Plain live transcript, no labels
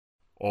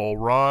All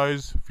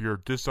rise for your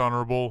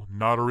dishonorable,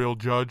 not a real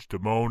judge,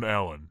 Damone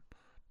Allen.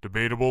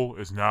 Debatable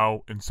is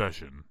now in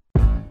session.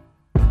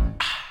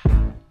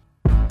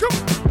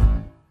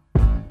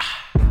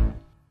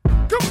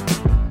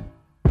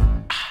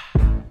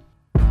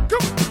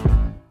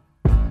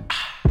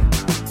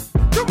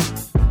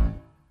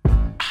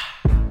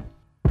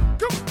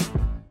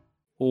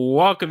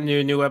 Welcome to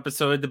a new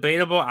episode of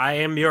Debatable. I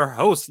am your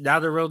host,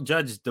 not a real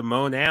judge,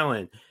 Damone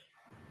Allen.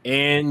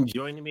 And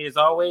joining me as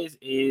always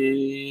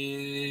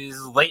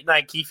is Late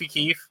Night Keefy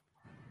Keef.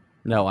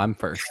 No, I'm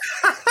first.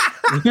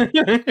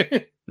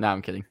 No,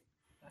 I'm kidding.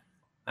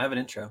 I have an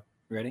intro.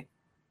 You ready?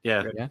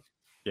 Yeah. Yeah.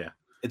 Yeah.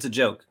 It's a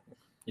joke.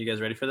 You guys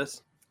ready for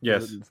this?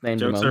 Yes. It's named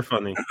Jokes Damone. are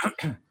funny.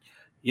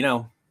 You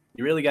know,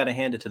 you really got to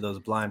hand it to those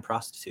blind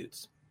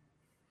prostitutes.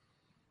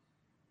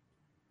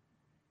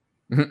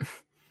 You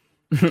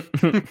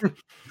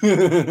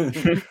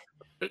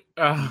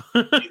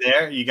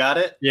there? You got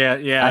it? Yeah.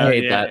 I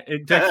hate that.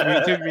 It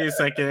took me a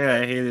second, and I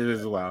hate it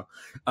as well.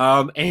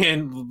 And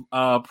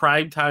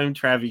Primetime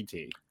Travie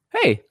T.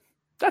 Hey,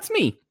 that's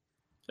me.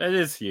 That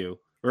is you.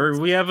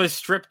 We have a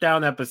stripped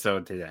down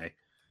episode today.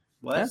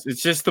 What?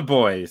 It's just the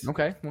boys.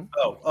 Okay.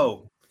 Well,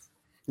 Oh.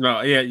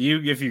 No, yeah,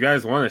 if you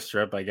guys want to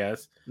strip, I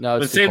guess. no,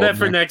 But it's too save cold that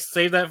for in here.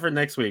 Save that for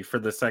next week for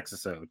the sex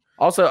episode.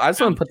 Also, I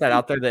just want to put that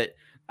out there that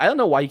I don't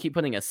know why you keep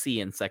putting a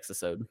C in sex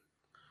episode.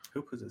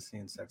 Who puts a C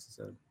in sex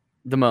episode?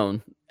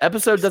 Damone.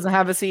 Episode doesn't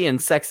have a C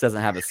and sex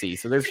doesn't have a C,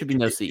 so there should be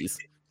no C's.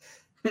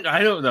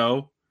 I don't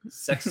know.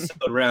 Sex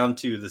episode round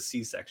 2, the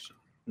C section.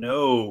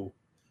 No.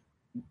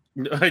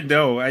 I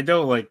know. I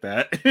don't like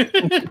that.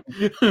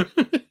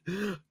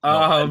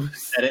 I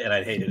said it and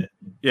I hated it.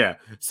 Yeah.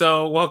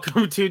 So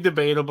welcome to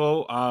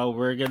Debatable.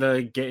 We're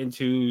gonna get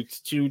into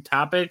two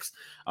topics.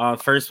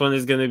 First one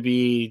is gonna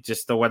be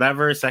just the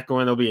whatever. Second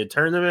one will be a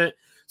tournament.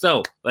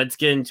 So let's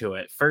get into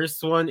it.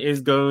 First one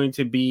is going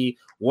to be,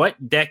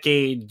 what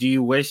decade do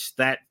you wish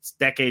that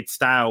decade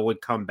style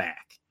would come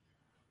back?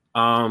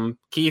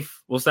 Keith,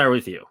 we'll start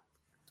with you.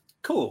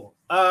 Cool.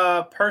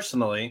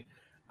 Personally,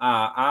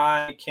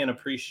 I can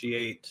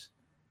appreciate.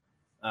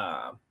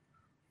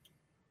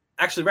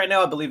 Actually, right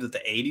now I believe that the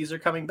 80s are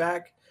coming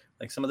back.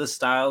 Like some of the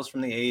styles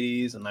from the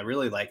 80s, and I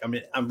really like.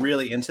 I'm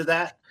really into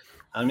that.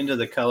 I'm into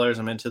the colors.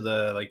 I'm into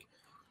the like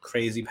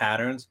crazy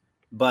patterns.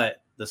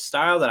 But the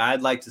style that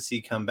I'd like to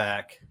see come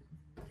back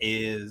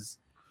is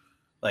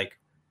like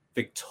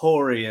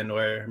Victorian,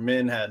 where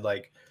men had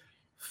like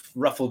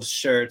ruffled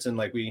shirts and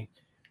like we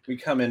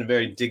come in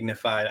very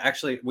dignified.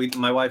 Actually,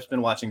 my wife's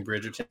been watching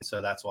Bridgerton,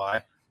 so that's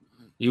why.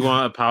 You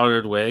want a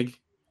powdered wig?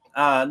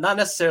 Not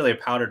necessarily a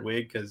powdered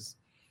wig, because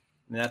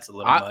that's a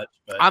little much.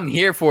 But I'm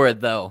here for it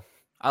though.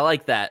 I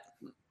like that.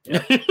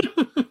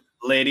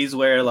 ladies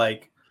wear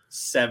like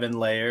 7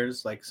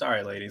 layers. Like,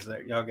 sorry, ladies,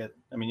 y'all can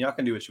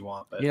do what you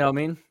want, but You know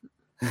what I mean?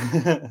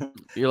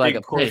 You're like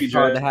Big a corky pitch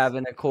hard to dress. have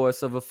in a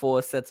course of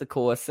 4 sets of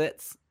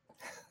corsets.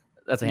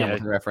 That's a Yeah.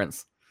 Hamilton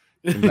reference.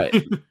 But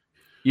if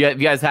you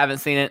guys haven't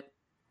seen it,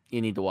 you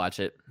need to watch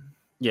it.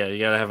 Yeah, you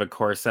gotta have a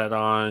corset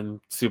on,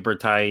 super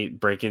tight,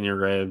 breaking your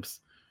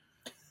ribs.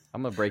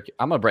 I'm gonna break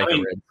I a mean,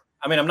 rib.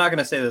 I'm not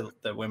gonna say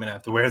that women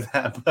have to wear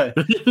that, but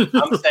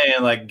I'm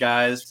saying like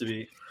guys to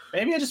be.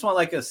 Maybe I just want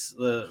like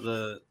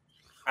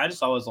I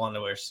just always wanted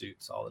to wear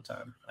suits all the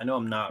time. I know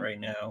I'm not right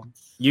now.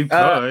 You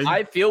could.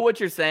 I feel what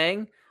you're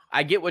saying.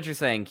 I get what you're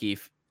saying,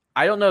 Keith.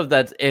 I don't know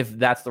if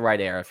that's the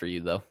right era for you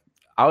though.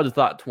 I would have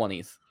thought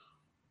 20s.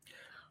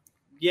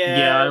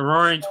 Yeah,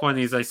 roaring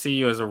 20s. I see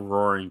you as a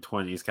roaring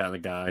 20s kind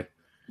of guy.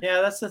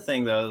 Yeah, that's the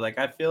thing though. Like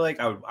I feel like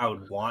I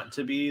would want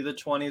to be the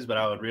 20s, but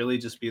I would really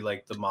just be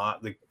like the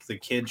mob, the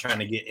kid trying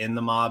to get in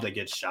the mob that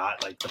gets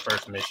shot, like the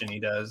first mission he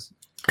does.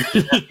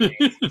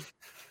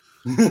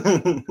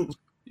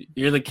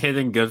 You're the kid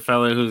in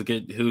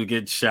Goodfellas who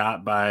gets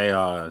shot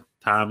by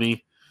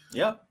Tommy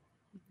Yep.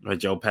 or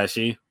Joe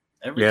Pesci.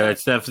 Every Yeah, time.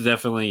 it's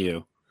definitely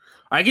you.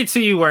 I could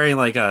see you wearing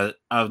like a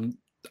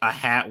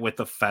hat with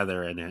a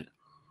feather in it.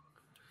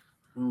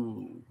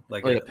 Ooh,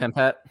 like Like a pimp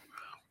hat.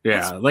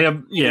 Yeah, like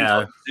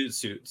a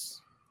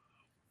suits.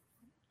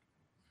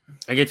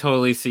 I could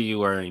totally see you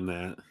wearing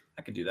that.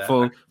 I could do that.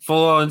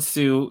 Full on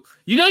suit.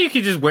 You know you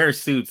could just wear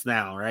suits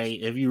now, right?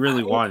 If you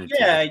really wanted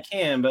Yeah, to. I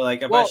can, but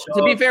like if Well, I show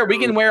to be up fair, we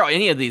can wear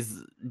any of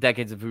these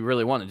decades if we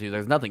really wanted to.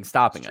 There's nothing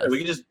stopping us. We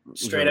can just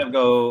straight up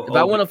go. If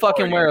I want to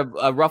fucking wear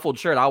a ruffled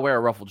shirt, I'll wear a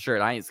ruffled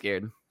shirt. I ain't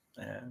scared.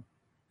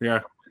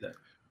 Yeah.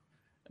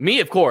 Me,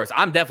 of course.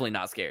 I'm definitely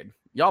not scared.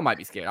 Y'all might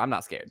be scared. I'm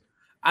not scared.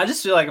 I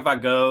just feel like if I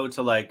go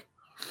to like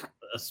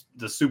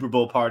the Super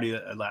Bowl party,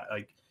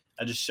 like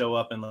I just show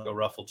up in like a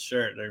ruffled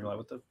shirt, they're like,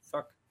 "What the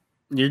fuck?"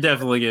 You're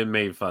definitely getting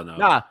made fun of.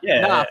 Nah,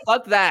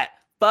 fuck that.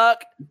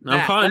 Fuck I'm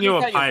that. calling Let you me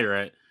a tell you-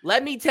 pirate.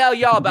 Let me tell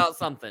y'all about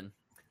something.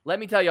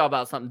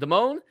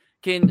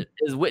 Damone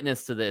is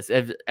witness to this.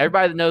 If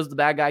everybody that knows the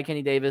bad guy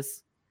Kenny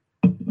Davis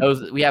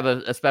knows, we have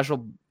a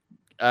special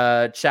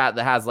chat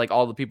that has like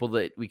all the people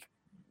that we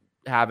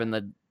have in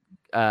the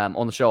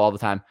on the show all the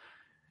time.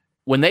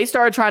 When they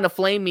started trying to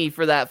flame me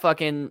for that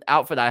fucking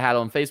outfit I had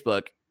on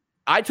Facebook,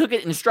 I took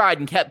it in stride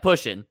and kept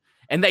pushing.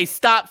 and they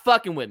stopped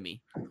fucking with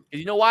me.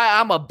 You know why?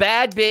 I'm a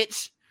bad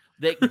bitch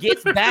that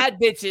gets bad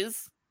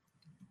bitches,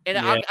 and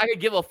I could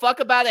give a fuck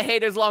about a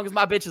hater as long as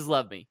my bitches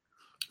love me.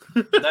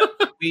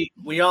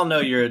 We all know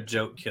you're a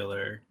joke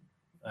killer.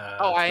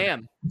 I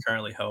am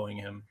currently hoeing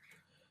him.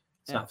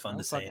 It's not fun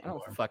to say I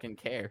anymore. don't fucking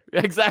care.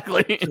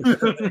 Exactly.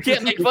 You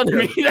can't make fun of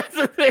me. That's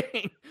the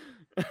thing.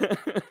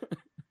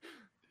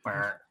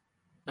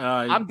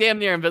 I'm damn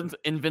near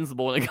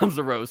invincible when it comes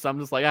to roast. So I'm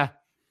just like,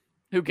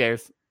 who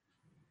cares?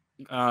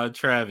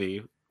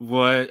 Travi,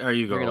 what are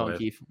you Bring going it on, with?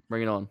 Keith.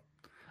 Bring it on.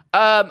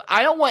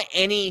 I don't want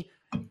any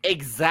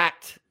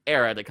exact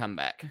era to come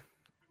back.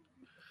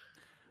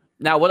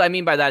 Now, what I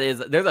mean by that is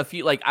there's a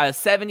few like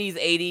 70s,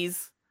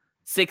 80s,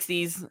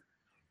 60s.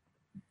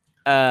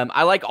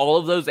 I like all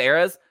of those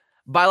eras,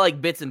 but I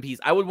like bits and pieces.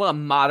 I would want a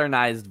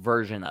modernized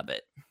version of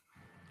it.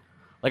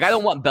 Like, I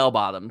don't want bell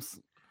bottoms.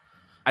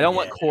 I don't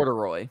want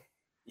corduroy.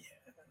 Yeah.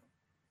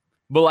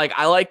 But like,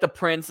 I like the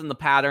prints and the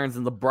patterns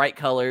and the bright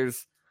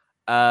colors.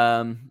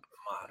 Modern.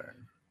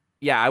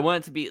 Yeah, I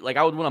want it to be like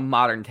I would want a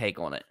modern take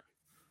on it.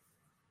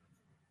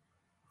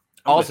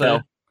 Okay.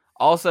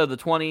 Also the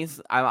 20s.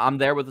 I'm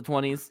there with the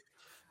 20s.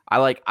 I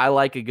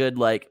like a good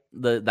like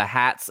the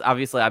hats.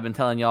 Obviously, I've been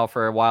telling y'all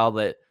for a while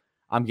that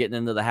I'm getting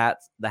into the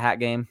hat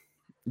game.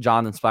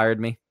 John inspired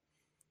me.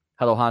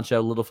 Huddle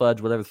Honcho, Little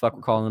Fudge, whatever the fuck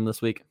we're calling him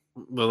this week.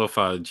 Little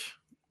Fudge.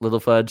 Little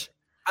Fudge.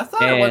 I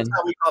thought at one time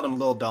we called him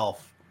Lil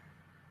Dolph.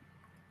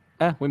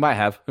 We might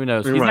have. Who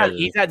knows? We might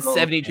He's had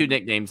 72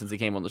 nicknames since he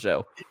came on the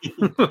show. He's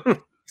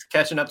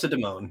catching up to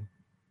Damone.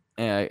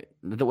 Yeah,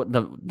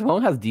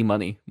 Damone has D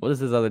Money. What is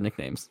his other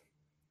nicknames?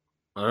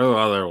 What are the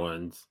other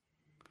ones?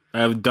 I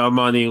have Dumb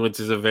Money,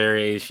 which is a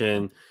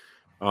variation.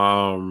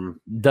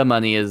 The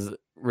Money is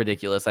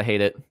ridiculous. I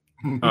hate it.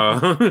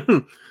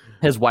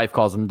 His wife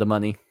calls him the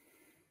Money.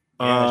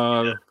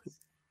 You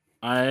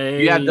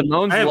You have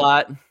Damone's a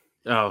lot.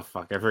 Oh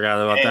fuck, I forgot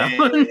about that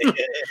one.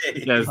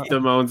 Yes,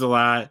 Damone's a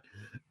lot.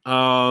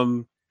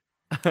 I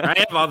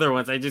have other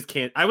ones. I just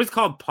can't. I was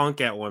called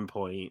Punk at one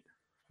point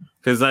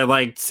because I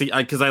liked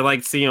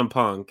CM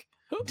Punk.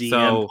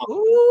 So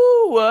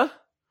Ooh,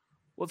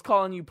 what's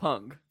calling you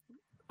Punk?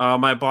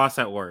 my boss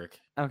at work.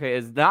 Okay,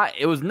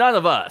 it was none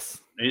of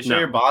us. Are you sure No.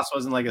 your boss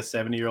wasn't like a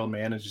 70-year-old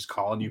man and just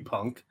calling you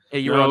punk?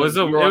 Hey, It was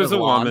a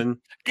woman.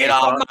 Get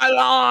off my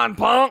lawn,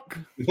 Punk.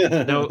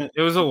 No,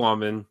 it was a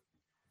woman.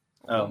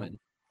 Oh, Woman.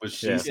 was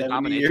she Yeah.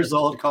 70 years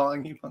old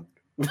calling you punk?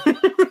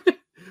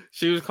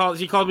 She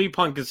called me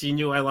Punk because she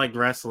knew I liked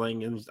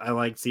wrestling and I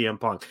liked CM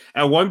Punk.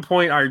 At one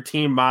point, our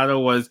team motto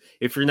was,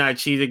 "If you're not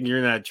cheating,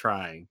 you're not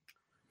trying."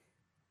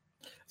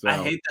 So, I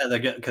hate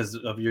that because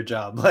of your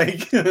job.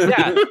 Like, Yeah,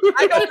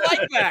 I don't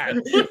like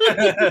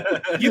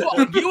that.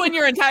 You and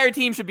your entire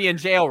team should be in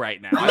jail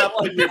right now. I'm not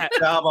putting your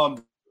job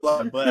on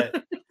blood,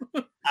 but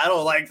I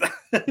don't like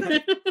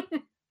that.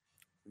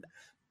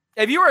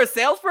 If you were a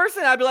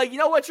salesperson, I'd be like, you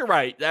know what, you're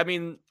right. I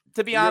mean,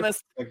 to be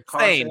honest, Like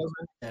car same.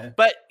 salesman?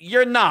 but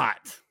you're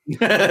not.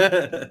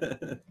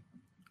 Yeah.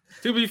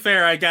 to be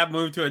fair, I got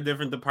moved to a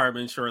different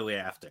department shortly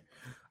after.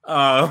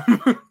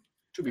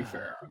 To be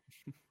fair.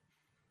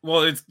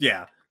 Well, it's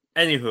yeah.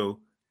 Anywho,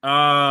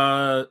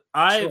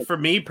 for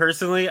me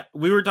personally,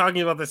 we were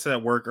talking about this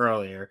at work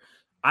earlier.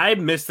 I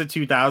miss the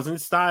 2000s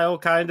style,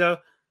 kind of,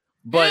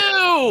 but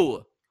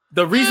Ew!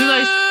 the reason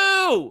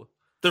Ew!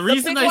 the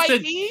reason big I white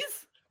said tees?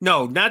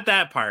 no, not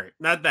that part,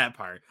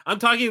 I'm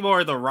talking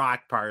more the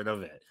rock part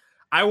of it.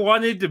 I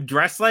wanted to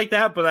dress like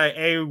that, but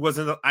I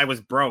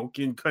was broke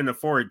and couldn't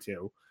afford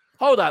to.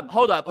 Hold up.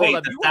 Wait,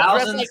 You the want to dress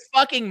thousands? like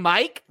fucking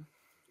Mike?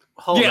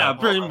 Hold Yeah, up,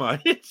 pretty hold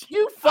up. much.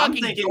 You I'm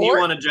fucking thinking dork. you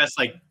want to dress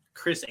like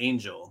Chris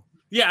Angel.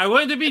 Yeah, I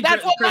wanted to be.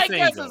 That's what Chris Mike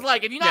Angel. dresses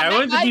like. If you Yeah, I not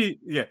wanted Mike, to be.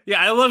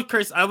 Yeah. I love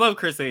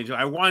Chris Angel.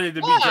 I wanted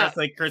to be Yeah. dressed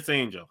like Chris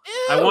Angel.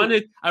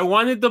 ew. I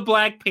wanted the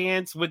black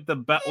pants with the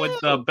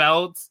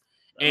belts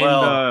and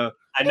Well,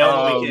 I know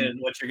Um,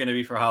 what you're gonna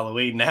be for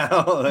Halloween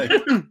now. Like,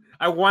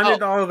 I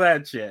wanted all of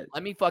that shit.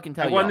 Let me fucking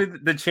tell I you.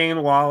 wanted the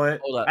chain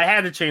wallet. Hold up. I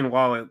had a chain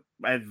wallet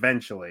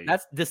eventually.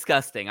 That's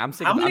disgusting. I'm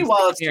sick. how many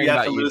wallets do hearing you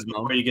have about to lose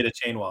Simone. before you get a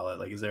chain wallet?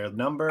 Like, is there a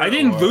number? I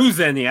didn't or- lose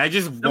any. I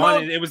just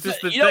wanted. It was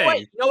just the you know what?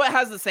 thing. You know what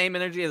has the same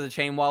energy as a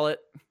chain wallet?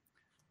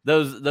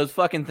 Those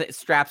fucking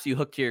straps you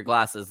hook to your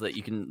glasses that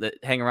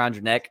hang around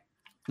your neck.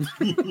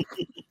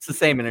 It's the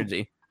same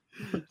energy.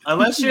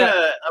 Unless you're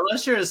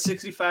a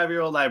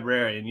 65-year-old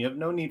librarian, you have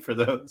no need for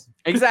those.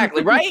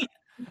 Exactly, right?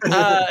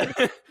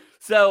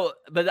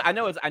 But I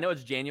know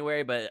it's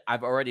January, but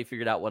I've already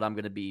figured out what I'm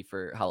gonna be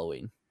for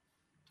Halloween.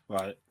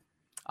 What?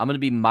 I'm gonna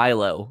be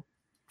Milo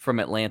from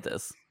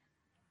Atlantis.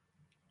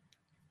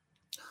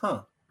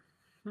 Huh.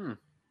 Hmm.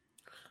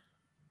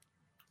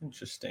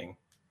 Interesting.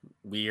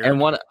 Weird.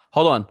 And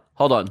hold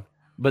on.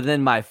 But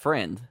then my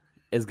friend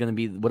is gonna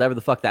be whatever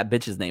the fuck that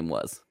bitch's name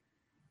was.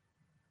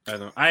 I don't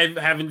know. I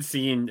haven't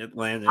seen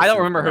Atlantis. I don't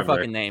in remember her forever.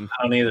 fucking name.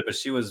 I don't either, but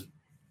she was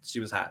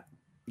hot.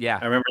 Yeah,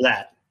 I remember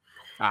that.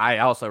 I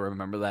also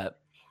remember that.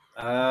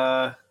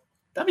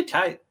 That'd be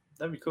tight.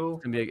 That'd be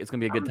cool. It's gonna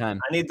be a good time.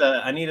 I need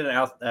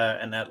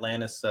an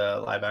Atlantis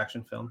live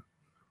action film.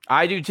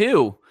 I do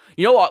too.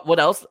 You know what? What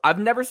else? I've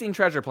never seen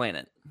Treasure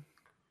Planet.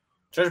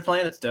 Treasure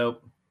Planet's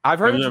dope. I've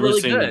heard I've it's never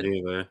really seen good. it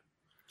either.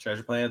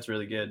 Treasure Planet's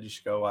really good. You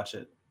should go watch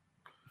it.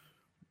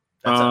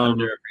 That's Um,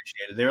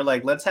 underappreciated. They were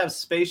like, let's have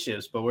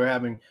spaceships, but we're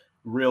having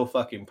real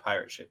fucking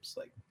pirate ships.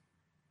 Like,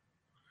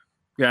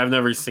 Yeah, I've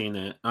never seen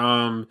it.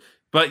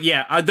 But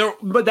yeah,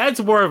 but that's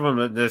more of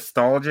a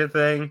nostalgia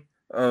thing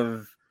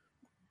of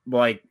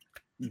like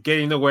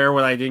getting to wear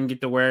what I didn't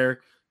get to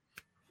wear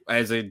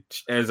as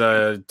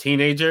a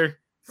teenager.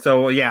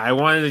 So yeah, I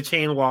wanted a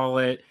chain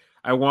wallet.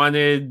 I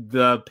wanted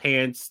the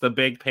pants, the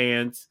big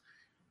pants.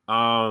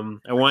 I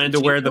wanted to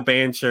wear the Jinko?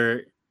 band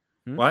shirt.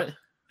 Hmm? What?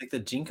 like the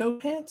Jinko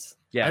pants?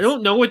 Yes. I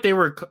don't know what they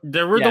were.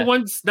 They were Yes. the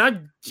ones, not.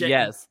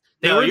 Yes.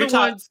 They No, were you're the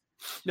talking- ones.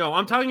 No,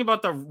 I'm talking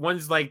about the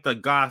ones like the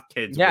goth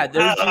kids. Yeah, wore.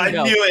 there's I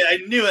Jinko. knew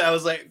it. I knew it. I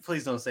was like,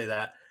 please don't say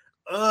that.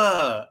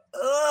 Ugh.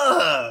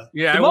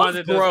 Yeah, The I most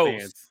wanted those gross.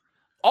 pants.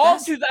 All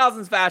That's-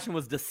 2000s fashion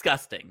was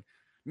disgusting.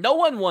 No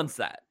one wants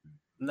that.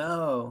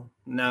 No.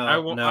 I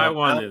no. wanted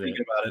I'm thinking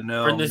it. about it.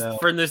 No, For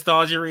for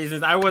nostalgia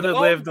reasons, I would have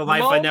No, lived the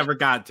life I no. never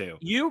got to.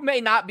 You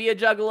may not be a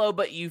juggalo,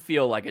 but you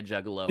feel like a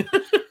juggalo.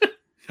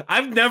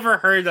 I've never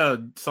heard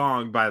a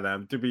song by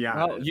them, to be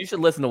honest. Well, you should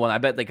listen to one. I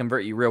bet they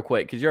convert you real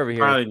quick because you're over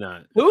here. Probably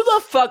not. Who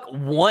the fuck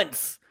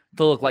wants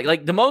to look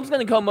like Damone's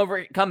gonna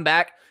come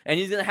back, and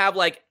he's gonna have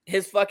like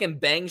his fucking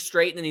bang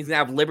straight, and then he's gonna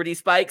have Liberty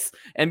spikes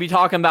and be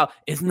talking about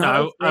it's not. I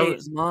a would-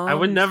 phase, Mom. I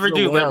would never It's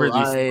do a way of Liberty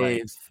life."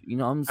 spikes. You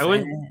know what I'm I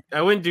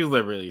saying? wouldn't do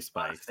Liberty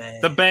Spikes.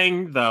 The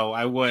bang though,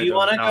 I would. Do you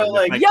wanna go, if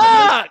like, I could.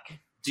 Yuck!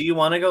 Do you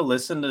want to go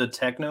listen to the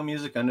techno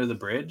music under the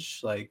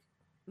bridge? Like,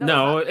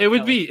 No, it's not- it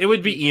would no.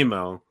 be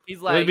emo. He's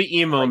It like, would be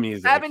emo like,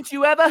 music. haven't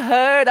you ever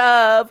heard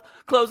of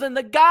closing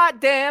the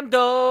goddamn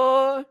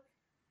door?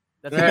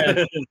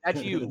 That's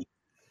that's you.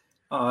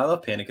 oh, I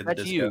love Panic at the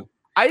That's Disco. you.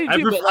 I do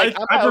too, but like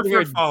I'm I not over prefer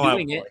here Fall Out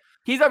doing Boy. it.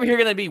 He's over here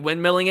gonna be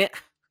windmilling it.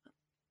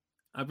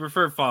 I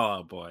prefer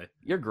Fallout Boy.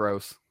 You're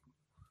gross.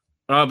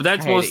 But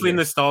that's I hate it mostly here.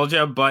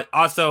 nostalgia. But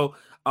also,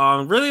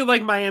 really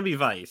like Miami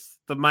Vice,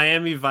 the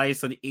Miami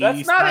Vice of the 80s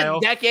That's not style,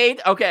 a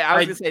decade. Okay, I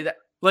was gonna say that.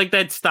 like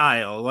that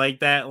style,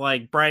 like that,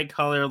 like bright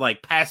color,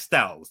 like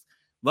pastels.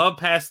 Love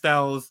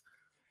pastels. Is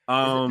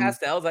it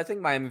pastels? I think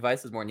Miami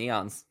Vice is more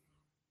neons.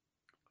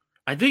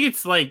 I think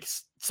it's like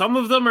some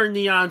of them are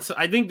neon. So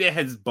I think it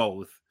has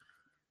both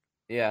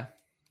Yeah.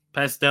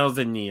 pastels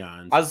and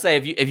neons. I was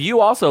gonna say if you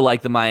also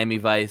like the Miami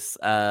Vice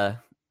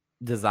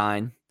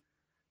design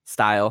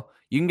style,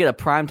 you can get a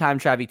Primetime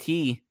Travie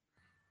T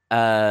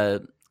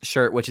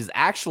shirt, which is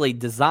actually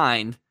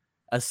designed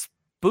a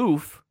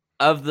spoof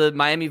of the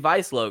Miami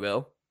Vice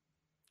logo.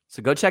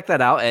 So go check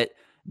that out at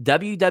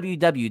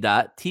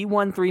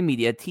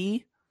www.t13media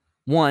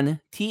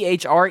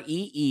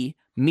t1three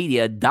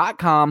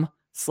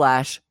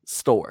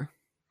media.com/store.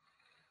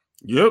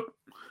 Yep.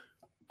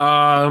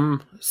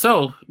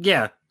 So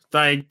yeah,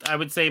 I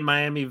would say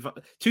Miami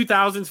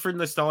 2000s for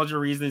nostalgia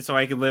reasons, so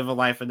I could live a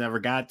life I never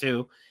got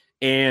to,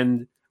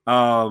 and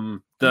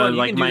Come the on, you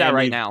like can do Miami. that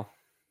right now.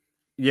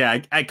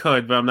 Yeah, I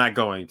could, but I'm not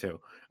going to.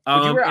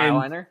 Would you wear and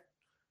eyeliner?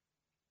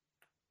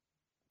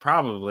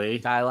 Probably.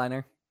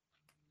 Eyeliner?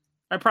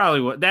 I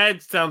probably would.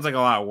 That sounds like a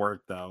lot of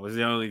work, though. Is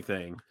the only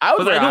thing. I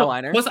would Plus, wear I don't,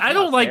 eyeliner. plus, I I'm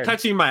don't not like scared.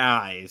 touching my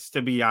eyes,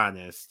 to be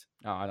honest.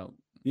 Oh, I don't.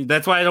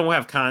 That's why I don't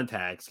have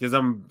contacts, because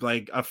I'm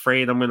like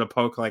afraid I'm gonna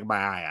poke like my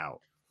eye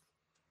out.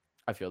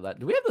 I feel that.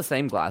 Do we have the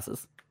same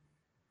glasses?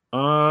 I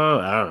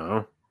don't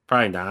know.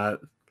 Probably not.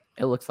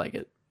 It looks like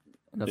it.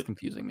 And that's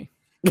confusing me.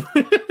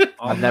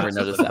 All I've never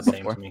glasses noticed look that the same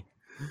before. to me.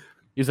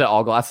 You said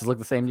all glasses look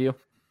the same to you?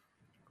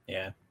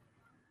 Yeah.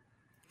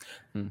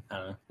 Hmm. I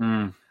don't know.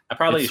 Hmm. I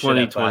probably It's should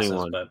have glasses,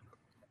 2021. but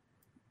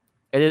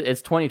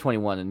It's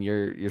 2021, and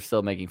you're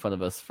still making fun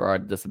of us for our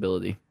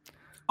disability.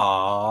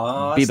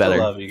 aw, Be I still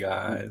better. love you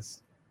guys.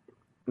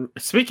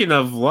 Speaking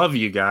of love,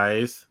 you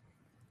guys.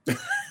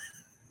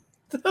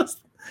 That's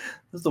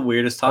the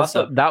weirdest That's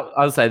toss up.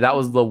 I would say that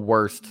was the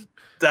worst.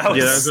 That was,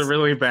 Yeah, that's a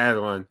really bad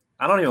one.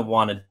 I don't even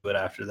want to do it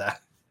after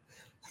that.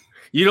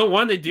 You don't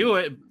want to do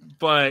it,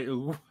 but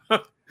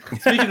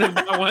speaking of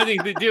not wanting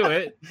to do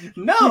it,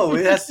 No,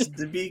 it has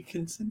to be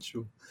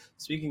consensual.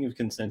 Speaking of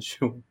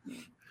consensual,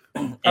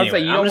 I would Anyway,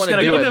 say you I'm don't just want to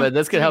gonna do go- it, but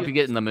this could help you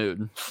get in the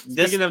mood.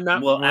 This Speaking of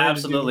not will wanting to do-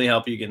 absolutely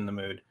help you get in the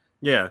mood.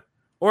 yeah.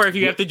 Or if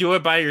you have to do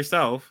it by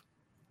yourself.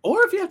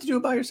 Or if you have to do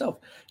it by yourself.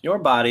 Your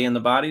body and the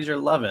bodies you're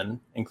loving,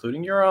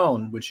 including your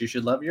own, which you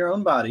should love your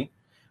own body,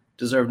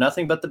 deserve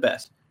nothing but the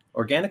best.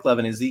 Organic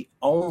Lovin' is the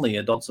only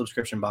adult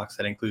subscription box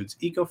that includes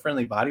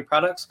eco-friendly body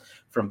products,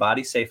 from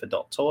body-safe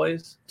adult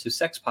toys to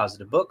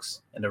sex-positive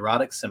books and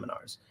erotic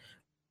seminars.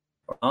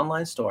 Our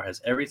online store has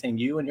everything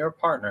you and your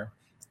partner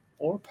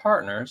or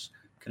partners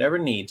could ever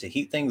need to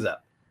heat things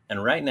up.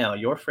 And right now,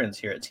 your friends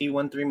here at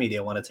T13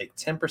 Media want to take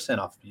 10%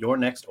 off your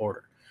next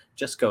order.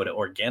 Just go to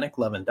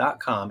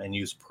organiclovin.com and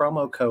use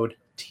promo code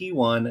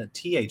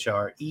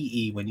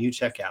T1THREE when you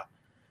check out.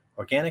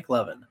 Organic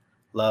Lovin'.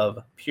 Love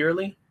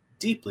purely,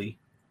 deeply,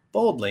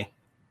 boldly,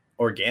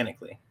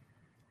 organically.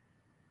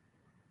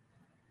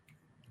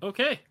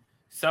 Okay.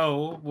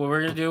 So what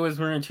we're gonna do is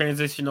we're gonna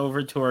transition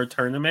over to our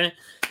tournament.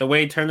 The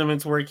way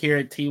tournaments work here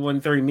at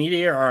T13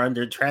 Media are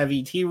under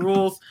Travi T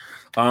rules.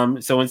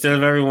 So instead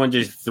of everyone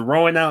just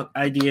throwing out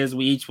ideas,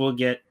 we each will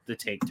get to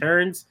take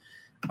turns.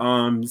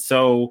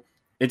 So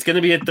it's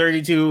gonna be a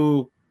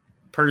 32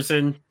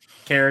 person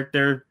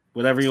character,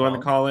 whatever you want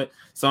to call it,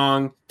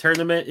 song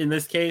tournament in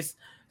this case.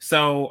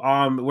 So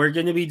we're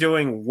gonna be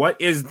doing what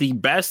is the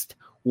best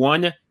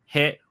one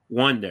hit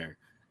wonder.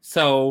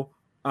 So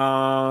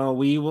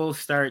we will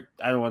start.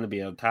 I don't want to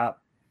be on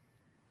top.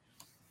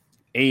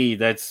 Hey,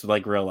 that's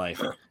like real life.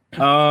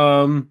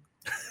 We're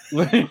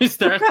gonna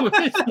start with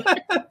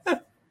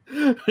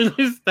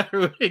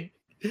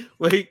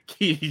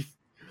Keith.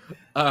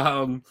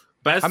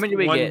 Best How many do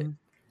we get?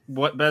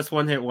 What best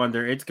one hit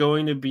wonder? It's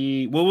going to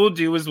be. What we'll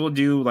do is we'll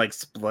do like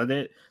split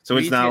it, so We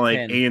it's each not get like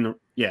 10. A and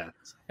yeah.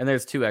 And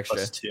there's 2 extra.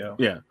 Plus 2.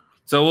 Yeah.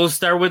 So we'll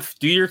start with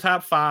do your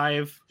top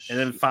 5, and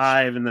then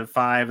 5, and then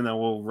 5, and then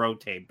we'll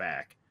rotate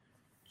back.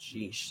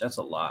 Sheesh, that's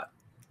a lot.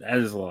 That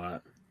is a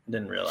lot.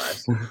 Didn't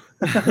realize.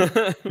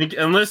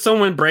 Unless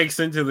someone breaks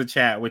into the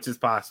chat, which is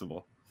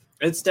possible.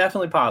 It's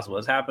definitely possible.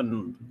 It's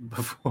happened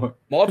before.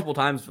 Multiple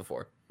times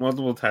before.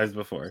 Multiple times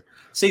before.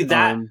 See,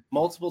 that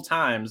multiple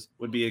times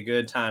would be a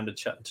good time to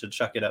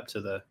chuck it up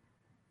to the.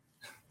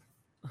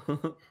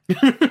 Well,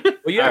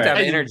 you have to have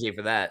Alright. energy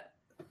for that.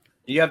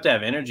 You have to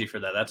have energy for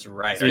that. That's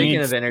right. So you Speaking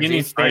need- of energy, you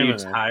need Are you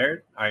stamina.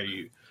 tired?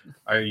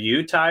 Are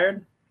you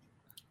tired?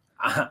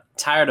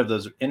 Tired of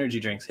those energy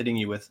drinks hitting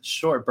you with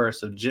short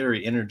bursts of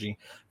jittery energy,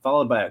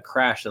 followed by a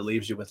crash that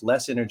leaves you with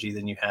less energy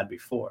than you had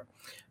before.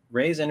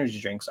 Ray's energy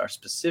drinks are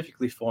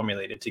specifically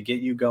formulated to get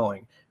you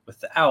going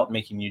without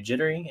making you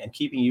jittery and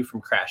keeping you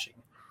from crashing.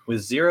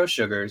 With 0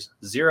 sugars,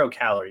 0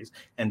 calories,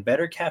 and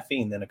better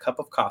caffeine than a cup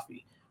of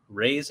coffee,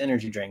 Ray's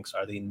energy drinks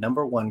are the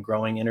 #1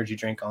 growing energy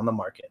drink on the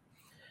market.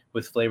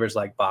 With flavors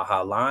like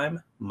Baja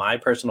Lime, my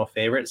personal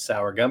favorite,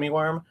 Sour Gummy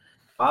Worm,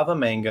 Fava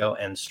Mango,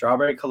 and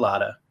Strawberry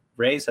Colada,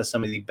 Ray's has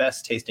some of the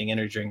best tasting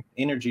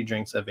energy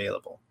drinks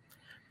available.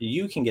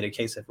 You can get a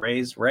case of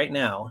Ray's right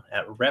now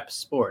at Rep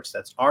Sports.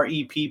 That's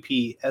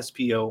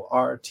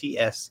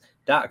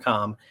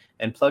REPPSPORTS.com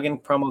and plug in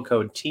promo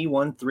code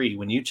T13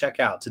 when you check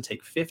out to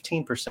take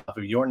 15% off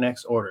of your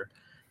next order.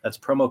 That's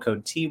promo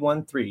code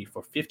T13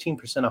 for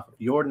 15% off of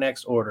your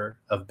next order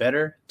of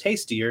better,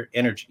 tastier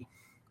energy.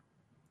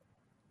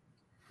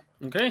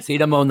 Okay. See,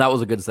 Damone, that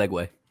was a good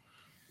segue.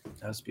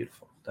 That was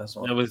beautiful.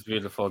 That was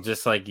beautiful,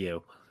 just like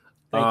you.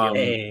 Thank you.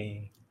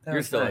 Hey, that You're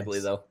was still nice. ugly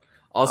though.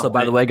 Also, Oh,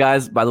 by the wait.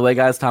 way,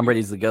 guys, Tom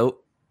Brady's the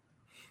GOAT.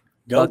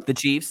 Go. Fuck the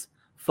Chiefs,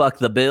 fuck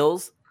the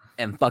Bills,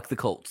 and fuck the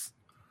Colts.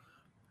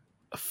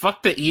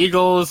 Fuck the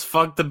Eagles,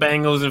 fuck the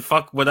Bengals, and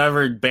fuck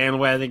whatever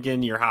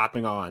bandwagon you're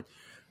hopping on.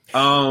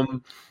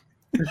 So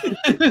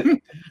we're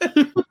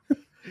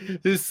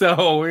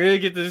gonna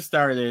get this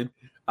started.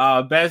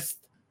 Best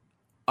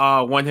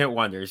one hit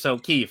wonder. So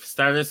Keith,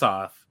 start us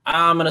off.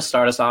 I'm going to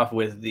start us off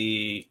with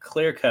the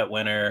clear-cut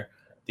winner,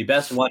 the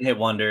best one-hit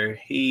wonder.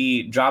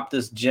 He dropped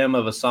this gem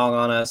of a song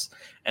on us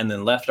and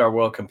then left our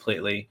world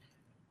completely.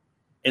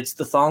 It's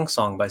the Thong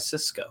Song by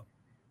Cisco.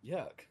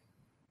 Yuck.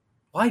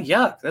 Why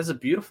yuck? That's a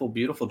beautiful,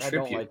 beautiful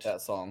tribute.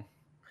 song.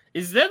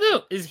 Is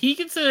he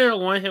considered a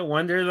one hit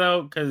wonder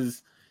though?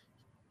 Because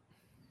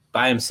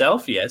By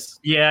himself, yes.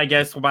 yeah, I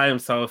guess by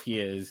himself he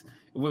is.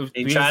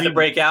 He tried to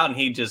break out and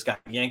he just got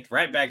yanked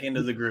right back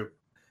into the group.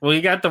 Well,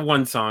 he got the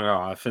one song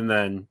off, and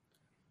then.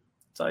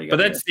 That's all you But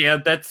got.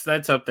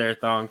 that's up there.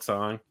 Thong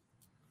song.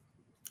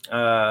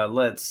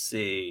 Let's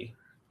see.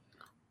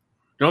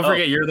 Don't Oh.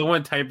 forget, you're the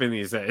one typing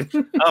these in.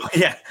 Oh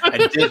yeah, I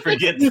did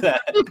forget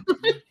that.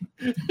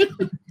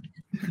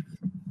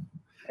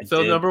 I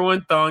So did.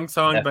 #1 thong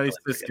song by Definitely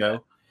forget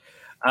Cisco.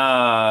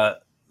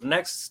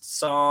 Next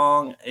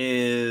song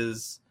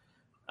is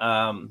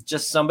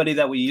just somebody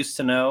that we used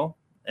to know,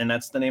 and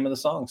that's the name of the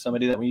song.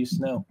 Somebody that we used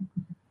to know.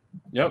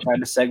 Yep. Tried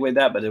to segue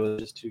that, but it was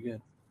just too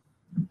good.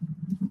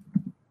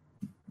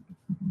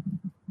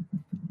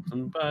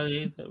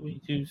 Somebody that we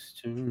used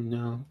to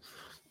know.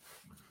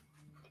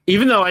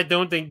 Even though I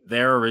don't think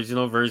their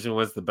original version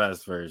was the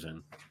best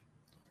version.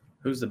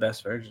 Who's the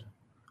best version?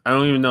 I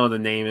don't even know the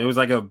name. It was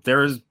like there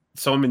was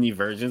so many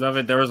versions of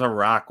it. There was a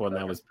rock one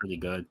that was pretty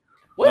good.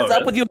 What is Oh,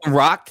 up with you on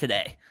rock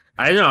today?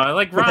 I know. I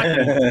like rock.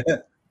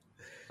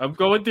 I'm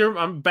going through.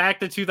 I'm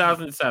back to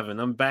 2007.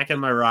 I'm back in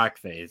my rock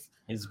phase.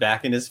 He's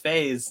back in his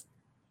phase.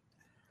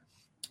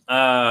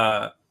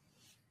 Let's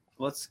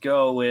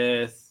go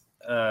with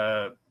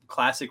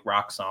classic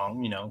rock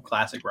song.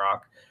 Classic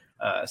rock.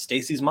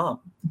 Stacy's Mom.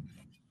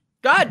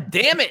 God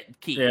damn it,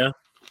 Keith. Yeah.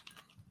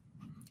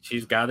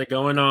 She's got it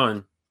going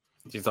on.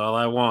 She's all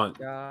I want.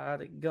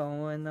 Got it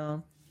going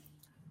on.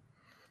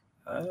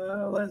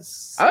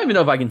 Let's. I don't even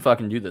know if I can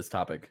fucking do this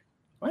topic.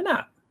 Why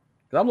not?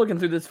 Because I'm looking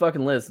through this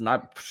fucking list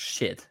and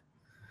shit.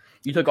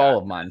 You took all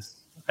of mine.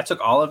 I took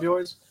all of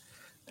yours.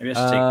 Maybe I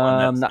should take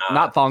one that's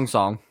not thong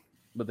song,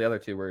 but the other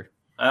two were.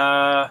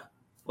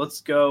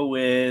 Let's go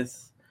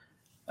with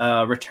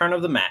Return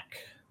of the Mac.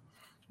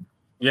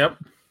 Yep.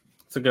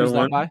 It's a good Who's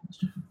one. that by?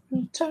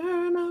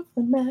 Return of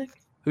the Mac.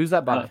 Who's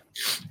that by?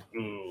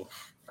 Ooh,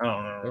 I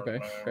don't know. Okay,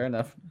 fair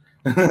enough.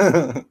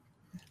 The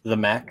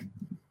Mac.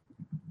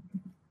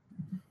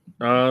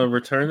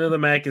 Return of the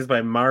Mac is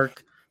by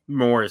Mark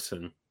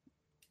Morrison.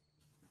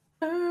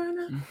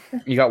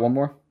 You got one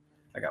more?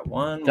 I got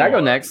one. Did I go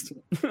more. next?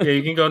 Yeah,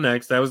 you can go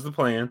next. That was the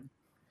plan.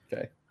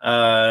 Okay.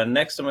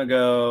 Next I'm gonna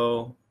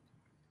go.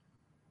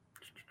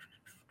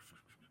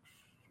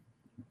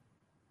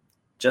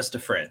 Just a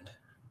Friend.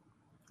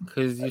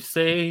 Because you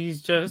say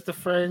he's just a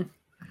friend.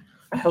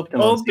 I hope.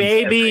 Oh,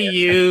 baby,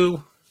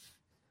 you.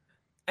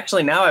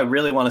 Actually, now I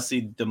really want to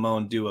see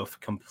Damone do a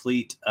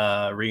complete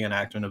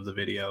reenactment of the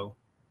video.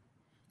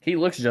 He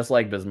looks just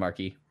like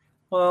Bismarcky.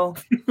 Well,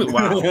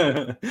 Wow.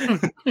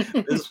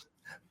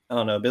 I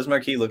don't know.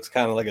 Bismarcky looks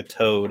kind of like a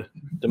toad.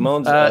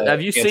 Damone's.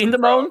 Have you seen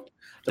Damone?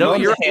 No,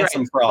 Damone's you're a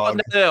handsome frog.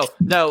 No.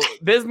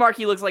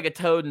 Bismarcky looks like a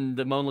toad and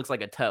Damone looks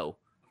like a toe.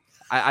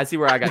 I see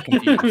where I got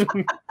confused.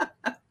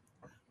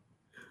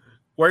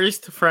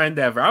 Worst friend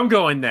ever. I'm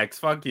going next.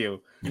 Fuck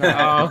you.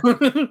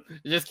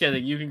 Just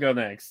kidding. You can go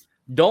next.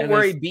 Don't And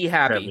worry, it's be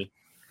happy.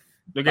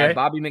 By Okay.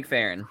 Bobby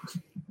McFerrin.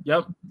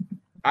 Yep.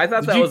 I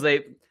thought Did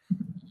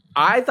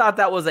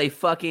that was a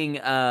fucking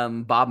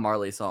Bob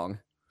Marley song.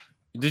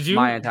 Did you?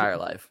 My entire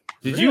life.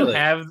 Did you Really?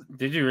 have?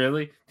 Did you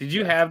really? Did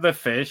you have the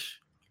fish?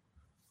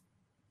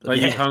 Like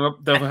Yeah. you hung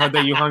up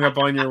that you hung up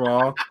on your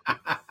wall.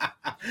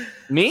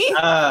 Me?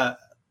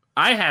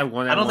 I had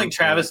one. I don't think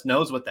Travis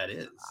knows what that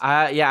is.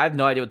 I have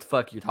no idea what the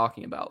fuck you're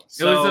talking about.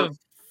 It was a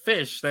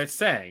fish that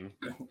sang.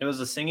 It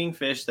was a singing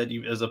fish that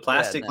it was a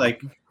plastic no.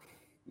 like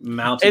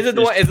mounted. Is it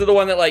the fish. one? Is it the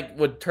one that like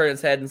would turn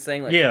its head and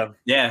sing? Like, Yeah.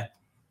 Yeah.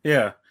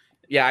 Yeah.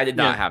 yeah. I did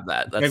not Yeah. have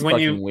that. That's Like when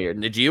fucking you- weird.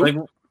 Did you? Like,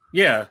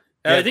 yeah.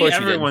 Yeah, I of think course you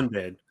did. everyone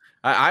did.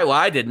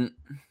 I didn't.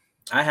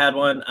 I had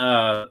one.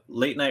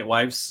 Late Night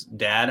Wife's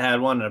dad had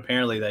one, and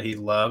apparently that he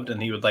loved,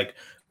 and he would like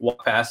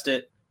walk past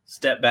it,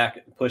 step back,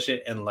 push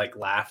it, and like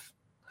laugh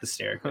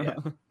hysterically.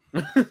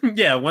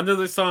 Yeah. One of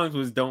the songs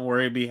was "Don't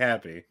Worry, Be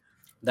Happy."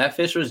 That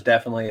fish was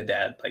definitely a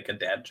dad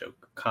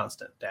joke,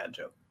 constant dad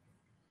joke.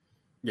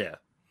 Yeah.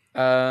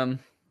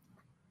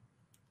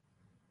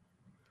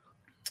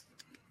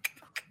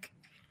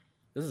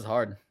 This is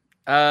hard.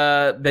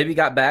 Baby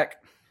Got Back.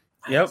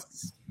 Yep.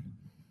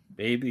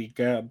 Baby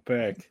got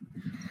back.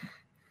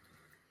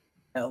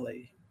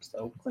 L.A.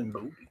 So clean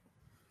booty.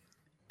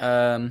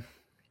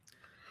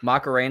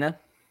 Macarena.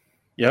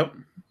 Yep.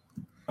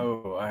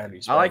 Oh, I had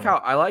I like how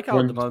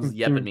Damone's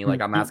yepping me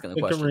like I'm asking a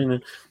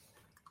question.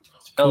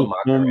 Oh,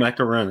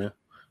 Macarena.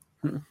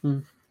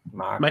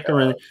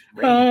 Macarena.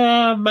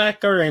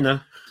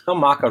 Macarena. Oh,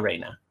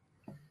 Macarena.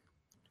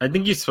 I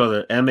think you spelled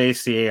it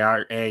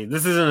M-A-C-A-R-A.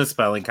 This isn't a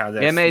spelling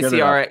contest.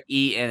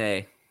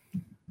 Macarena.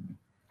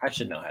 I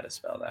should know how to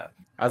spell that.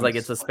 I was like,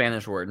 it's a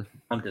Spanish word.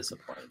 I'm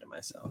disappointed in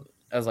myself.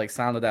 I was like,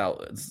 sound it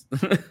out. It's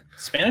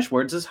Spanish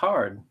words is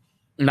hard.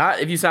 not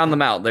if you sound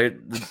them out. The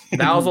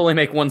vowels only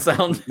make one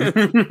sound.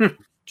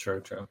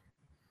 True. What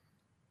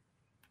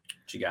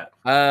you got?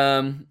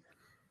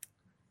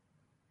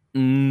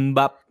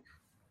 Bop.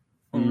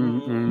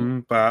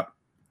 Bop.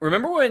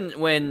 Remember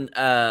when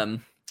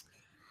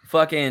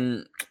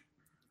fucking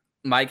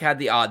Mike had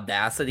the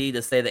audacity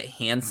to say that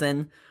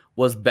Hanson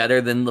was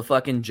better than the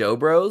fucking Joe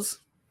Bros?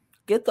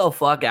 Get the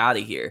fuck out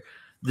of here.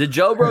 The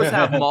Joe Bros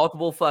have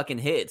multiple fucking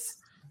hits.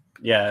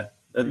 Yeah.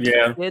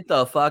 Yeah. Get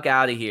the fuck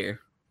out of here.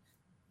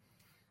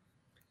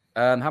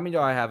 How many do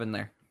I have in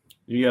there?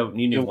 You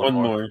need One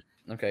more.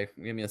 Okay,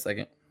 give me a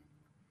second.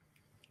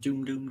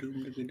 Doom, doom,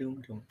 doom, doom, doom,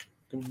 doom,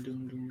 doom,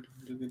 doom, doom,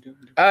 doom,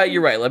 doom.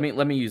 You're right. Let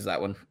me use that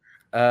one.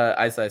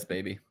 Ice Ice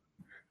Baby.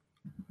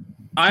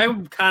 I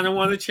kind of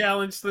want to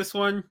challenge this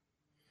one.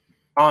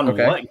 On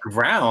Okay. what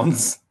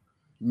grounds?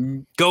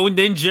 Go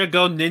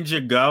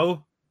Ninja,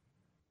 go.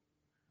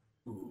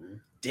 Ooh,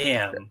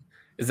 damn.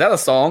 Is that a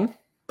song?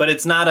 But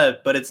it's not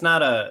a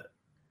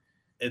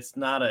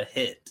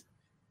hit.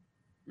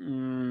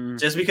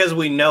 Just because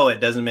we know it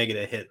doesn't make it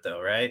a hit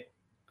though, right?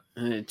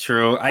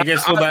 True. I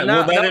guess we'll let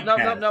it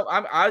pass. No.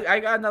 I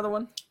got another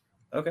one.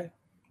 Okay.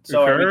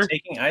 So are we sure?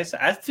 taking Ice?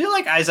 I feel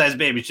like Ice Ice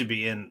Baby should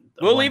be in.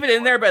 We'll leave it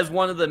in there, but as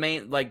one of the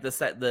main, like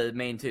the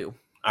main two.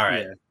 All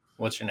right. Yeah.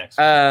 What's your next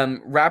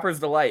one? Rapper's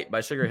Delight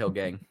by Sugar Hill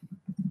Gang.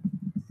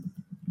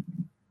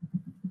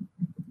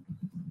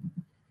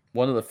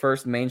 One of the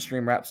first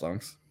mainstream rap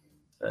songs.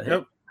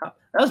 Yep. That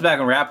was back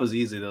when rap was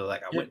easy though.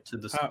 Like I Yep. went to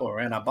the store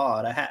and I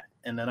bought a hat,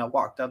 and then I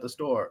walked out the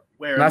store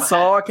wearing. And I my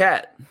saw a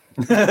cat.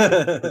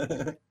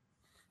 hat.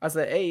 I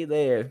said, "Hey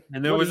there."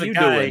 And there what was are a you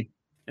guy. doing?"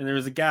 And there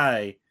was a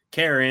guy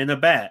carrying a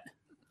bat.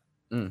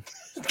 I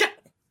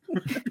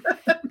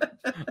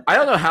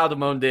don't know how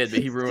Damone did, but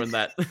he ruined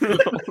that.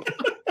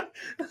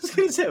 I was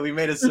gonna say we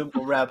made a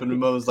simple rap, and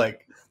Mo was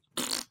like,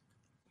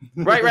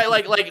 right.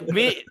 Like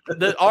me,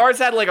 ours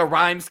had like a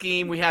rhyme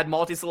scheme. We had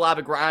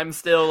multisyllabic rhymes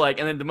still, like,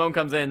 and then Damone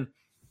comes in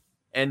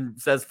and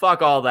says,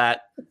 "Fuck all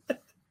that."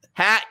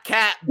 Hat,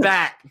 cat,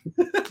 bat.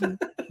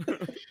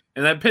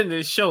 And I pinned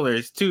his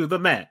shoulders to the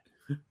mat.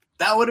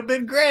 That would have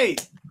been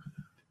great.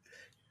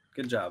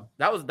 Good job.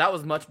 That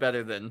was much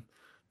better than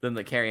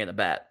the carrying a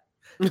bat.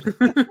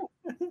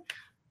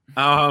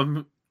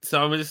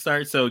 So I'm gonna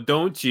start. So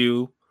don't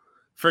you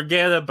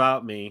forget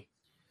about me.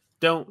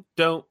 Don't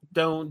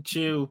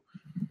you.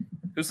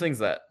 Who sings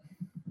that?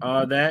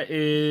 That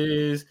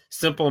is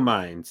Simple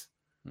Minds.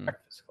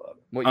 Breakfast Club.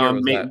 What year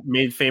was that?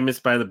 Made famous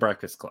by the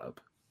Breakfast Club.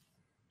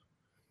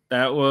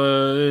 That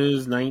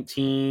was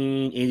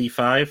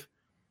 1985.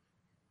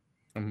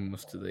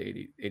 Almost to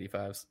the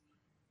 85s.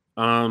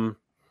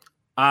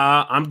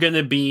 I'm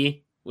gonna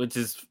be, which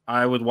is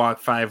I would walk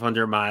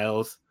 500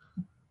 miles,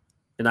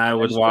 and I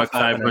would just walk put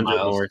 500 500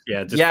 miles. more.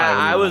 Yeah, just Yeah,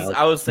 500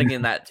 I was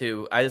thinking that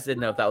too. I just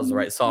didn't know if that was the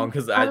right song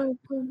because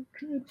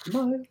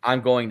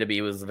I'm going to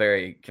be was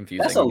very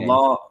confusing. That's a name.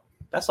 long.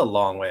 That's a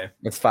long way.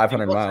 It's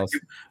 500 miles.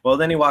 Well,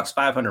 then he walks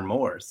 500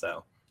 more.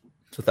 So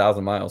It's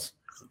 1,000 miles.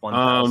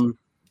 1,000.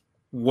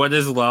 What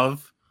is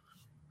love?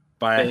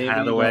 By Baby,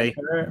 Hathaway.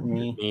 Don't hurt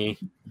me.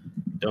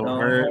 Don't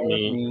hurt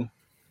me.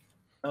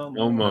 No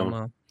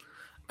more.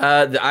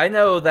 I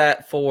know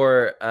that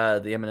for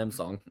the Eminem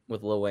song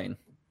with Lil Wayne.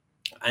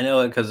 I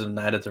know it because of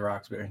Night at the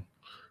Roxbury.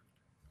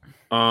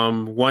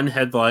 One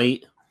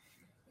headlight.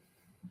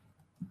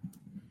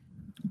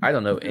 I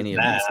don't know any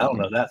of these. I don't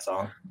know that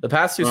song. The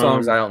past two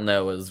songs I don't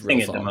know is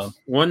real songs. Demo.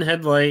 One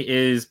headlight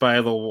is by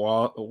the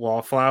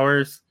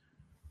Wallflowers.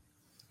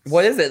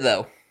 What is it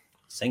though?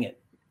 Sing it.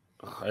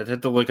 I'd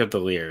have to look up the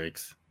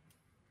lyrics.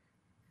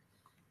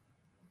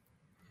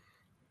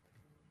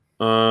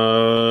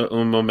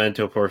 Un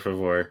momento, por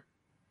favor.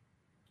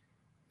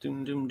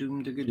 Doom, doom,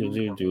 doom, Do,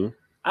 do, do.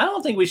 I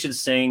don't think we should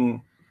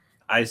sing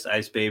Ice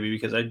Ice Baby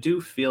because I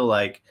do feel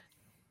like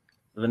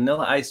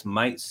Vanilla Ice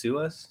might sue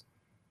us.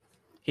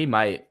 He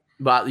might,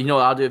 but you know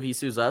what I'll do if he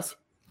sues us?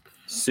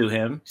 Sue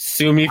him.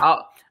 Sue me.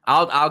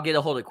 I'll get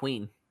a hold of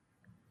Queen.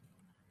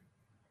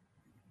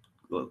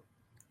 Well,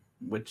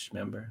 which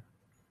member?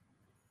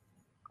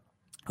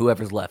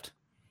 Whoever's left.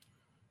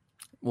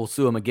 We'll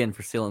sue him again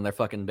for stealing their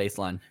fucking bass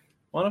line.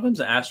 One of them's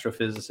an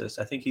astrophysicist.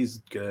 I think he's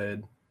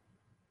good.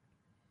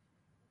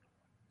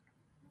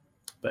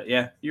 But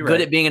yeah, you're right.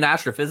 Good at being an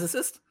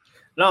astrophysicist?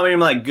 No, I mean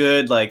like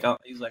good. Like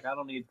he's like I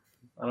don't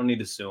need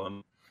to sue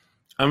him.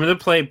 I'm gonna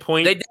play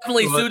point. They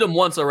definitely sued him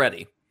once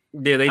already.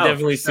 Yeah, they Oh,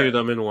 definitely for sure. sued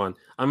them in one.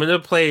 I'm gonna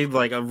play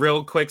like a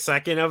real quick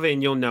second of it,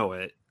 and you'll know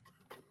it.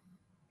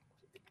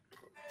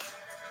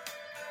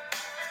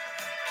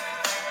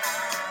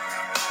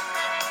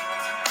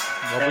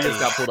 Well, we just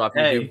got pulled off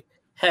YouTube.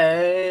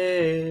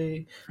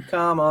 Hey,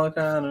 come on,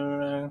 come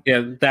around. Yeah,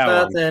 that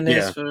Nothing one.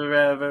 is Yeah.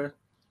 forever.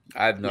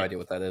 I have no idea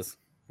what that is.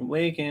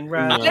 We can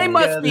ride They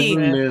must together be-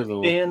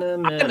 Middle. in the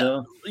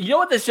middle. You know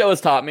what this show has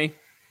taught me?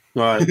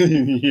 What?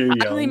 You're I'm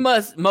the young.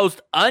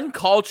 most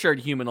uncultured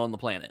human on the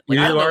planet. Like,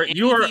 I don't know any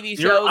TV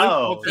you're shows,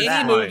 oh, any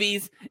that.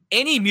 movies,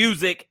 any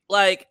music.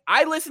 Like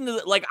I listen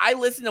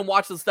and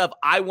watch the stuff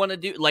I want to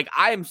do. Like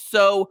I am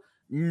so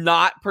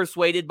not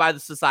persuaded by the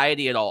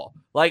society at all.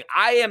 Like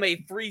I am a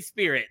free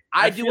spirit.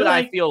 I do feel what I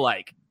like- feel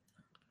like.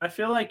 I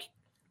feel like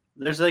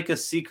there's like a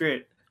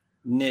secret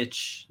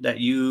niche that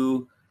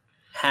you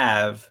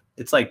have.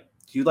 It's like,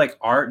 do you like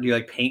art? Do you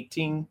like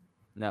painting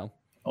No.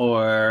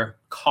 or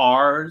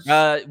cars?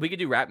 We could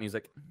do rap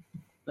music.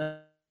 I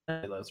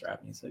love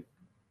rap music.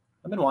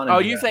 I've been wanting. Oh,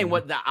 to do you rap saying music.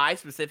 what the I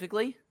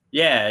specifically?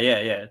 Yeah.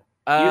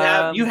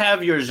 You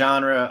have your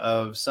genre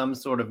of some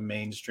sort of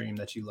mainstream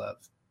that you love.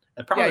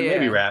 And probably Yeah,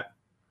 maybe yeah. rap.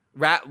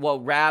 rap. Well,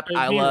 rap.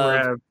 I Maybe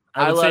love. rap.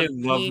 I would love say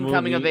love teen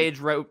coming of movie. age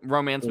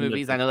romance Yeah,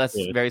 movies. I know that's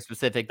yeah. very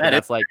specific, but That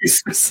that's is like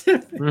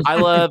specific.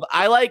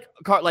 I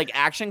like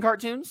action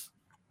cartoons,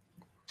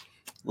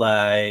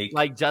 Like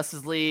like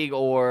Justice League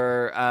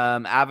or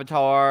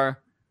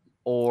Avatar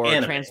or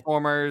Anime.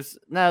 Transformers.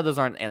 No, those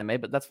aren't anime,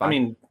 but that's fine. I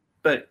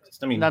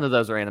mean, None of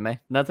those are anime.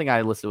 Nothing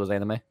I listed was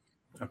anime.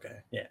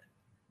 okay, yeah.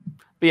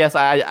 But yes,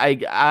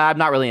 I'm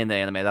not really into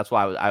anime. That's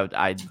why I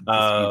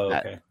Oh,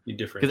 that. okay. You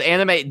different. Because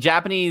anime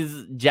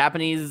Japanese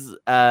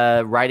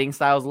writing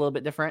style is a little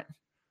bit different.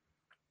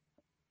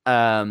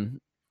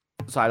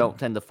 So I don't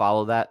tend to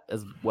follow that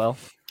as well.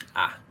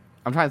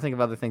 I'm trying to think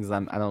of other things. I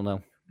don't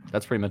know.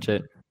 That's pretty much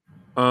it.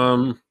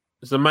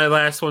 So my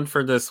last one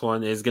for this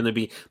one is gonna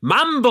be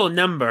Mambo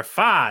number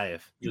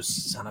 5. You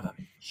son of a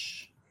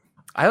bitch.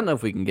 I don't know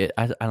if we can get.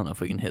 I don't know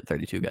if we can hit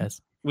 32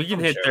 guys. We can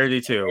I'm hit sure.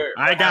 32. We're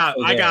I got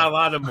halfway there. a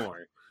lot of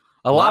more.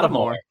 A lot of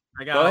more.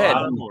 I got Go a ahead.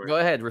 lot of more. Go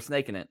ahead. We're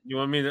snaking it. You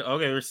want me to?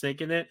 Okay, we're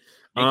snaking it.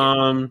 Snake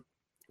it.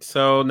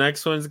 So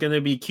next one's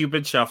gonna be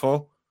Cupid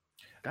Shuffle.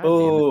 God damn it,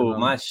 Oh Ramon.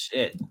 my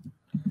shit!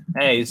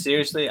 Hey,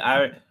 seriously,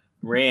 I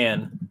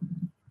ran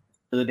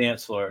to the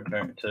dance floor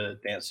to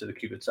dance to the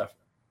Cupid stuff.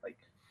 Like,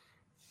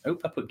 oh,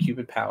 I put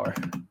Cupid Power.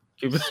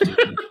 Cupid.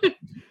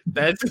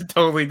 That's a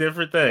totally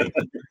different thing.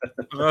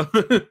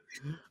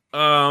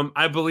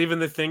 I believe in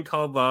the thing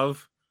called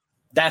love.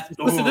 That's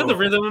Listen to the ooh.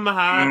 rhythm in my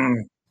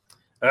heart.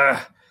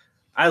 Ugh.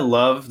 I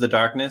love the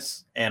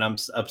darkness, and I'm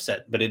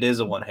upset, but it is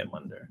a one-hit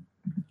wonder.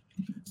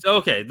 So,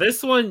 okay,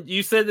 this one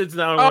you said it's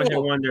not a one-hit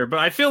Oh. wonder, but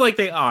I feel like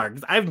they are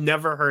because I've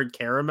never heard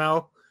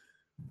Caramel.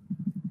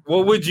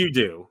 What would you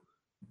do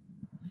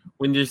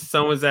when your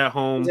son was at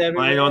home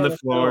lying on the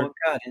floor?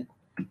 Got it,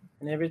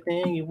 and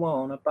everything you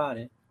want about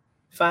it.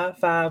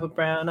 5'5" with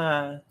brown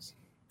eyes.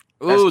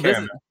 Ooh, That's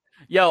this is,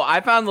 yo,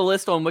 I found the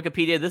list on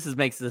Wikipedia.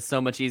 Makes this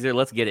so much easier.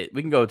 Let's get it.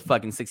 We can go with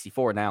fucking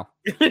 64 now.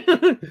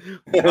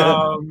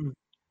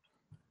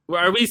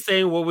 Are we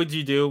saying what would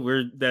you do?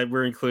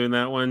 We're including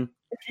that one.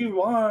 If you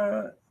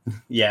want.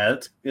 Yeah,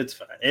 it's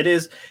fine. It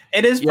is.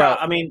 Yeah.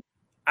 I mean,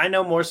 I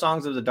know more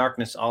songs of the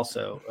Darkness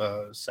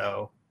also.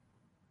 So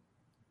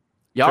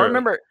Y'all True.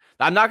 remember?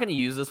 I'm not going to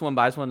use this one,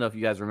 but I just want to know if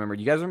you guys remember.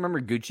 Do you guys remember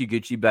Gucci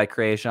Gucci by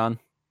Creation?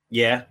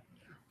 yeah.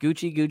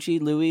 Gucci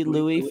Gucci, Louis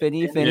Louis,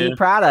 Finny yeah. Finny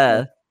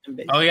Prada.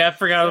 Oh yeah, I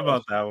forgot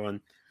about that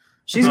one.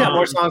 She's got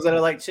more songs that I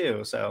like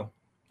too. So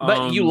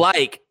But you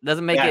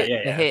doesn't make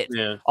it a hit.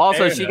 Yeah.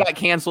 Also, Fair she enough. got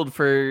canceled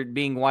for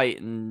being white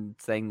and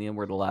saying the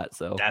N-word a lot.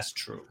 So that's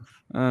true.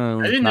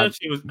 I didn't know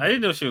she was. I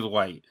didn't know she was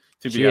white.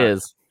 To be she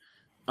honest,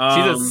 is.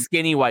 She's a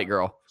skinny white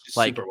girl, She's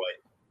like super white.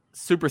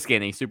 super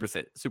skinny, super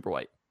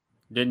white.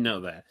 Didn't know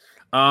that.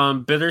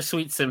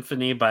 Bittersweet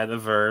Symphony by The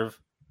Verve.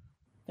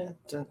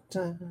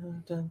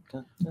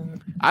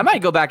 I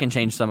might go back and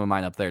change some of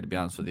mine up there, to be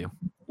honest with you.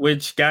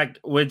 Which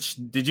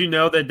did you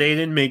know that they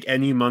didn't make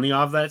any money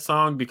off that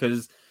song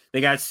because they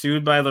got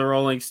sued by the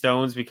Rolling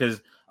Stones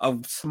because a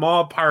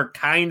small part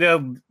kind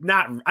of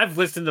not. I've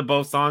listened to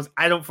both songs.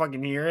 I don't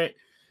fucking hear it.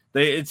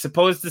 It's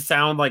supposed to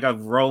sound like a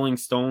Rolling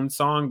Stones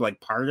song, like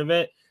part of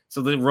it.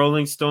 So the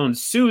Rolling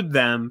Stones sued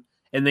them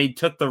and they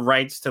took the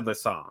rights to the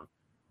song.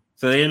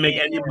 So they didn't make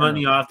any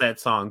money off that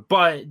song.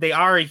 But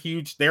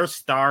they're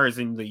stars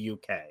in the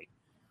UK.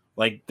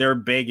 Like they're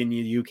big in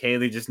the UK.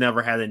 They just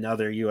never had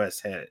another US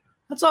hit.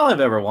 That's all I've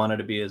ever wanted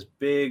to be is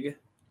big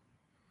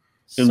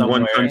In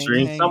one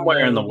country.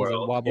 somewhere in the There's a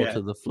world. wobble Yeah.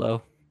 to the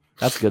flow.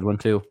 That's a good one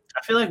too.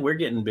 I feel like we're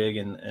getting big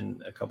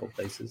in a couple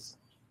places.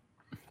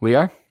 We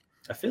are.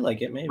 I feel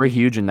like it maybe. We're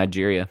huge in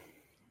Nigeria.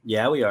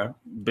 Yeah, we are.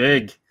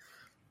 Big.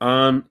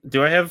 Am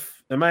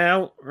I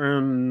out?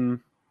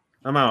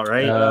 I'm out,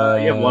 right?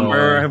 You have one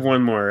more. I have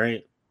one more,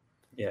 right?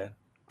 Yeah.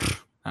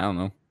 I don't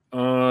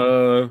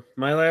know.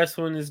 My last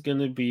one is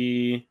gonna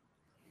be.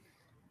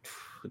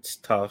 It's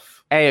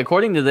tough. Hey,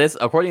 according to this,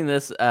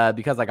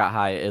 because I got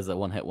high, it is a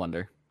one-hit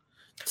wonder.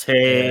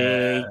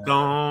 Take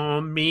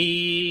on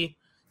me,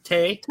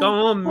 take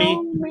on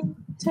me.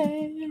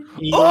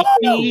 Oh!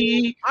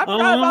 I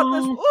forgot about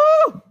this.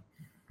 Ooh!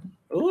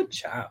 Oh,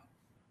 child.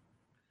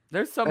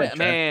 There's so many,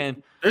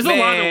 man. There's a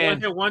lot of Man.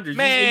 one-hit wonders.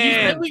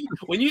 Man.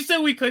 When you said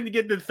we couldn't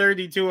get to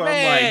 32, I'm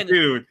Man. like,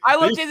 dude. I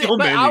looked there's at it, so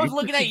but I many. was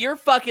looking at your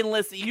fucking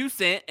list that you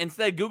sent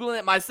instead of Googling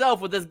it myself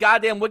with this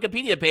goddamn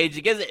Wikipedia page.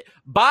 It gives it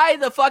by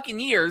the fucking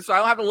years, so I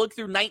don't have to look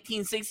through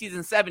 1960s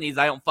and 70s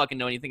I don't fucking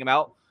know anything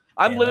about.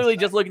 I'm Yeah, literally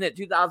that's just looking at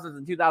 2000s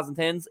and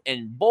 2010s,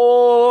 and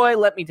boy,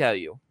 let me tell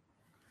you.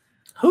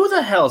 Who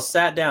the hell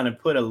sat down and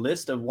put a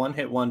list of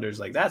one-hit wonders?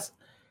 Like that's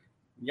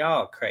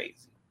y'all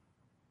crazy.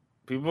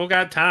 People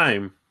got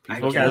time.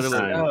 People I got guess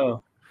time.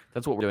 so.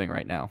 That's what we're doing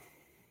right now.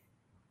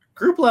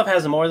 Group Love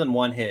has more than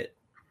one hit.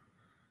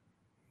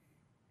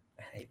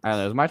 I don't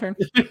know. Is it my turn?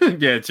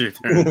 Yeah, it's your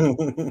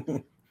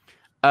turn.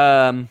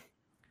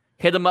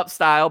 Hit 'em Up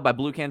Style by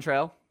Blue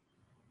Cantrell.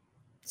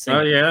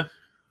 Oh yeah.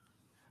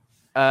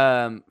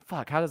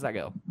 Fuck, how does that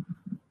go?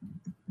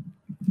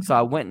 So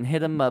I went and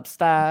hit 'em up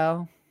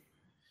style.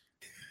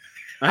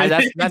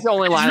 That's the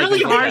only line. It's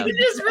really I can hard. think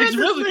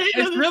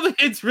of.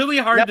 It's really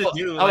hard No, to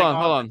do. hold on,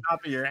 off hold on. the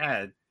top of your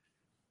head.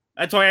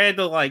 That's why I had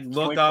to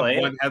look we up play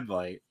it? One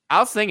Headlight.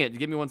 I'll sing it.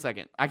 Give me 1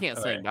 second. I can't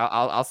All sing. right.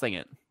 I'll sing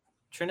it.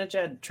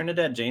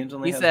 Trinidad James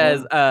only He has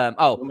says,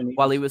 one.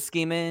 while he was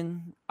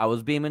scheming, I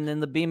was beaming in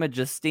the beamer,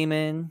 just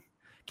steaming.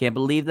 Can't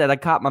believe that I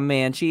caught my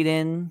man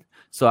cheating.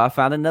 So I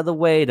found another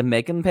way to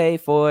make him pay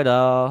for it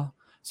all.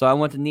 So I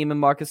went to Neiman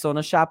Marcus on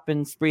a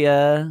shopping spree.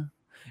 And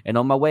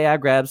on my way, I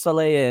grabbed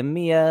Soleil and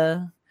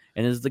Mia.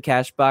 And as the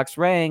cash box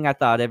rang, I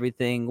thought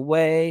everything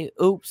away.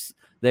 Oops,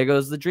 there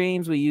goes the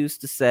dreams we used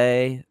to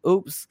say.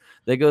 Oops,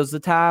 there goes the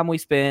time we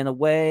spent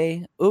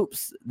away.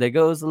 Oops, there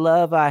goes the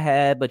love I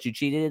had, but you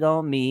cheated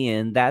on me,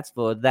 and that's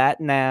for that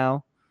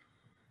now.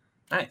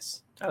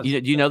 Nice. Do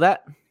you know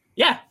that?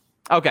 Yeah.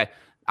 Okay.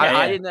 Yeah, I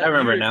yeah, didn't know. I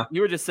remember you were, it now.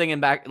 You were just singing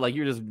back, like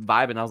you were just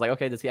vibing. I was like,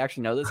 okay, does he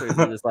actually know this, or is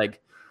he just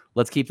like,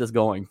 let's keep this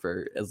going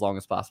for as long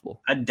as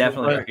possible? I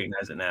definitely But-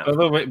 recognize it now.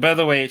 By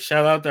the way,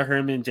 shout out to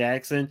Herman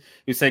Jackson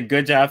who said,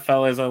 "Good job,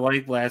 fellas. I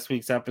liked last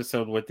week's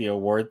episode with the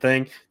award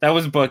thing. That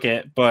was book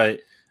it,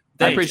 but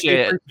I appreciate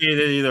it. Appreciate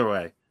it either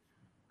way."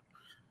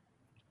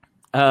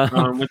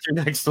 What's your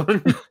next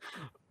one?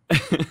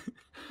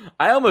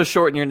 I almost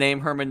shortened your name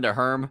Herman to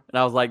Herm, and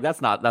I was like,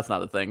 that's not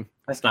a thing.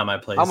 That's not my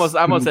place.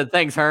 I almost said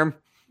thanks, Herm.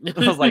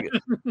 I was like,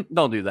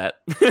 don't do that.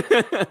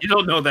 You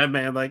don't know that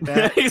man like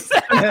that.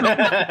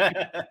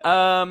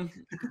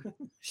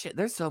 Shit,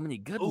 there's so many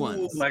good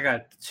ones. I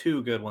got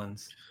two good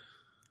ones.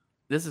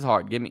 This is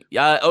hard. Give me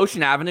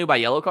Ocean Avenue by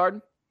Yellow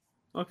Card.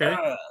 Okay.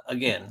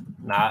 Again,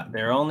 not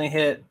their only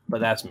hit,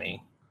 but that's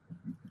me.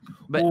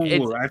 But Ooh,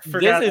 it's, I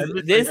forgot.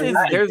 this is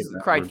I there's get that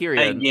one.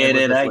 criteria. I get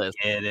with it. this I list.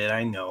 get it.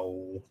 I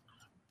know.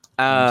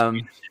 But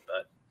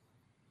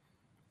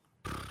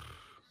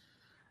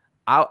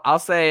I'll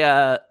say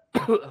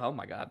oh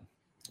my god.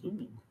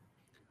 ooh.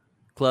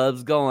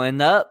 Club's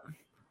going up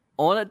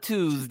on a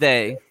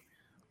Tuesday. Is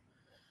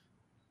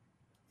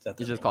that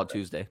the It's just name called of it?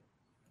 Tuesday.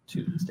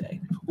 Tuesday.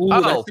 Ooh,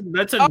 Oh.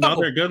 that's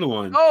another good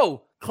one.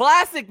 Oh,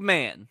 Classic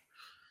Man.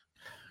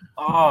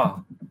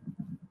 Oh,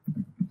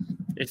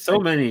 It's so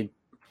many.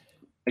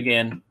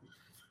 again,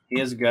 he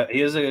has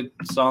a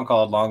song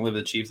called "Long Live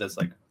the Chief." That's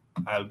like,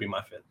 I would be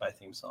my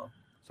theme song.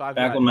 So I've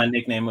Back got when my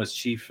nickname was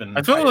Chief, and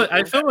I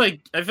feel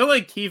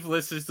like Keith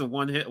listens to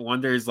one hit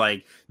wonders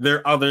like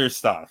their other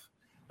stuff.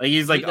 Like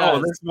he's like, oh,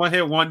 does. this one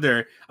hit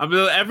wonder.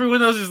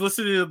 Everyone else is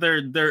listening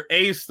to their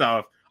A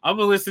stuff. I'm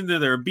gonna listen to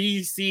their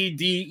B, C,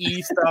 D,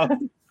 E stuff.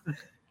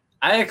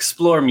 I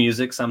explore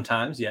music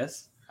sometimes.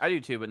 Yes, I do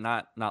too, but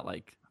not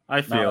like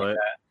I feel like it.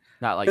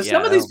 not like because yeah,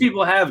 some of I these don't-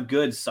 people have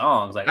good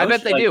songs. Like I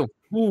bet they do.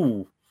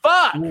 Ooh,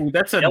 Fuck.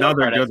 that's Yellow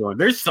another Card good has- one.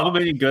 There's so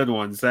many good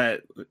ones that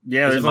Is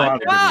there's it a my lot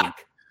of turn? good ones.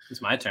 Fuck.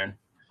 It's my turn.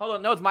 Hold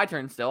on, no, it's my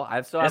turn still.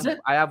 Is it?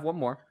 I have one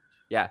more.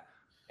 Yeah,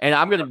 and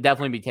I'm gonna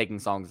definitely be taking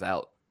songs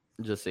out,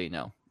 just so you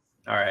know.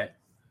 All right.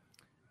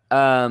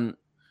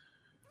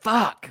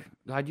 Fuck.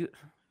 I do.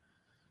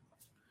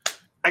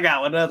 I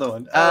got another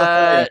one.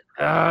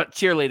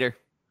 Cheerleader.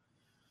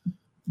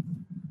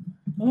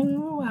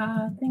 Oh,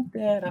 I think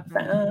that I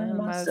found myself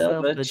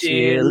Myself a a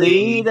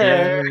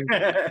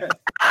cheerleader.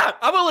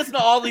 I'm gonna listen to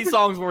all these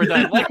songs when we're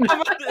done. Like,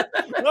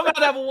 I'm about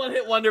to have a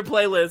one-hit wonder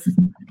playlist.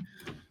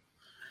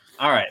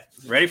 All right,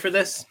 ready for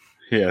this?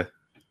 Yeah.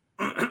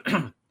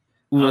 I'm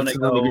Ooh, that's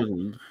gonna another go good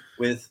one.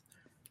 with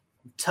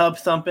 "Tub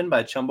Thumpin'"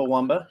 by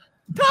Chumbawamba.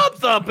 Top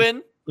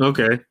thumping.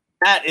 Okay.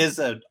 That is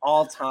an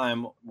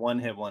all-time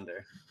one-hit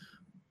wonder.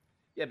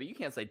 Yeah, but you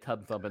can't say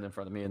tub thumping in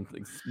front of me and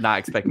not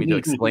expect me to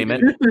explain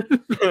it.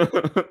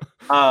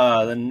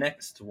 The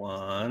next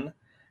one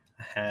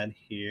I had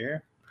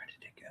here. Where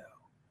did it go?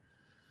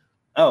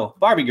 Oh,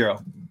 Barbie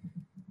Girl.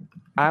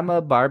 I'm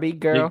a Barbie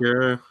girl. Hey,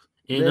 girl.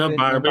 In Living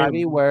a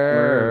Barbie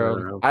world.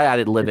 world. I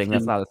added living.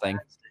 That's not a thing.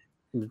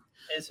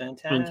 It's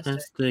fantastic.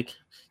 Fantastic.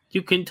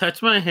 You can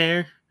touch my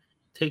hair.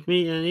 Take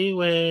me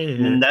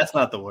anywhere. That's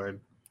not the word.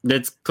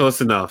 That's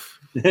close enough.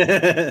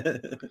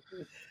 The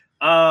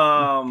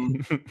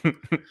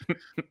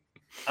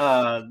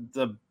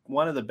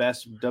one of the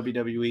best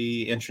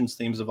WWE entrance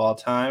themes of all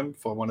time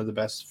for one of the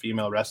best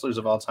female wrestlers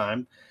of all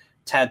time.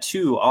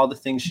 Tattoo, all the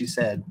things she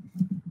said.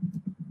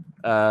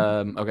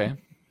 Okay.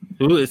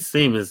 Whose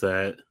theme is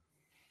that?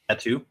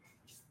 Tattoo.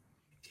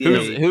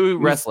 Who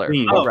wrestler?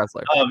 theme? What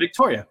wrestler?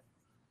 Victoria.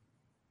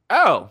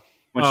 Oh.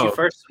 When Oh.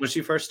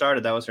 she first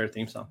started, that was her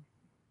theme song.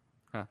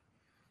 Huh.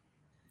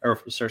 Or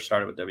first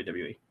started with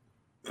WWE.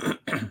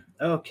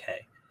 Okay.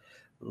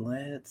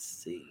 Let's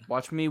see.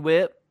 Watch me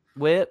whip.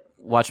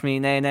 Watch me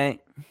nay nay.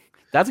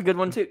 That's a good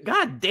one too.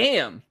 God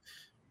damn.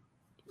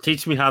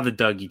 Teach me how the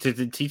Dougie.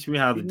 Teach me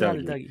how the Not a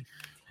Dougie.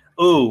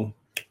 Dougie. Ooh,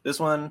 this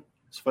one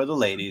is for the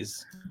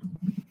ladies.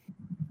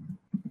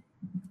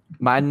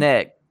 My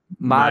neck.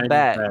 My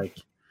back.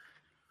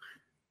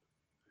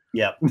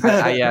 Yep.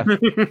 Yeah.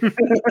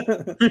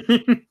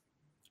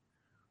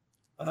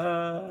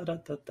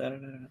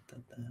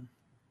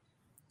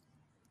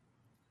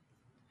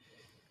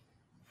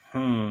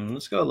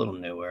 Let's go a little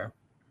newer.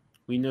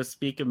 We know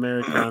speak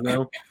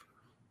Americano.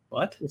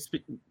 What?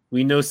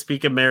 We know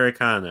speak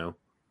Americano.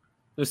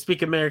 We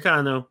speak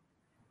Americano.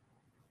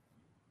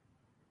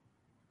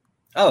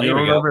 Oh, You here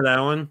we go. remember that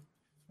one?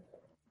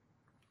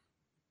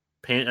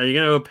 Are you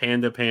gonna go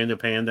panda? Panda.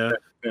 Panda.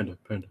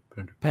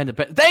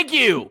 Thank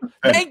you.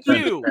 Thank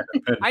you.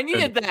 I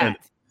needed that.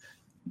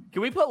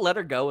 Can we put Let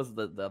Her Go as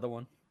the other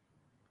one?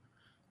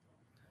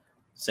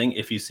 Sing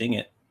if you sing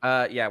it.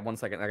 Yeah, 1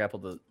 second. I gotta pull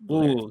the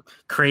lyrics. Ooh,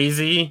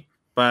 Crazy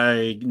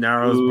by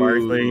Gnarls Ooh.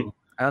 Barkley.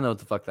 I don't know what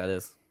the fuck that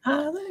is.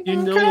 You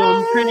know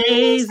I'm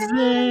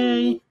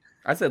crazy.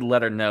 I said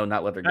let her know,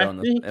 not let her go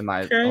in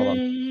my hold on.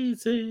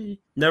 Crazy.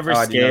 Never Oh,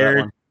 I do know that scared.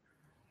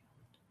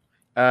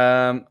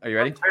 one. Are you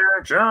ready?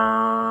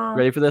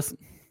 Ready for this?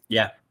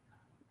 Yeah.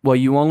 Well,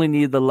 you only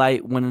need the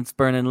light when it's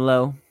burning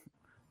low.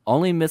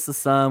 Only miss the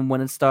sun when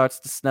it starts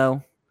to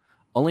snow.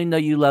 Only know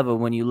you love her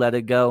when you let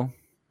it go.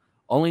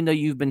 Only know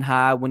you've been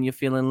high when you're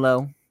feeling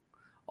low.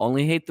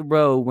 Only hate the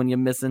road when you're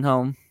missing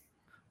home.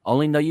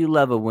 Only know you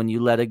love her when you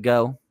let it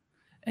go.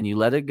 And you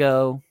let it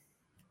go.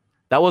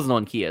 That wasn't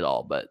on key at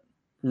all, but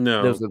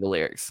No. those are the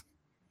lyrics.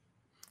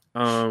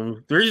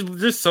 There's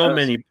just so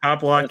many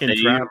pop lock and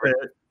that's trap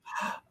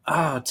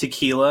it.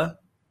 Tequila.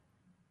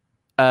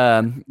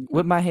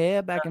 Whip my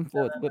hair back and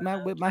forth. Whip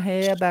my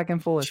hair back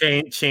and forth.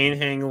 Chain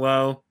hang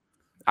low.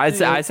 I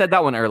said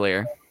that one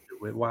earlier.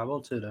 Do it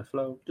wobble to the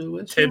flow. Do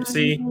it.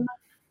 Tipsy.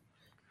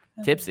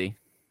 Tipsy.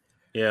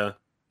 Yeah.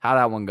 How'd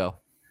that one go?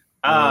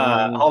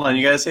 Hold on.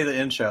 You gotta say the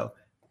intro.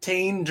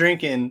 Teen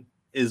drinking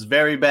is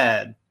very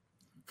bad.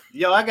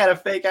 Yo, I got a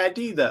fake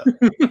ID though.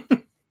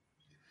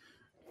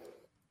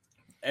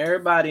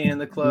 Everybody in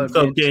the club.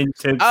 So getting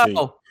tipsy. Oh, I do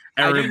know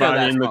Everybody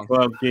that in the song.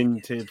 club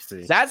getting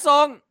tipsy. That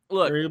song.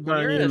 Look, when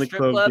Everybody you're in in the a strip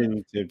club club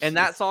getting tipsy. and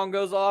that song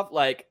goes off,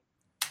 like,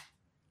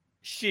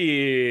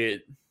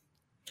 shit.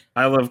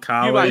 I love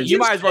college. You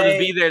might as well just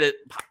be there to.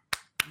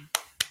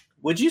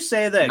 Would you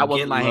say that That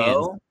wasn't Get my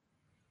Low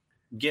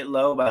Get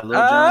Low by Lil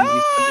Jon. and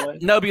East Side Boy?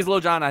 No, because Lil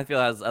Jon I feel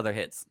has other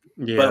hits.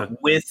 Yeah.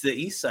 But with the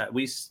East Side,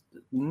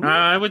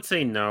 I would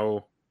say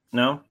no.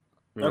 no.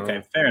 No.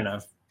 Okay, fair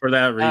enough. For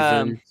that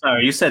reason.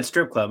 Sorry, you said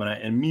Strip Club, and I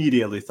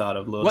immediately thought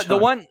of Lil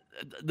Jon.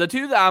 The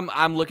two that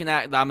I'm looking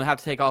at that I'm gonna have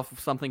to take off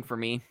something for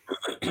me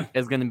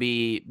is gonna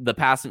be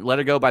Let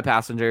Her Go by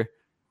Passenger,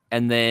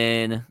 and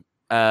then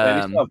Wait,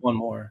 we still have one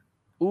more.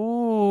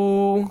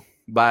 Ooh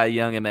by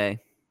Young M.A.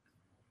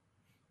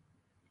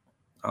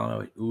 I don't know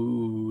what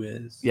ooh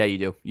is. Yeah, you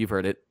do. You've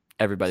heard it.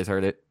 Everybody's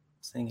heard it.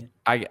 Sing it.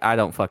 I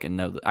don't fucking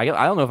know. I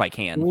don't know if I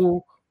can.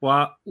 Ooh,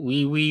 what?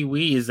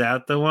 Wee. Is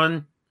that the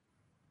one?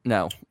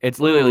 No, it's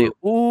literally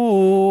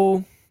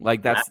ooh.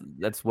 Like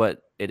that's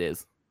what it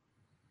is.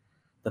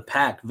 The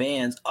Pac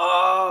Vans.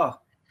 Oh,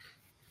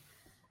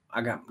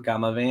 I got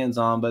my Vans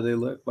on, but they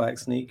look like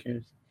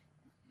sneakers.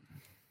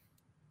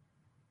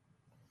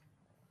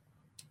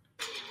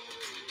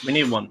 We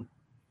need one.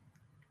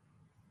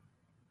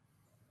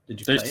 Did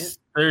you play it?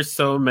 There's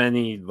so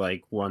many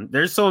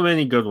There's so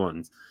many good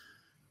ones.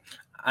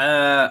 Hold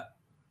on,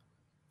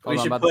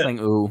 I'm about to sing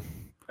ooh.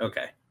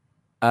 Okay.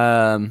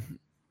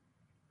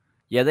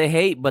 Yeah, they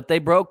hate, but they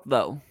broke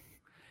though.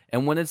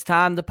 And when it's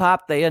time to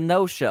pop, they a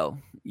no-show.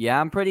 Yeah,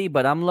 I'm pretty,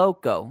 but I'm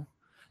loco.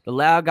 The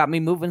loud got me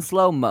moving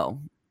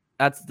slow-mo.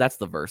 That's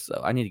the verse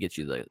though. I need to get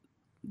you the.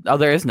 Oh,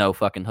 there is no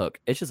fucking hook.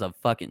 It's just a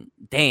fucking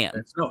damn.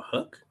 There's no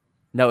hook.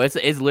 No, it's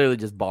literally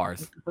just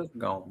bars. What's the hook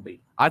gonna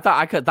be? I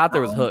thought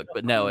there was hook,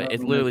 but no,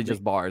 it's literally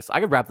just bars. I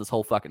could rap this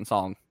whole fucking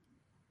song.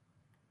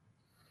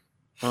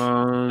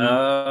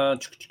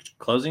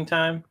 Closing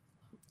time.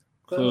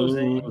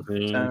 Closing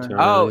time.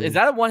 Oh, is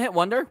that a one-hit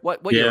wonder? What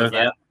year was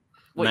that? Yeah.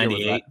 What year was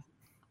 98.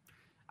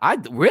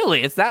 that?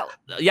 Really? It's that?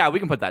 Yeah, we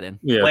can put that in.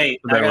 Yeah,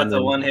 Wait, that I got one the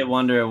then. one hit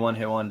wonder of one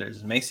hit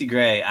wonders. Macy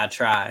Gray, I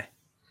try.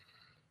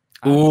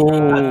 Ooh.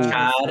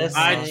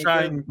 I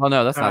tried. Oh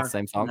no, that's not the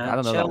same song. I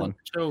don't know that one.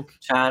 Choke.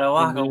 Try to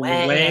walk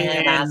away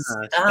and I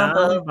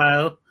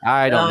stumble.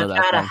 I don't know that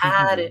try to song.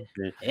 hide it.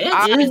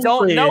 I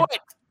don't know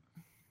it.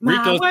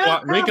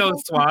 Rico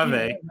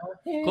Suave.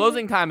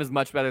 Closing time is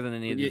much better than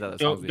any of these other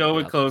songs. Go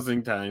with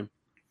closing time.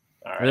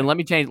 All And then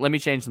right. let me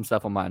change some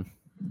stuff on mine.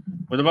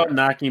 What about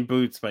Knocking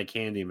Boots by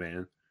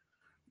Candyman?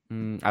 I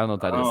don't know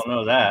what I that is. don't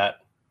know that.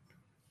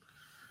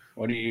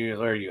 Where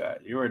are you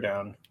at? You were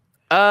down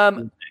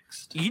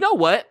next. You know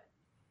what?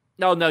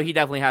 No, he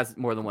definitely has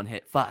more than one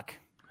hit. Fuck.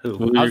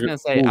 Who? I was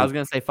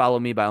gonna say "Follow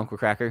Me" by Uncle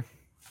Cracker,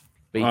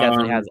 but he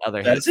definitely has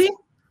other hits. Does he?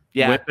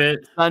 Yeah, Whip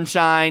It.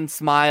 Sunshine,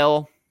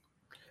 Smile.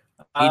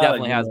 He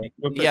definitely has.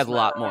 Whip He It has a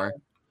lot Smile. more.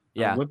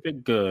 Yeah, Whip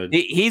It Good.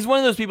 he's one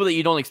of those people that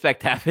you don't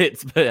expect to have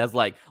hits, but has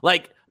like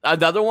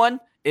another one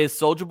is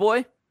Soldier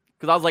Boy,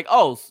 because I was like,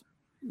 oh,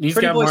 He's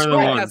Pretty got Boy more than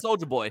Swag. one. got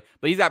Soldier Boy,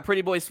 but he's got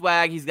Pretty Boy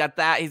Swag. He's got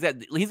that. He's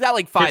got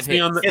like 5 Kiss me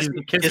hits. on the kiss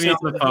me on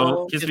the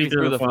phone. Kiss me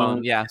through the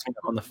phone. Yeah. Kiss me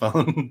on the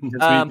phone. Kiss me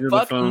through the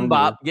Fuck phone.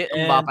 Mbop. Get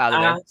Mbop out of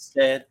I there.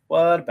 said,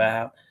 what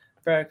about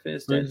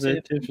breakfast at Where's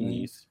that Tiffany's?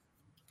 Tiffany's?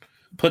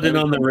 Put it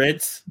on the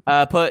Ritz.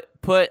 Put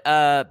what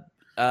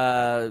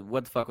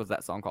the fuck was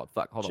that song called?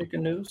 Fuck, hold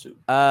Chicken noodle soup.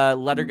 on.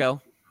 Let Her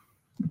Go.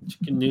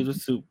 Chicken noodle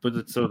soup with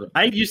the soda.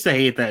 I used to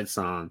hate that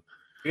song.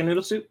 Chicken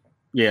noodle soup.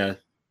 Yeah.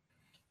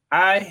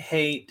 I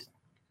hate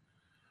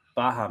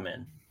Baha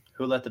Men.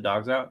 Who Let the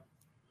Dogs Out?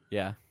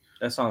 Yeah.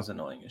 That song's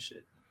annoying as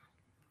shit.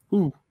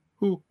 Who?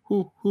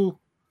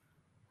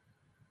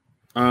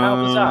 How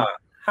bizarre.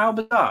 How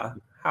bizarre.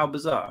 How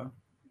bizarre.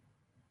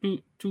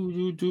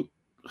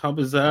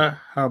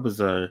 How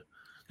bizarre.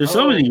 There's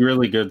so many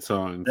really good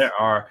songs. There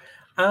are.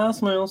 I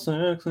smell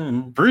sex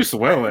and Bruce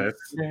Willis.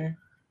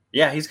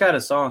 Yeah, he's got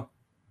a song.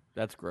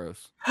 That's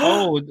gross.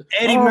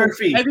 Eddie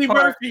Murphy. Eddie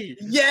Murphy.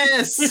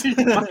 Yes.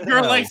 My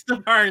girl likes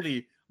to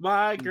party.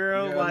 My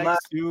girl likes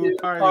to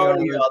party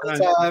all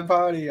the time.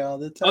 Party all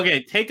the time.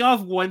 Okay, take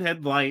off one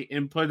headlight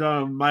and put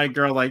on My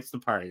Girl Likes to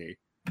Party.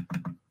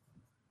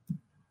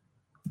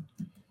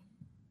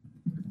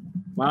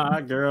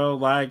 My girl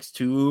likes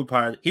to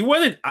party. He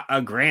won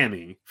a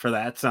Grammy for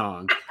that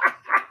song.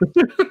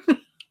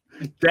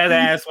 Dead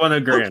ass won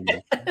a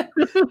Grammy.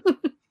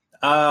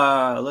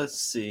 Let's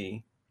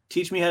see.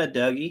 Teach me how to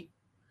Dougie.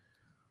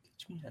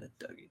 Teach me how to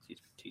Dougie.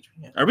 Teach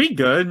me how to Are we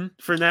good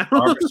for now?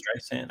 Barbara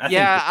Streisand. I think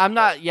Yeah, I'm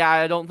not. Yeah,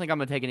 I don't think I'm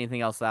gonna take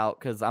anything else out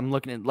because I'm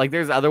looking at like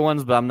there's other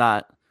ones, but I'm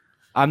not.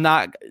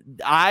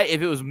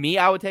 If it was me,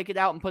 I would take it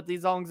out and put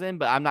these songs in,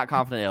 but I'm not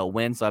confident it'll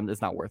win, so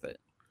it's not worth it.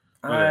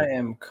 I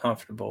am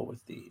comfortable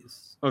with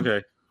these.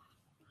 Okay.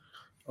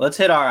 Let's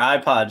hit our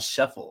iPod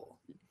shuffle.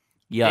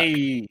 Yeah.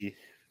 Hey.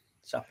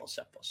 Shuffle.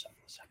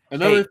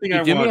 Another thing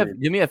I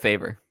wanted. Do me a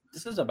favor.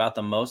 This is about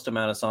the most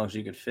amount of songs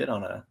you could fit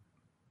on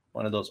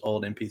one of those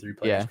old MP3 players.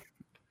 Yeah.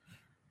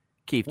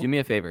 Keith, do me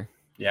a favor.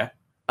 Yeah.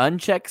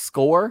 Uncheck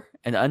score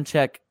and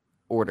uncheck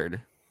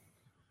ordered.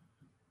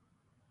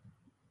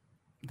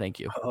 Thank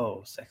you.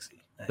 Oh,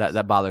 sexy. Nice.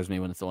 That bothers me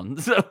when it's the one.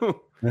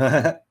 So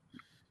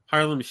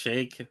Harlem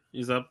Shake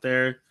is up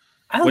there.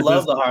 I What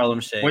love does- the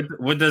Harlem Shake.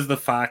 What does the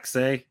fox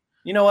say?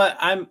 You know what?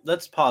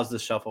 Let's pause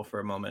this shuffle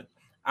for a moment.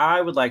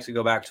 I would like to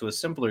go back to a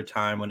simpler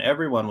time when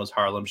everyone was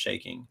Harlem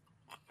shaking.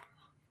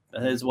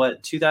 That is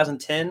what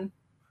 2010.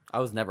 I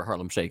was never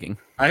Harlem Shaking.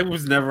 I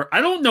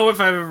don't know if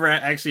I've ever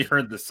actually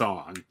heard the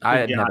song. I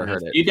had never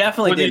heard it. You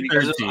definitely did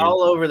because it was 2013.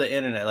 all over the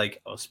internet.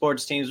 Like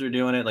sports teams were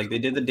doing it. Like they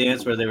did the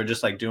dance where they were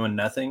just like doing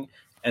nothing,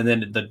 and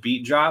then the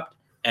beat dropped,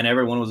 and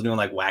everyone was doing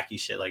like wacky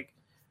shit. Like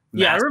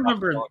Yeah, I mascots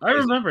remember. going I crazy.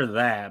 remember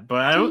that,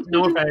 but I don't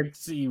know if I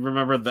actually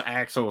remember the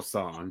actual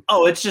song.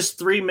 Oh, it's just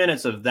 3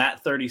 minutes of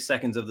that 30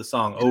 seconds of the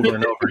song over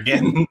and over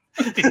again.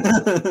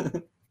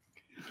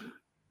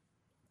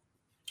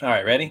 All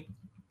right, ready?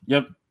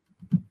 Yep.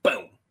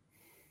 Boom.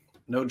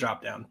 No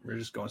drop down. We're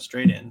just going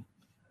straight in.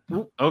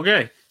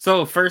 Okay,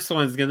 so first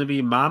one is gonna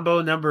be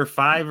Mambo number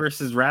 5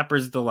 versus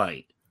Rapper's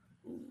Delight.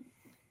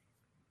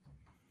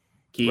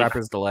 Keith?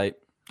 Rapper's Delight.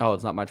 Oh,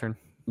 it's not my turn.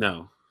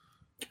 No.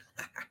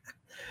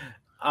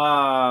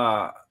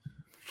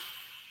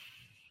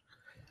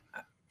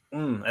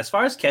 As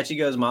far as catchy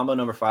goes, Mambo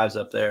number 5's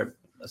up there.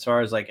 As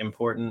far as like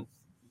important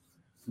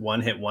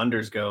one-hit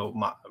wonders go,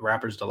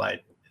 Rapper's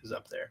Delight is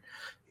up there.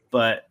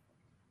 But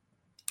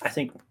I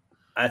think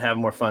I'd have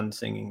more fun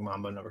singing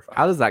Mambo number 5.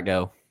 How does that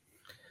go?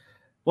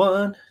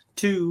 1,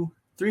 2,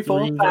 3, 4,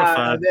 3, 4, 5.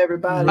 5.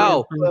 Everybody.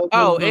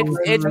 Oh,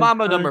 it's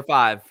Mambo number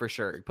 5 for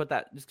sure. Put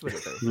that. Just put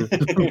it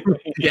there.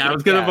 Yeah, I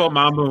was gonna Yeah. vote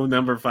Mambo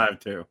number 5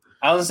 too.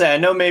 I was gonna say I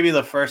know maybe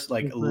the first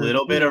like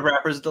little bit of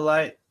Rapper's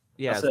Delight.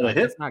 Yeah, it's said a not,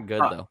 hip it's not good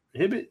hop. though.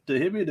 Hip it to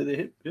the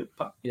hip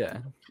hop. Yeah,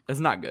 it's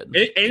not good. And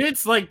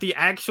it's like the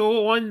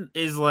actual one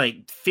is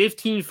like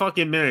 15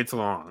 fucking minutes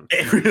long.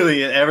 It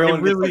really is. Everyone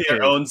It really gets like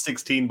their is. own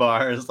 16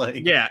 bars.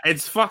 Like Yeah,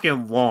 it's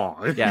fucking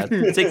long. Yeah,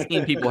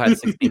 16 people had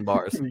 16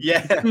 bars.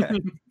 yeah.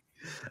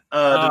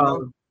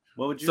 What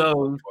would you so-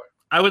 vote for?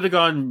 I would have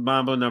gone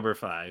Mambo number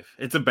 5.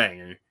 It's a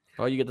banger.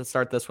 Well, you get to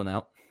start this one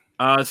out.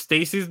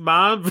 Stacy's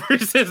mom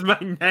versus my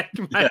neck,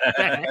 my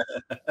back.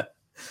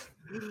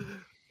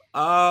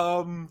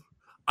 I'm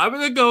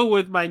gonna go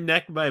with my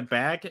neck, my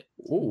back.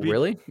 Oh, Be-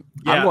 really?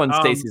 Yeah, I'm going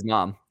Stacy's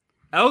mom.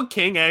 El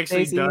King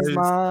actually does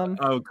mom.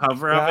 a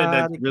cover of it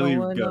that's really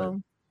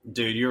good.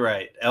 Dude, you're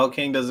right. El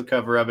King does a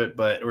cover of it,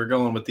 but we're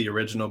going with the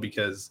original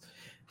because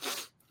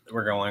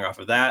we're going off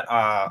of that.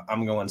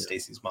 I'm going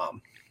Stacy's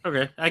mom.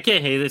 Okay, I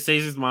can't hate it.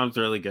 Stacy's mom's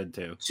really good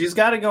too. She's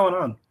got it going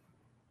on.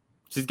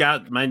 She's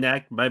got my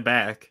neck, my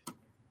back.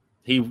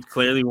 He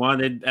clearly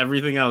wanted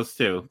everything else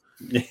too.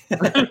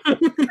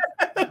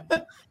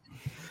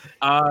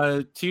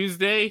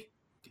 Tuesday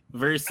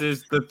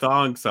versus the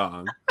thong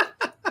song.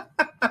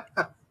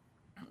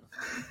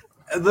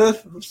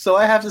 So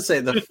I have to say,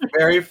 the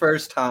very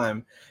first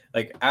time,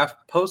 like after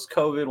post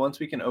COVID, once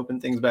we can open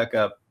things back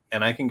up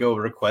and I can go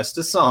request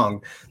a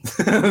song,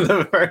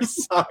 the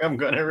first song I'm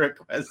going to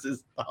request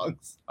is thong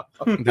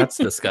song. That's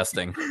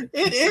disgusting.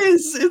 It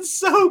is. It's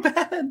so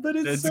bad, but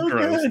it's It's so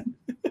gross.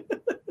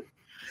 good.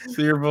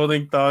 So you're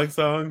voting thong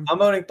song? I'm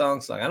voting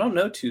thong song. I don't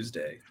know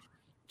Tuesday.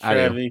 I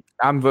do.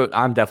 Travi?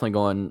 I'm definitely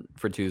going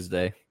for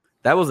Tuesday.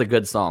 That was a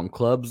good song.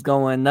 Club's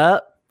going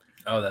up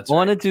Oh, that's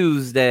on right. a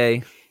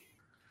Tuesday.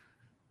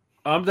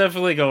 I'm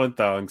definitely going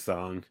thong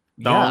song.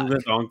 Yeah.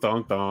 Thong,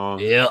 thong, thong.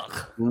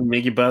 Yuck.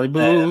 Make your belly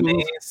Let move.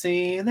 me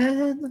see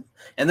that.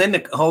 And then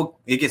the whole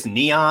it gets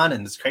neon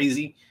and it's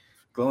crazy,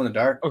 glow in the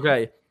dark.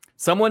 Okay.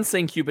 Someone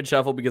sing Cupid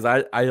Shuffle because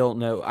I don't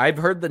know. I've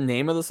heard the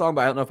name of the song,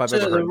 but I don't know if I've To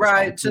ever the heard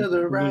right, the song. to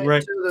the right,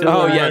 Right, to the to the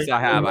Oh right. yes, I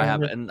have,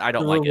 and I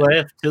don't like it.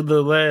 Left to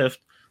the left.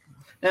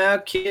 Now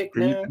kick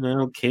now.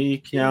 Now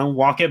kick down.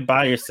 Walk it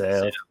by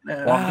yourself.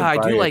 now. Walk it I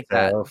by do like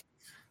that. yourself.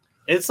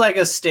 It's like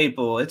a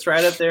staple. It's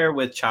right up there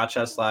with Cha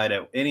Cha Slide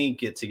at any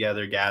get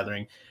together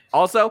gathering.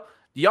 Also,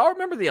 do y'all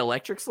remember the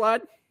electric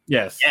slide?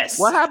 Yes. Yes.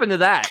 What happened to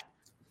that?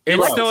 It's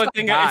Like, still a it's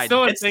thing. died. It's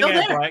still a It's thing still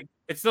at there. black.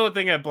 It's still a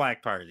thing at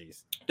black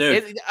parties.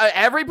 Dude,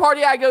 Every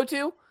party I go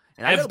to,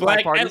 and I go At to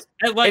black black parties,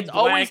 at like it's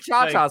always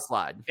black, cha-cha like,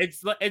 slide.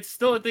 it's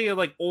still a thing of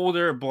like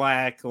older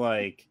black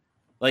like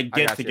I get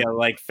got you. together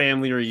like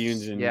family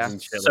reunions Yeah.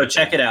 and shit. so like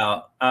check that. it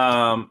out.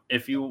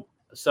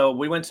 So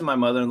we went to my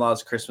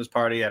mother-in-law's Christmas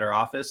party at her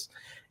office,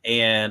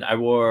 and I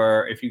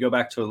wore. If you go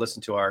back to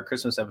listen to our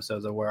Christmas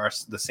episodes, I wore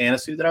the Santa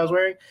suit that I was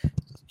wearing.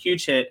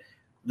 Huge hit.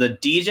 The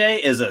DJ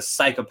is a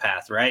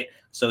psychopath, right?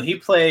 So he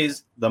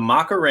plays the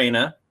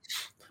Macarena,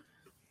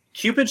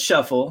 Cupid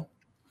Shuffle,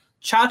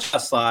 Cha Cha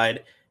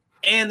Slide,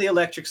 and the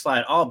Electric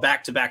Slide, all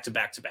back to back to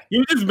back to back. He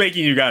was just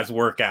making you guys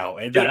work out.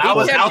 And Dude, that- I He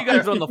was kept out you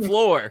guys there. on the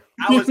floor.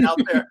 I was out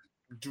there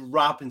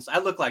dropping. I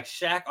looked like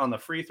Shaq on the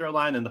free throw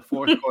line in the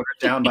fourth quarter,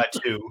 down by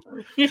 2.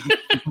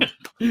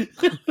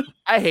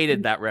 I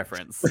hated that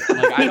reference.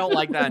 Like, I don't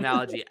like that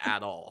analogy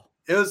at all.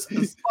 It was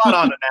a spot on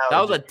analogy. That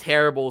was a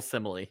terrible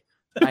simile.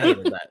 I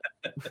hated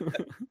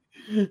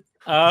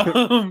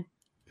that.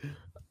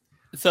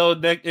 So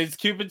it's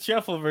Cupid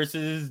Shuffle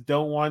versus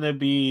Don't Wanna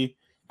Be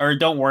or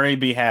Don't Worry,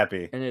 Be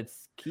Happy. And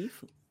it's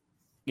Keith.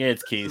 Yeah,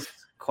 it's Keith.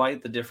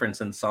 quite the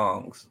difference in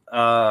songs.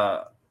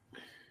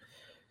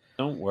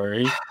 Don't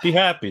worry, be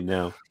happy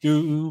now.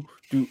 Do.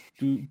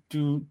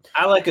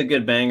 I like a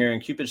good banger,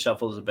 and Cupid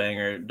Shuffle is a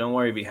banger. Don't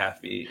worry, be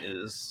happy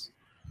is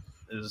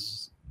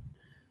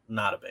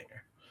not a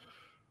banger.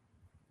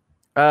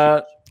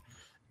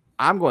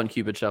 I'm going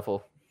Cupid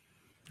Shuffle.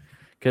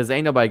 Because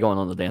ain't nobody going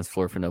on the dance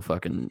floor for no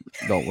fucking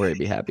Don't Worry,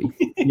 Be Happy.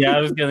 Yeah,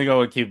 I was gonna go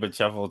with Cupid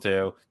Shuffle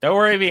too. Don't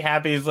Worry, Be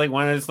Happy is like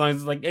one of the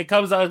songs. Like it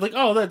comes out, it's like,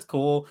 oh, that's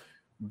cool.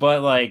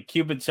 But like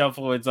Cupid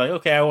Shuffle, it's like,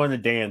 okay, I want to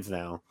dance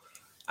now.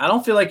 I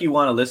don't feel like you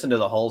want to listen to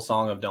the whole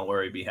song of "Don't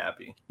Worry, Be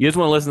Happy." You just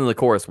want to listen to the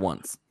chorus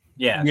once.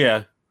 Yeah,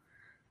 Yeah.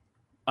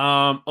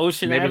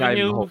 Ocean Maybe not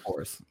even the whole Avenue.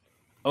 chorus.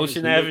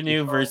 Ocean Maybe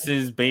Avenue keep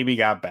versus Baby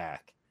Got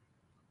Back.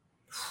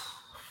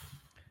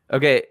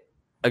 Okay,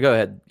 go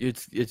ahead.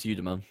 It's you,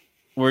 Damone.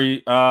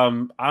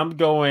 I'm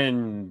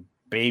going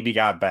Baby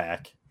Got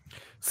Back.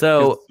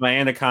 So 'Cause my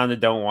anaconda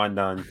don't want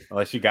none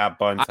unless you got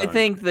buns. I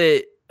think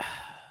that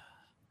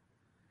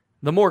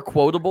the more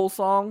quotable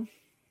song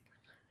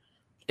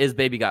is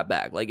Baby Got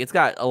Back. Like it's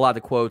got a lot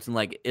of quotes and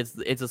like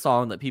it's a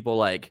song that people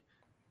like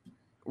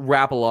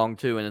rap along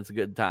to and it's a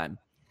good time.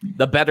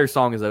 The better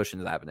song is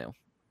Ocean Avenue.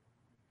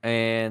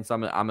 And so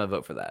I'm gonna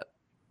vote for that.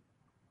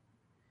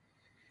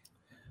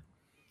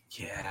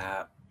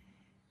 yeah.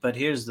 But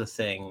here's the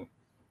thing: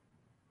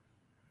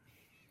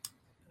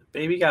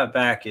 "Baby Got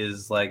Back"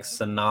 is like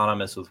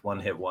synonymous with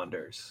one-hit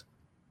wonders.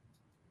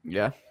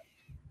 Yeah.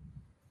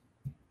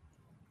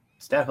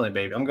 It's definitely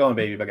 "Baby." I'm going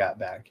 "Baby Got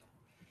Back."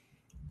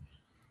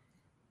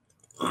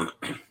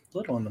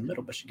 Little in the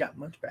middle, but she got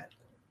much back.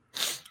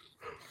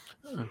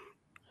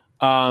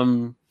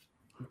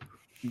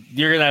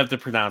 You're gonna have to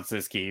pronounce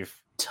this, Keith.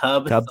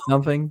 Tub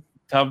something.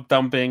 Tub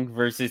Thumping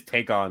versus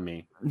Take On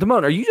Me.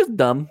 Damone, are you just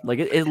dumb? Like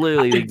it's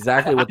literally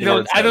exactly what the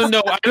word I don't says.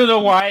 know. I don't know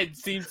why it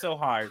seems so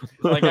hard.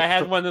 Like I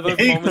had one of those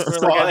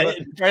moments where like,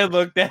 I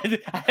looked at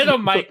it. I had a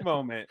mic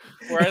moment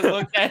where I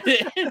looked at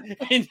it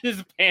and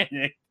just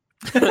panicked.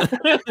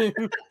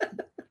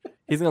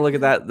 He's gonna look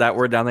at that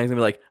word down there. He's gonna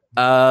be like,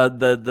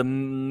 the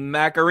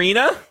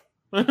Macarena.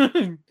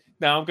 No,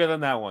 I'm good on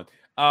that one.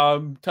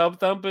 Tub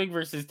Thumping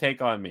versus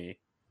Take On Me.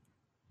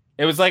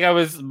 It was like I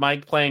was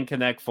Mike playing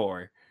Connect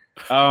 4.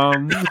 I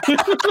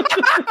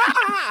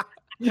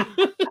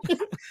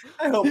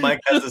hope Mike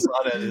has this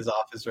on at his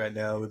office right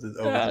now with his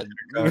open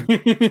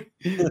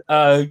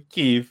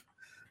Keith.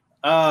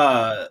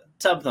 Tub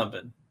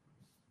Thumping.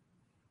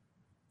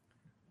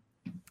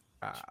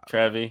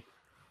 Trevi.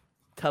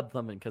 Tub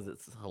thumping because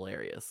it's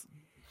hilarious.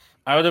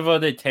 I would have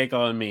voted Take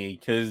On Me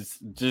because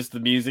just the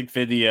music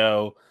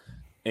video,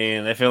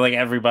 and I feel like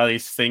everybody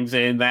sings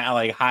it in that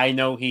like high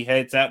note he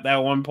hits at that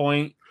one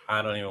point.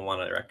 I don't even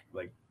want to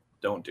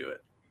don't do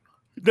it.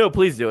 No,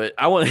 please do it.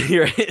 I want to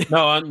hear it.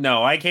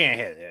 No, I can't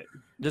hit it.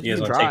 Just You you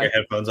guys can want to take try. your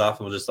headphones off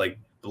and we'll just like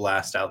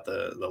blast out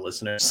the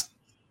listeners.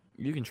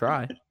 You can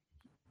try.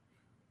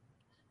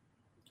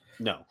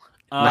 No.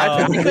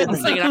 I couldn't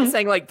sing it. I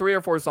sang like 3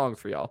 or 4 songs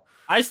for y'all.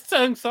 I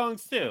sung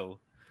songs too.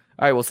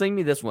 All right, well, sing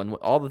me this one.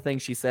 All the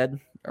things she said,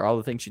 or all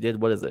the things she did.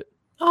 What is it?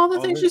 All the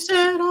All things the- you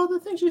said, all the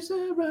things you